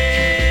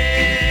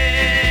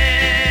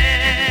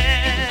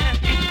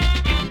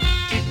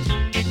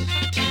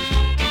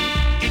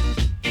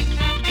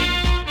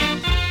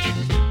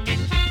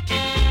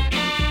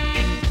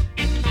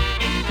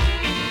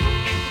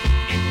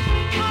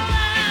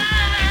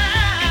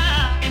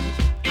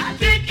 I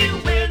take you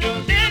where the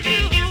music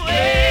is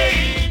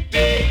playing,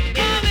 baby.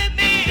 Come with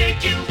me,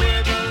 take you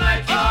where the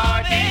lights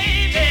are,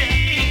 baby.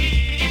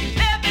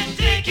 Let me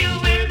take you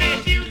where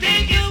the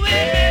music is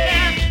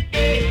playing,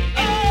 baby.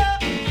 Oh,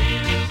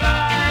 little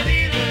by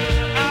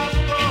little, I'm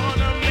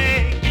gonna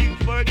make you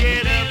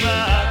forget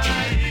about it.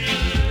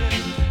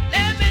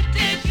 Let me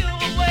take you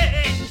away,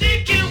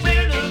 take you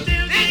where the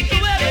music is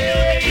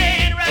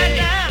playing right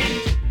now.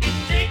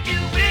 Take you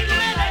where the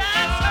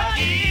lights are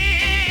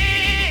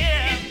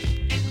dim.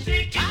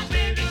 Take you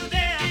where the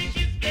music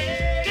is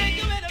playing. Take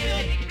you where the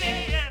music is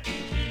playing.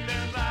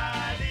 Little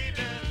by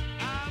little,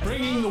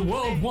 Bringing the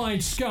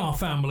worldwide ska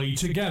family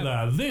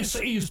together, this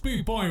is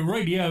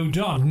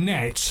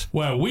BootboyRadio.net,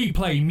 where we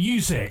play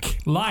music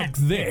like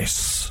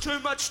this. Too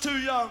much too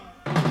young.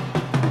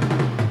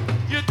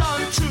 You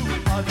done too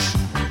much,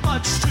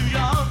 much too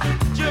young.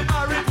 You're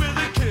married with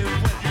a kid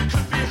when you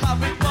could be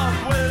having fun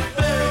with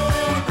me.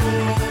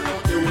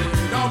 Don't do it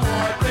no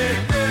more,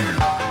 baby.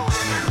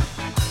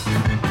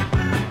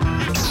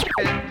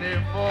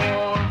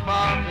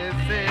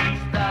 5446,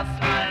 that's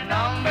my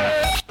number.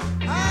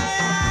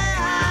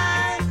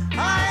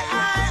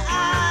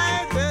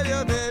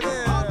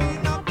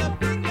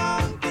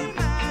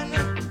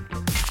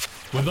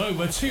 With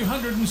over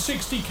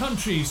 260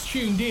 countries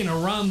tuned in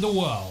around the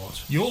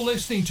world, you're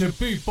listening to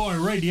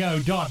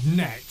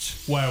BootboyRadio.net,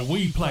 where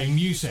we play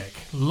music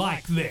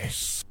like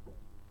this.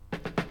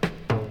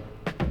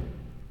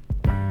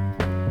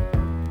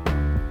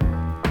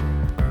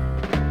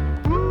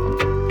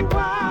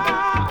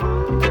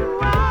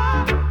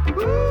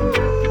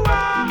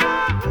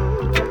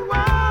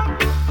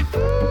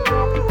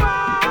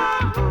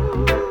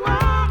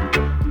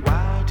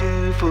 Why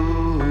do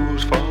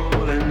fools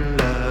fall in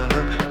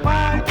love?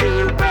 Why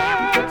do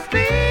birds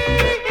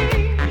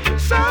sing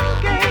so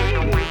gay?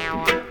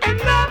 And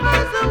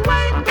lovers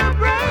await the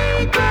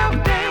break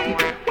of day.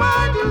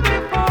 Why do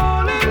they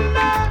fall in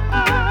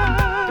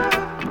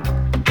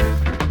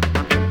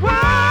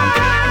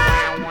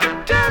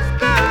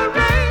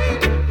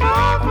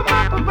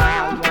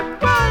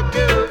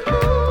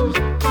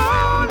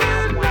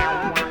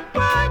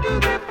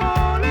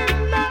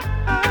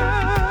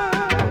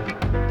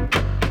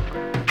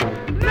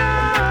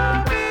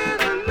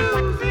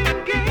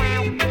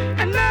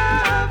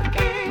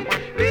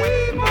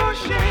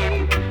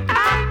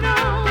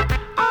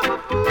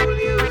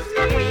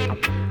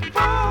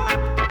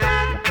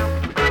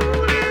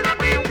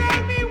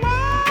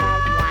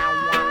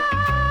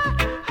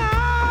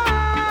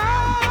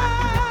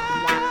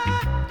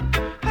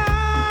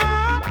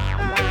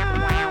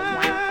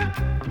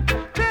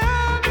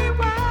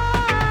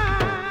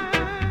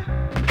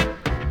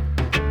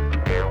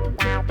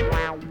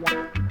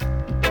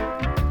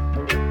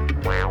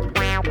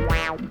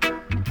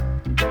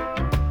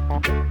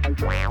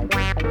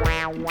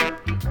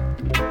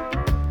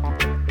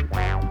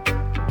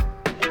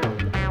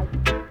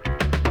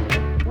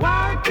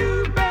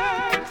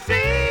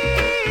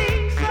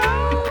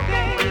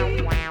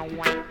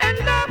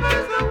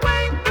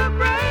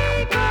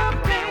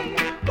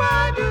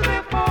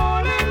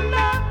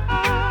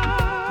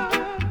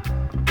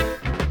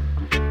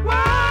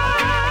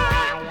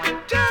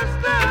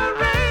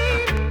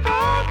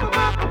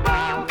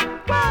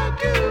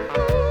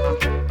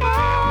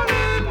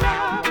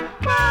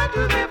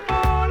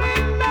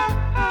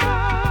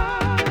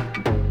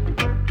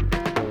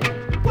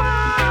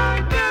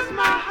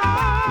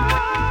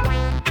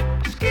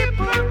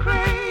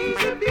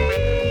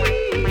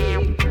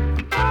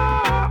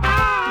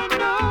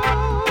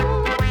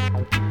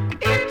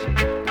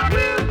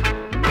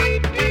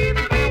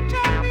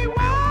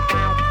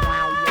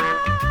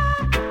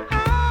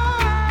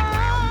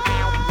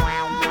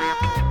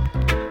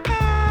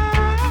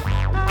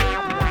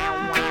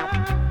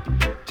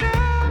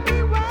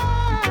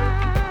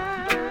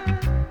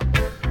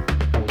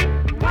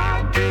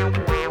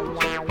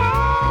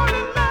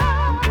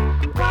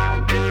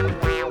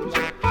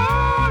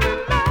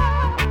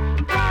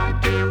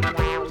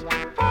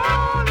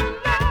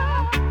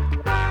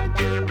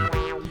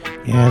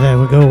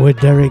go with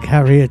Derek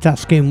Harriott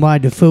asking why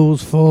do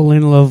fools fall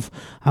in love.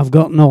 I've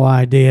got no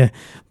idea,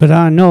 but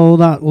I know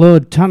that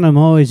Lord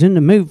Tanamo is in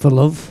the mood for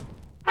love.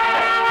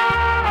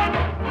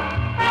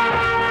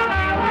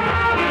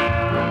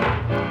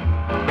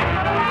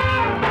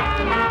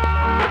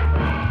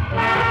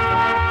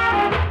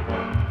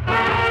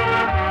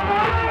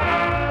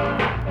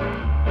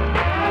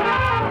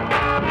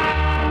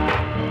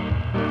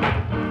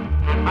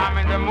 I'm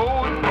in the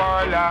mood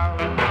for love,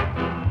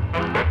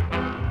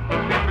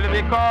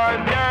 simply because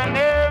you're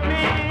near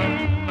me.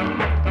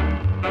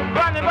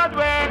 Funny, but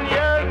when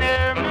you're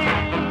near me,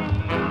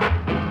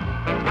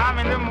 I'm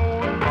in the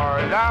mood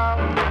for love.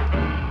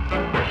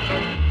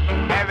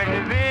 Heaven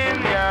is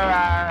in your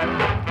eyes,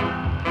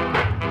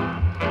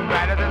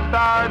 bright as the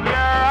stars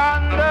you're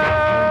under.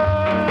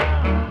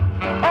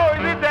 Oh,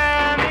 is it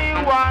any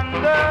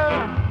wonder?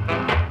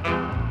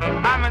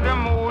 I'm in the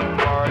mood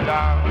for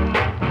love.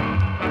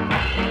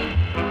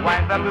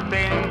 Winds up to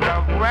think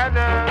of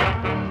weather,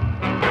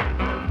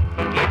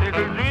 each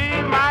little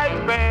dream I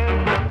spend.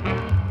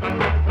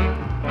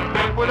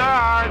 We put our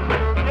hearts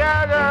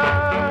together.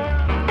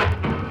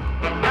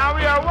 Now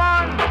we are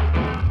one.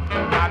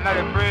 I'm not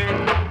afraid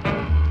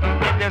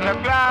if there's a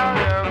cloud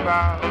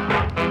above.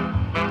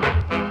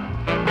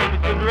 If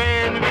it should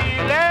rain, we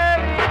let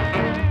it.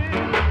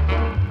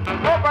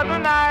 Hope I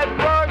tonight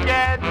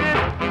forget it.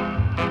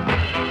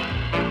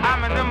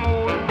 I'm in the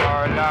mood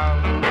for love.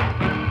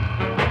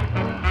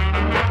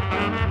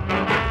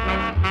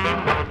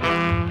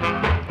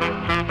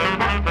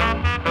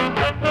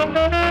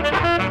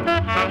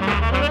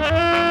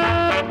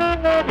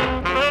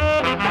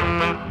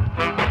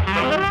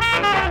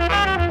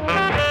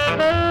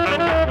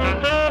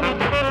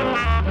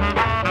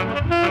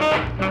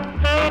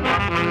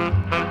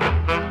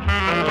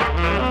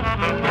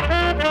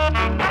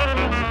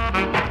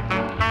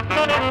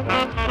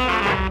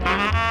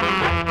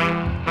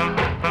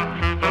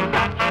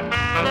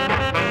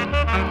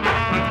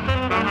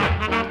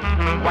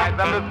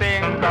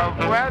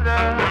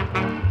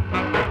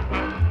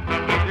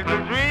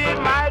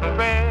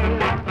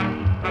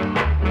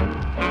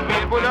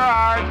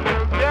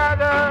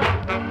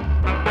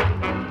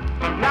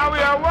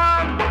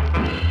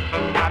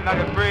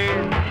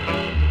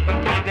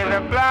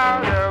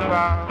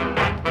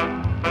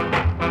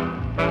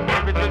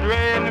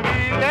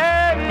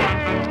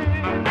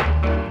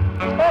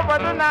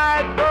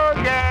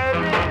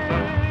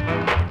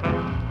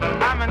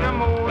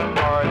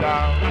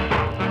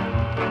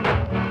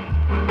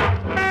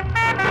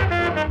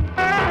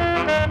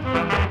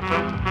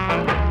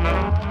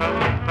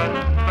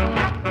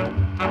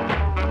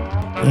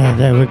 Yeah,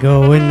 there we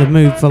go. In the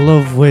mood for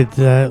love with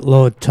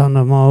Lord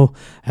Tanamo.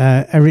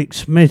 Eric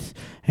Smith,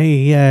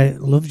 he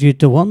loves you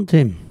to want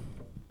him.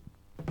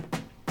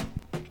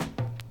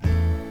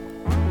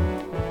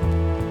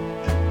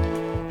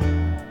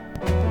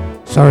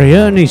 Sorry,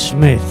 Ernie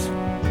Smith.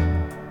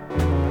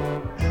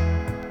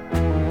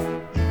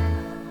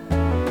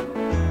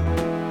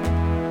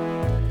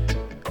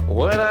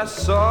 When I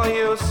saw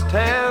you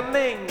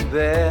standing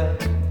there,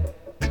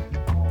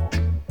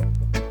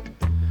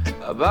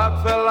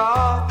 about fell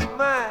off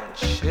my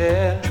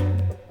chair.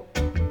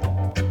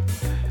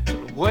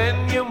 And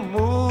when you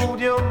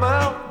moved your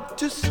mouth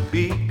to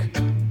speak,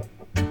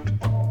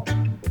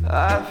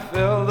 I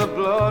felt the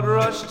blood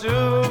rush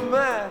to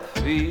my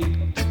feet.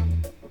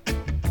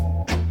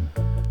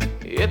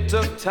 It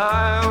took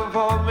time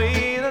for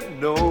me to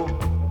know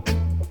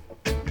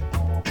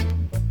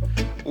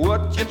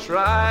what you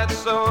tried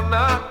so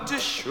not to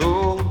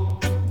show.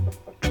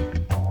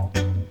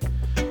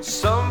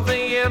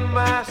 Something in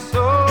my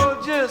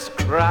soul just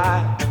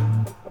cried.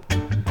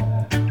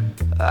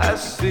 I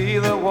see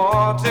the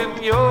want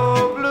in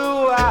your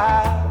blue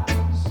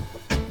eyes.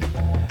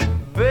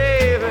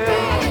 Baby,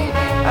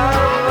 I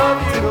love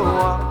you to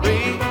want me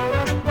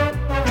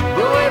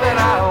the way that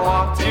I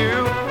want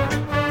you,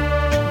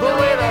 the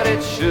way that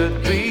it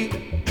should be.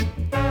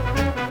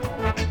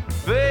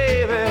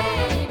 Baby,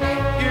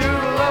 you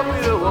love me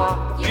to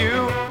want you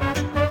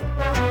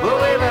the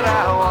way that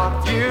I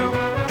want you.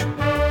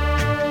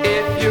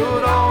 If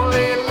you'd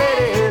only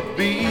let it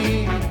be.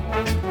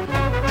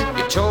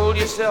 You told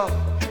yourself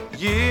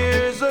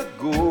years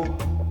ago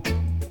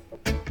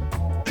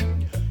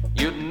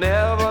you'd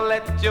never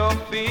let your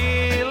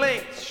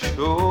feelings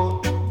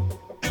show.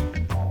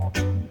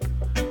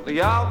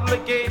 The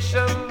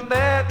obligation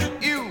that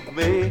you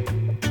made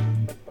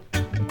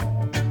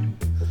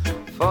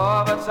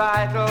for the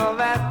title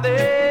that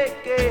they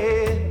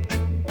gave.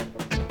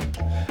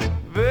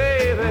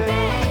 Baby,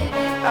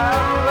 I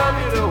love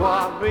you to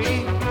want me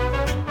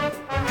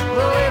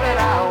the way that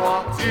I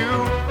want you,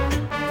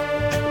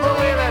 the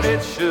way that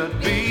it should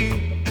be.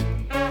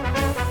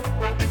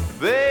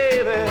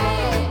 Baby,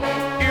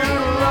 you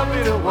love me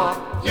to want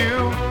you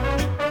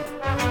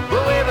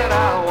the way that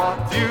I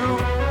want you.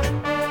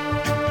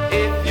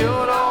 If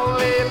you'd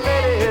only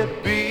let it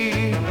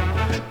be.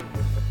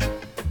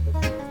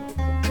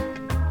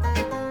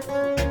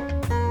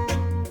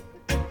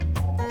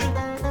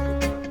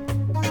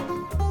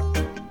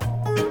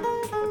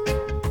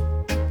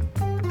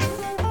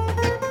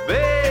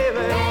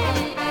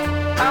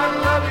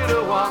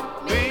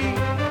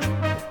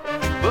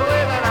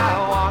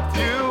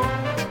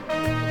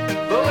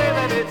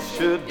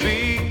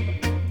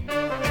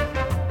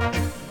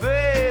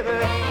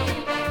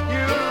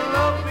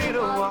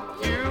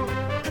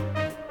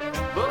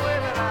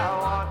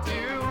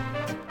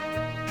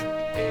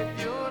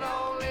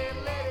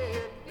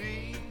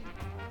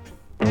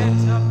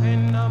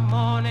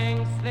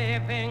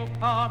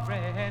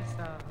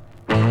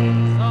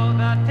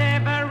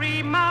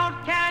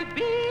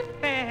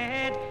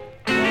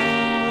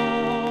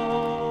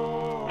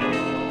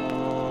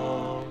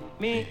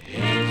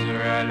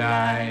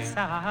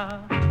 Allah.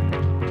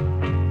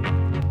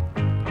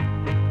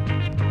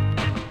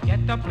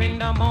 Get up in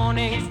the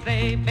morning,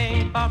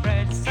 slaving for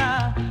bread,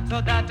 sir,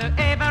 so that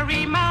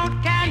every mouth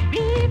can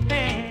be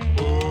fed.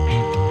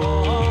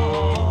 Oh,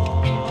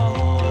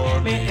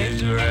 me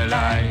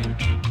Israelite.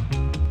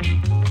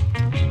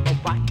 My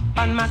wife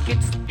and my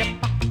kids, they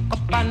pack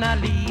up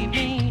and leave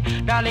me.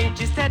 Darling,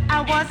 she said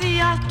I was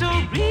yours to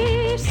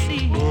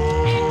receive.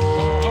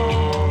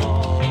 Oh,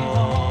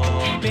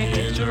 me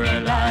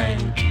Israelite.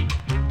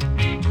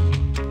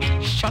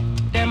 Shut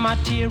them a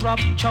tear up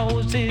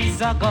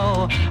choices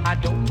ago. I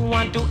don't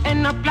want to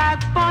end up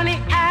like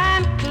Bonnie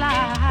and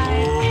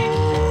Clyde.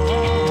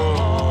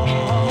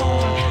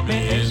 Oh, me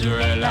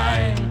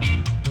Israelite.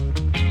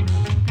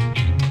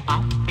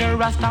 After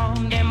a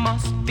storm there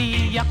must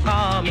be a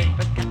calm. If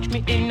you catch me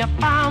in the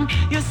palm,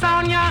 you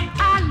sound your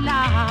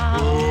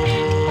alarm.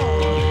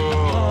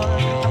 Oh,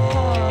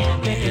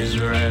 me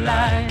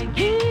Israelite.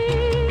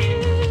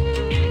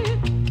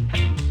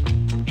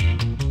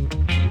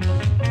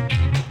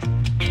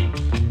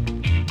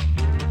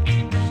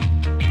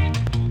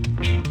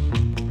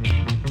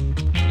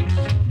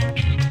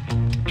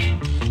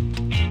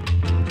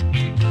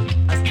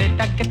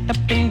 I get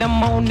up in the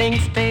morning,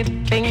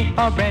 slaving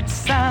for bread,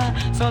 sir,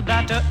 so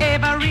that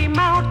every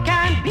mouth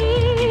can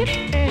be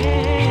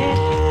fed.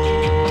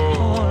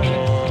 Oh,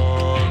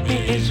 the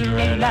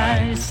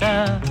Israelites,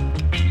 sir.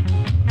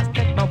 I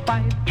said my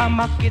wife and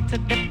my kids,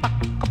 they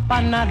pack up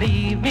and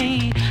leave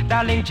me.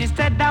 Darling, she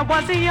said I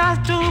was yours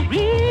to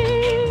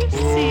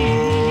receive.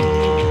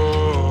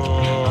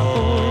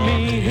 Oh, me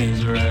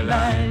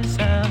Israelites,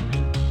 sir.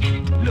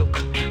 Look,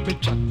 we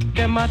chuck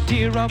them a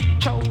tear up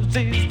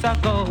choices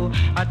ago.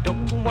 I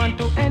don't want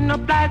to end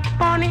up like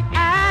Bonnie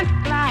and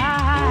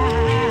Clyde.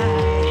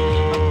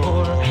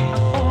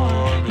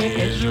 The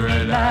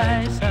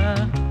Israelites,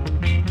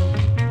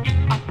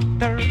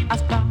 after a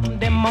storm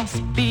there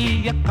must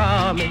be a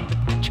calm. If you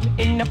catch me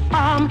in the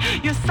palm,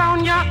 you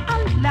sound your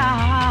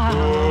alarm.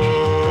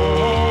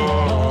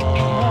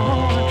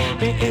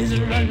 The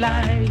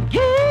Israelites, yeah.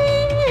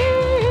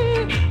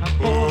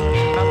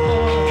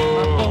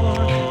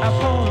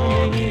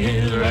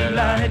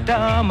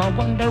 I'm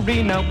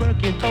wondering, I'm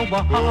working so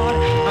hard.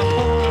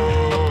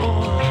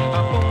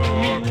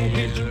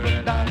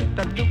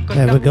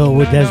 There we go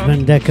with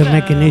Desmond Dekker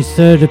making his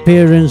third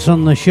appearance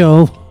on the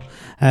show.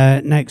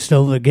 Next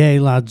up, the Gay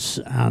Lads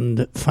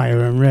and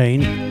Fire and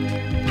Rain.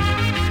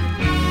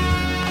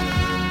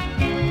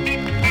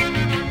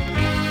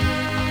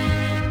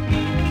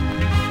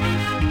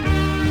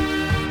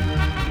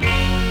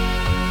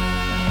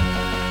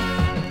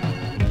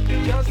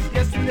 Just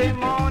yesterday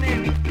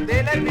morning,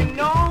 they let me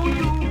know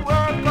you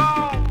were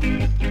gone.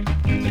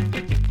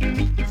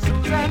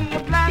 Susan, the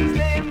plans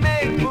they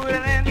made put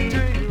an end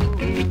to you.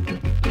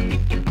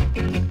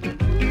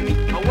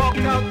 I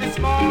walked out this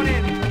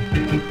morning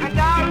and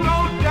I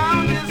wrote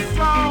down this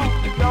song.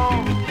 Yo,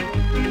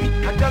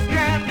 I just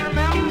can't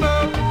remember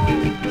who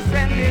to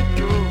send it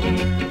to.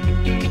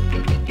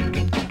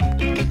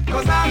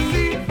 'Cause I've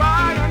seen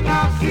fire and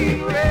I've seen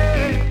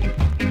rain.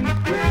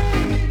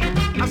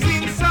 I've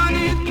seen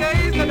sunny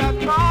days that I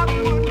thought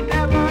would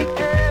never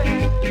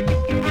end.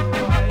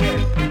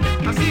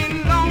 I've seen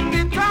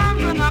lonely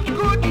times when I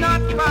could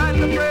not find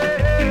a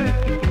friend.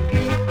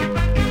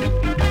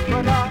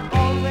 But I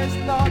always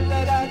thought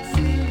that I'd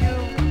see you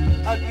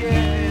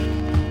again,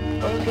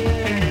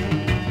 again.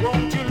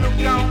 Won't you look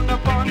down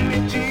upon me,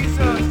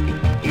 Jesus?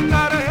 You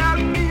gotta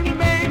help me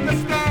make a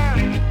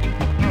stand.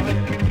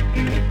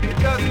 You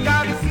just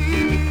gotta see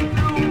me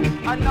through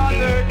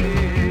another day.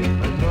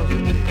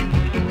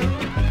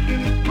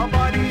 My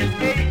body is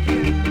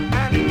aching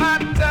and my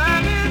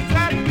time is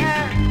at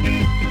hand.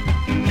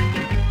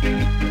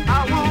 I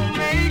won't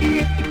make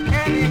it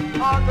any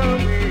other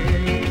way.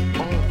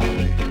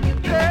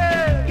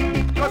 Hey,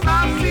 'cause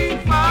I've seen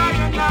fire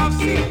and I've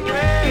seen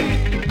rain.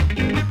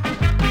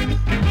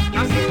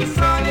 I've seen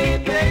sunny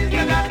days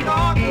that I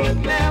thought would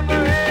never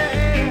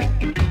end.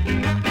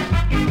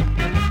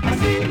 I've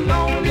seen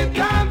lonely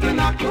times and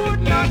I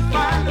could not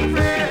find a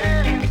friend.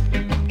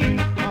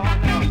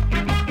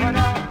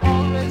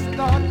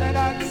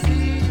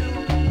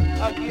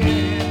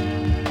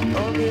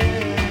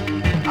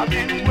 I've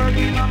been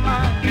working on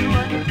my new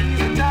and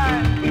easy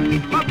time.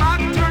 My back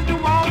turned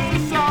towards the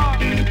sun.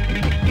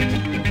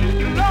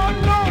 The Lord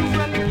knows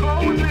when the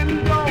cold wind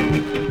blows,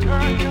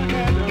 turn your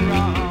head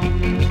around.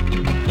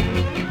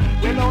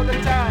 With all the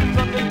times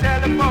on the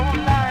telephone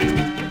lines,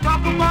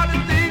 talk about the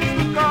things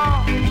to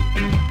come.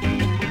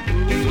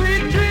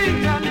 Sweet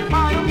dreams and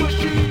fire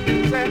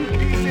machines and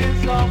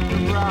pieces of the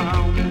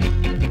ground.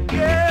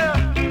 Yeah,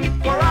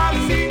 for I've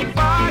seen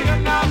fire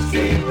and I've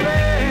seen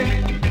rain.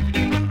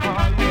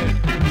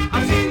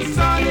 I've seen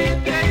sunny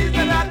days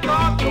that I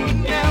thought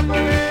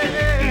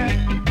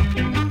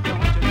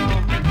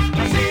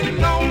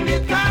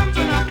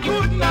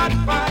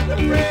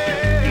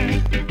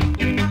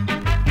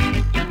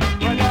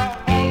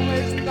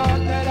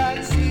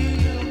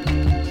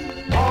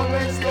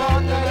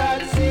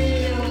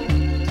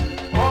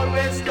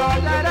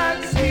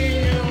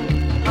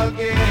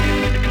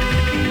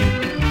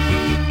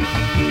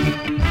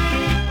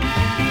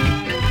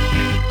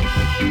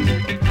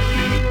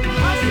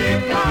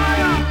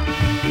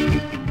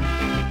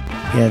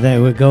Yeah,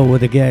 there we go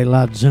with the Gay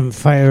Lads and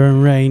Fire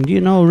and Rain. You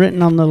know,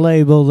 written on the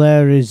label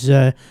there is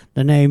the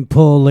name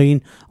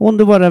Pauline. I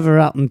wonder whatever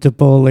happened to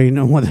Pauline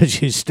and whether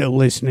she's still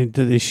listening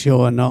to this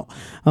show or not.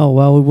 Oh,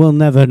 well, we'll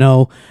never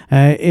know.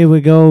 Here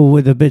we go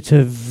with a bit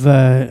of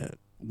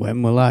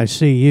When Will I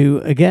See You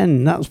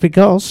Again? That's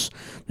because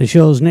the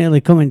show's nearly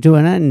coming to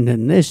an end,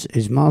 and this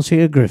is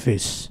Marcia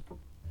Griffiths.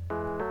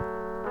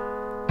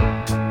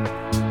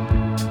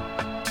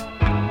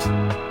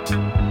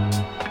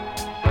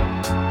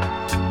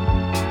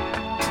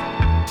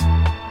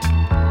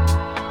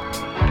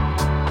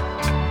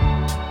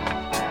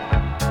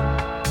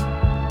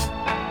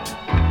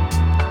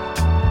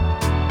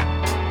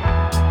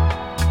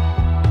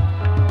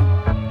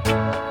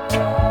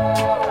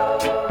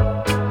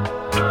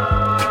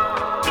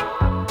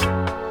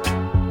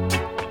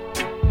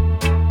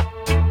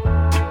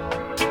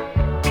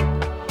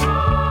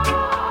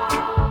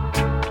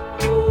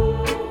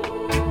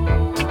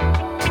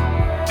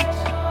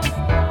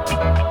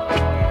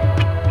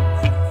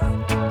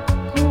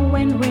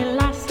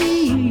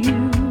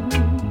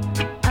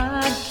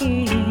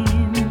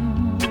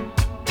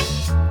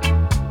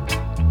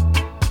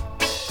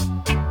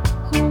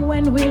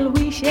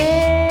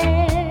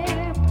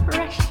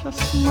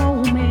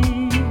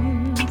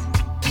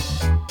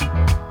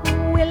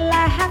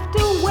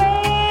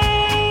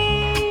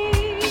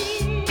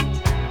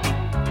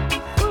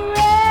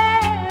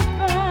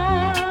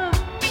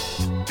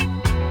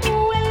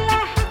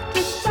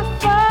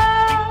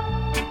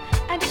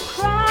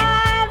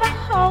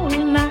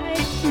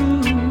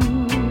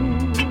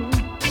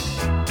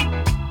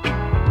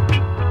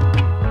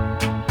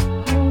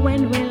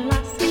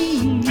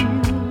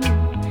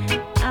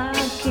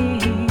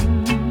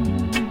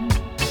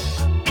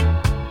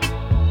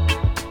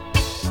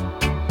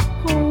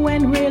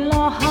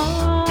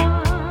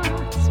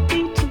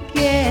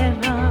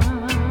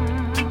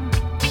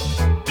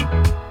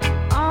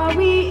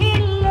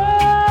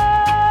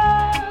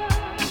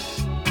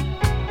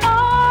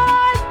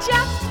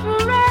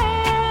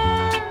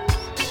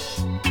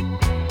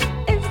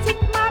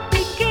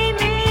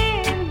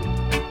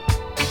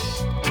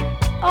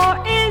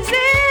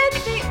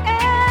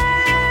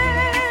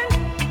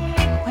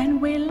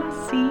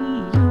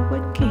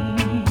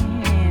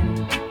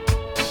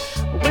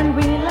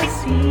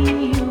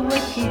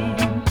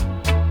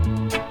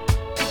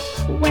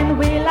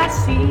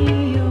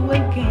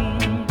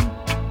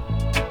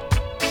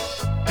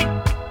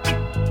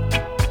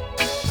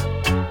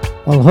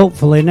 Well,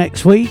 hopefully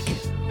next week.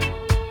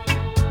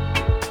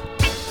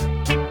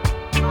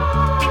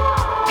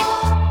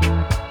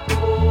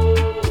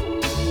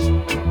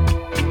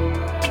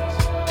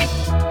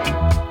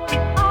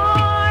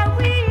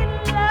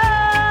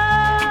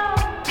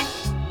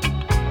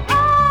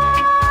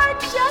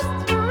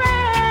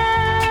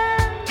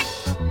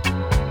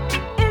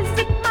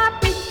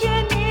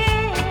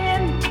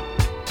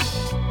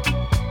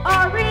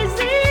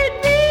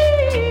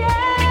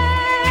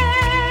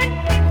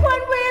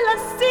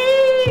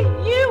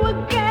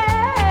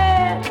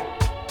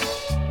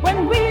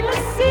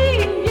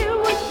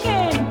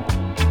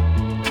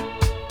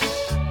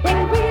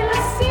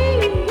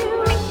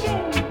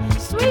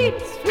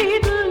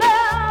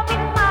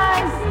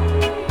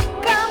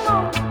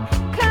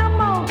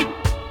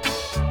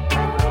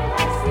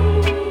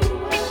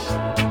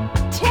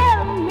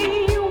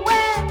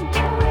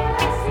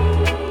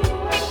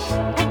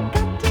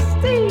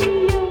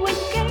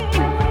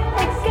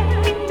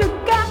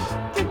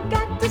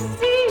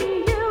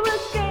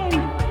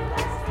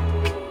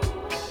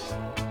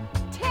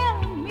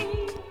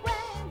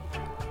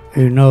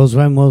 Who knows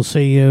when we'll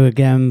see you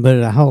again,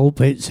 but I hope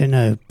it's in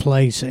a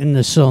place in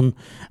the sun,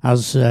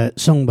 as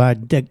sung by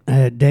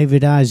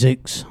David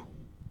Isaacs.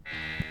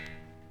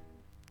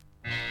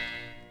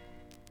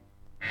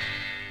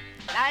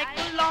 Like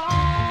a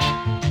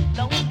long,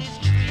 lonely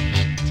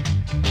street,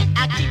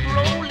 I keep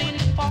rolling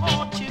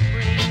for to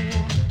bring,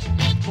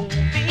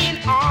 moving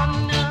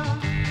on,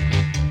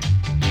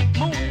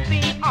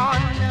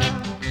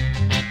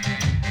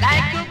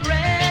 like a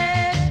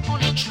breath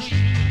on a tree.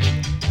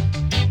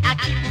 I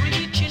keep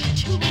reaching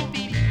to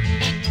be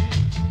free,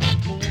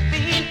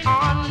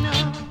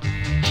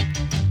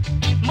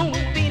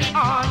 moving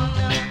on.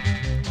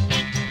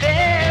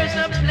 There's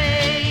a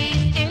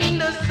place in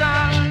the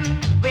sun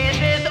where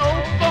there's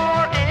hope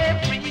for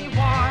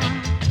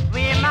everyone,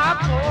 where my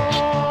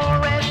poor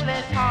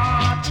restless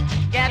heart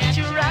gets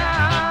to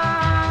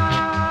run.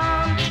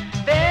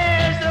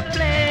 There's a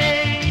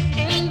place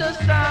in the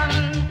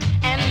sun,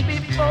 and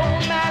before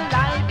my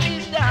life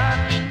is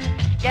done,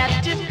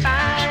 get to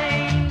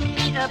find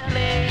me a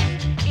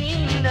place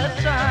in the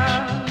sun.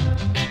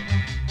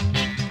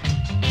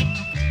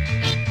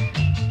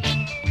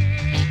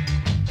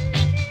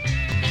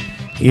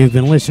 You've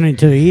been listening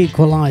to the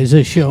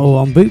Equalizer Show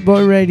on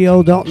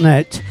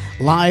bootboyradio.net,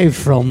 live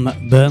from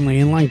Burnley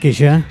in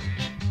Lancashire.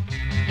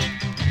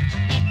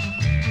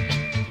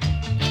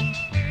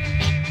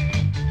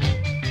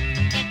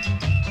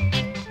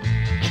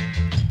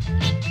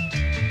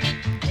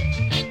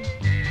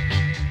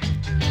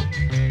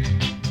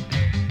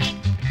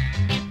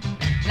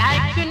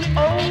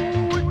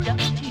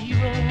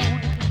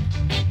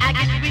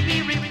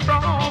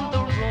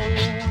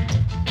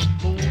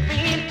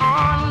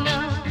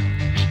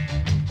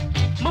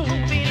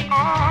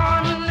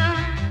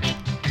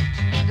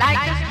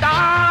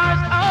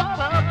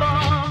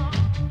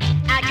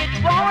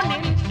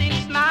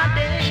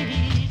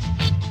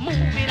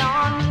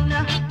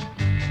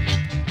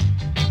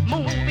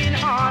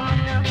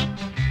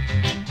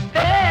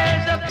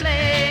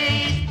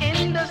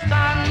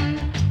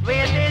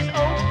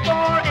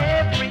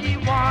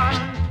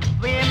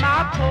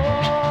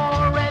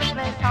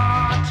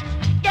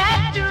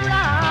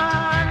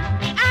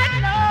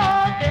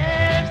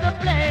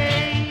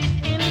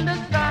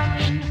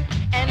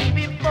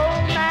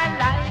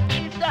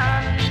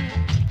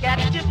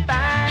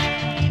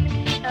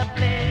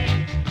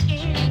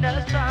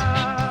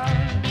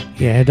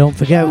 Yeah, don't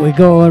forget we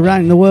go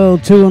around the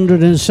world,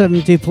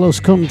 270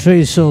 plus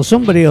countries, so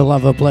somebody will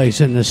have a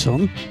place in the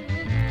sun.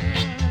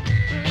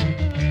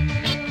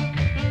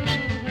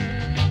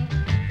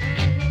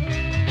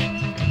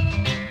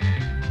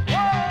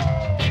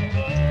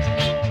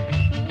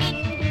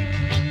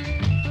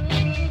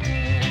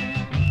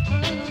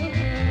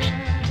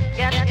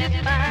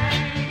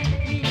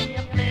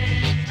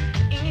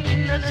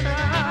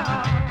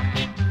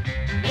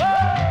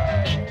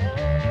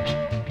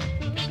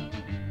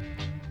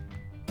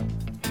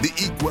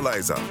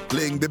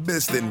 Playing the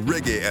best in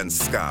reggae and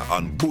ska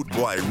on Boot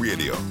Boy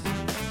Radio.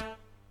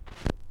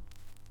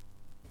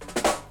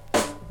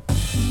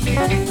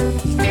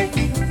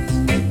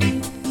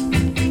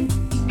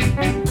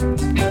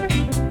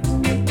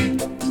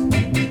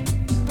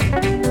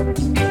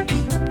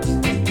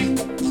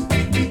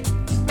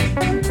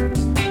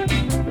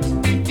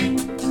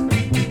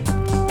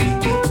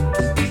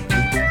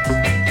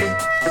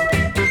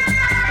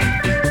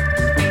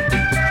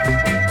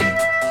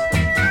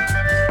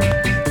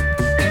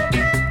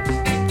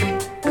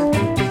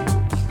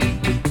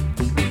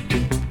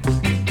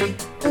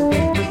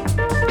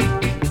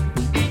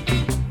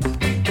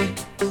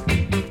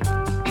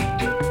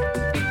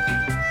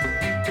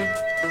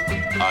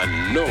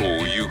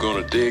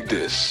 Dig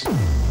this.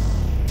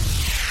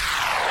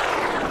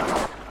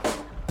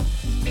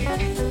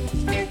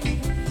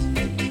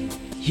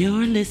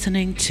 You're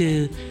listening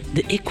to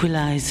The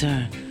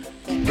Equalizer.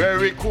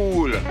 Very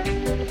cool.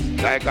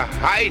 Like a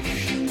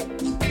heist.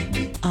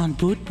 On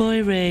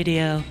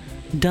bootboyradio.net.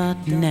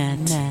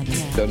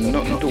 There's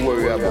nothing to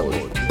worry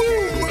about.